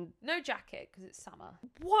and no jacket because it's summer.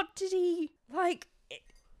 What did he like?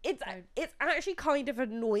 It's actually kind of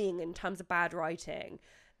annoying in terms of bad writing,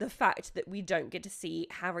 the fact that we don't get to see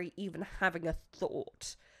Harry even having a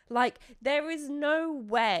thought. Like, there is no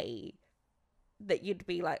way that you'd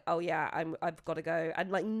be like, oh yeah, I've got to go, and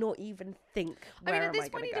like not even think. I mean, at this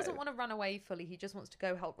point, he doesn't want to run away fully. He just wants to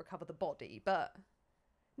go help recover the body. But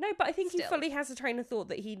I think he fully has a train of thought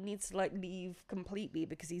that he needs to like leave completely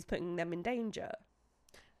because he's putting them in danger.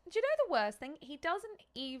 Do you know the worst thing? He doesn't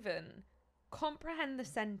even comprehend the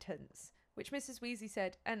sentence which Mrs. Weasley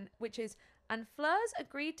said, and which is, and Fleur's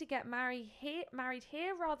agreed to get married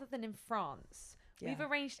here rather than in France. Yeah. We've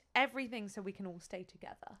arranged everything so we can all stay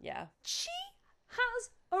together. Yeah. She has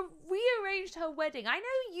rearranged her wedding. I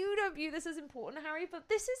know you don't view this as important, Harry, but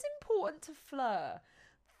this is important to Fleur.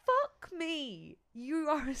 Fuck me. You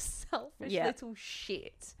are a selfish little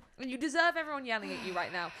shit. And you deserve everyone yelling at you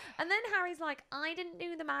right now. And then Harry's like, I didn't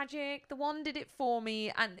do the magic. The wand did it for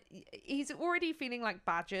me. And he's already feeling like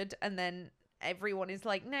badgered. And then everyone is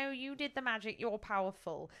like, no, you did the magic. You're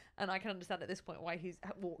powerful. And I can understand at this point why he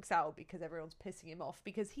walks out, because everyone's pissing him off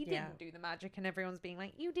because he didn't do the magic. And everyone's being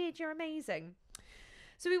like, you did. You're amazing.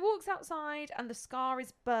 So he walks outside and the scar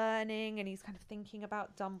is burning and he's kind of thinking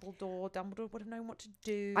about Dumbledore. Dumbledore would have known what to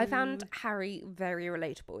do. I found Harry very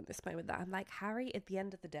relatable in this moment. That I'm like, Harry, at the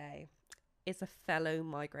end of the day, is a fellow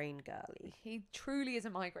migraine girly. He truly is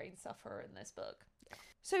a migraine sufferer in this book.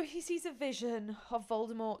 So he sees a vision of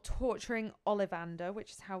Voldemort torturing Ollivander,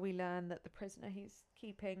 which is how we learn that the prisoner he's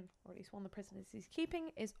keeping, or at least one of the prisoners he's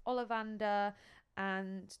keeping, is Ollivander.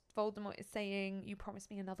 And Voldemort is saying, you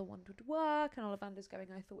promised me another one would work. And Ollivander's going,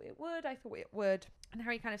 I thought it would. And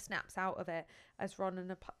Harry kind of snaps out of it as Ron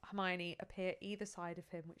and Hermione appear either side of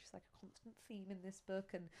him, which is like a constant theme in this book.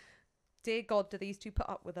 And dear God, do these two put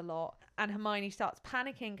up with a lot. And Hermione starts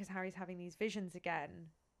panicking because Harry's having these visions again.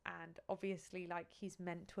 And obviously, like, he's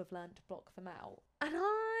meant to have learned to block them out. And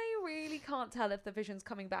I really can't tell if the visions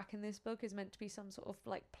coming back in this book is meant to be some sort of,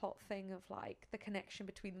 like, plot thing of, like, the connection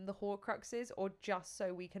between the Horcruxes, or just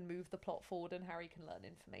so we can move the plot forward and Harry can learn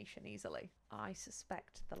information easily. I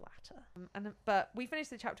suspect the latter. But we finished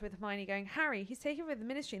the chapter with Hermione going, Harry, he's taken over the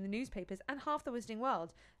Ministry and the newspapers and half the Wizarding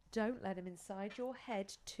World. don't let him inside your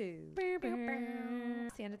head too.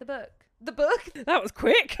 It's the end of the book. The book? That was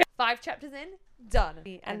quick. 5 chapters in, done.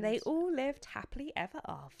 And they all lived happily ever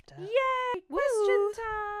after. Yay! Question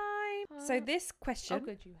time! So this question Oh,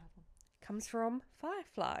 good, you have one. comes from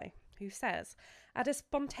Firefly, who says, "Add a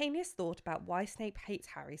spontaneous thought about why Snape hates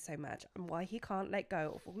Harry so much and why he can't let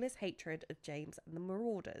go of all his hatred of James and the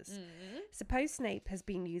Marauders. Suppose Snape has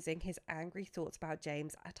been using his angry thoughts about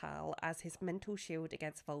James et al. As his mental shield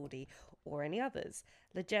against Voldy or any others.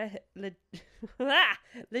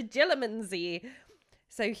 Legilimency.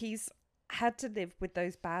 So he's had to live with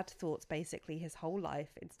those bad thoughts basically his whole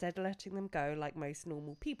life instead of letting them go like most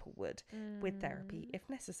normal people would, with therapy if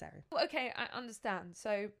necessary." Okay, I understand.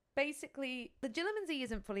 So basically, legilimency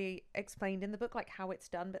isn't fully explained in the book, like how it's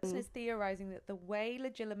done, but is theorizing that the way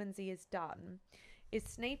legilimency is done is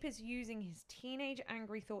Snape is using his teenage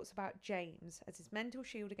angry thoughts about James as his mental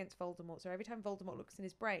shield against Voldemort. So every time Voldemort looks in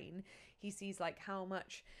his brain, he sees like how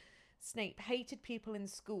much Snape hated people in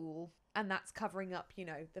school, and that's covering up, you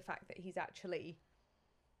know, the fact that he's actually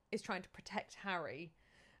is trying to protect Harry,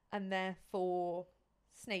 and therefore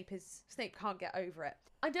Snape can't get over it.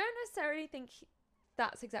 I don't necessarily think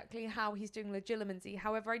that's exactly how he's doing legilimency.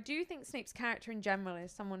 However, I do think Snape's character in general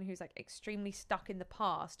is someone who's like extremely stuck in the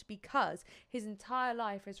past because his entire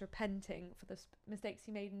life is repenting for the mistakes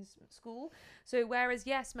he made in school. So whereas,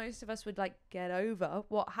 yes, most of us would like get over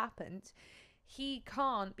what happened, he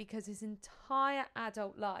can't, because his entire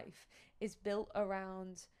adult life is built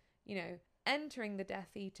around, you know, entering the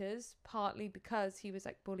Death Eaters, partly because he was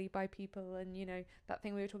like bullied by people and, you know, that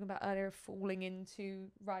thing we were talking about earlier of falling into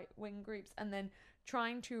right-wing groups, and then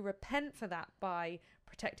trying to repent for that by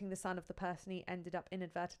protecting the son of the person he ended up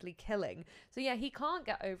inadvertently killing. So yeah, he can't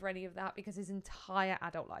get over any of that because his entire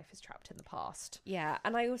adult life is trapped in the past. Yeah,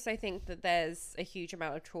 and I also think that there's a huge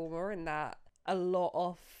amount of trauma in that. A lot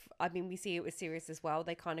of, I mean, we see it with Sirius as well.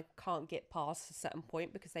 They kind of can't get past a certain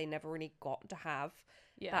point because they never really got to have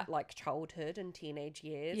that like childhood and teenage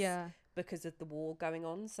years because of the war going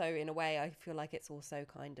on. So in a way, I feel like it's also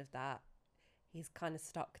kind of that he's kind of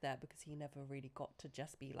stuck there because he never really got to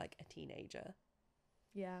just be like a teenager.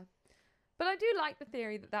 Yeah. But I do like the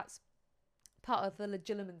theory that that's part of the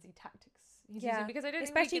legilimency tactics he's using, because I don't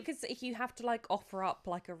especially because you have to like offer up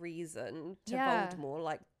like a reason to Voldemort,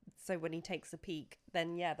 like, so when he takes a peek,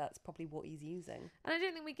 then that's probably what he's using. And I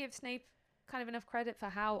don't think we give Snape kind of enough credit for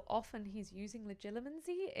how often he's using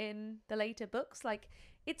legilimency in the later books. Like,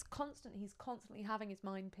 it's constant. He's constantly having his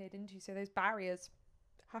mind peered into, so those barriers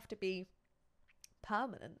have to be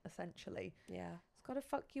permanent, essentially. Yeah. It's got to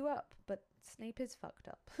fuck you up, but Snape is fucked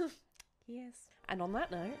up. He is. And on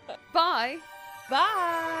that note, bye!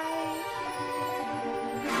 Bye!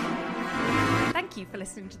 Thank you for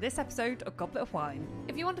listening to this episode of Goblet of Wine.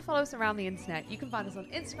 If you want to follow us around the internet, you can find us on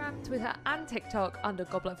Instagram, Twitter and TikTok under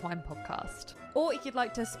Goblet of Wine Podcast. Or if you'd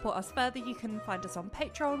like to support us further, you can find us on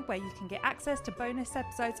Patreon, where you can get access to bonus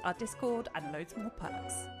episodes, our Discord and loads more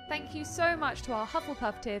perks. Thank you so much to our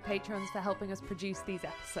Hufflepuff tier patrons for helping us produce these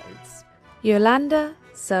episodes. Yolanda,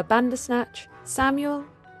 Sir Bandersnatch, Samuel,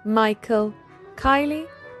 Michael, Kylie,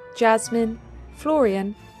 Jasmine,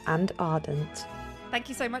 Florian and Ardent. Thank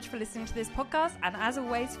you so much for listening to this podcast, and as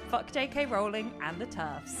always, fuck J.K. Rowling and the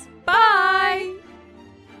TERFs. Bye!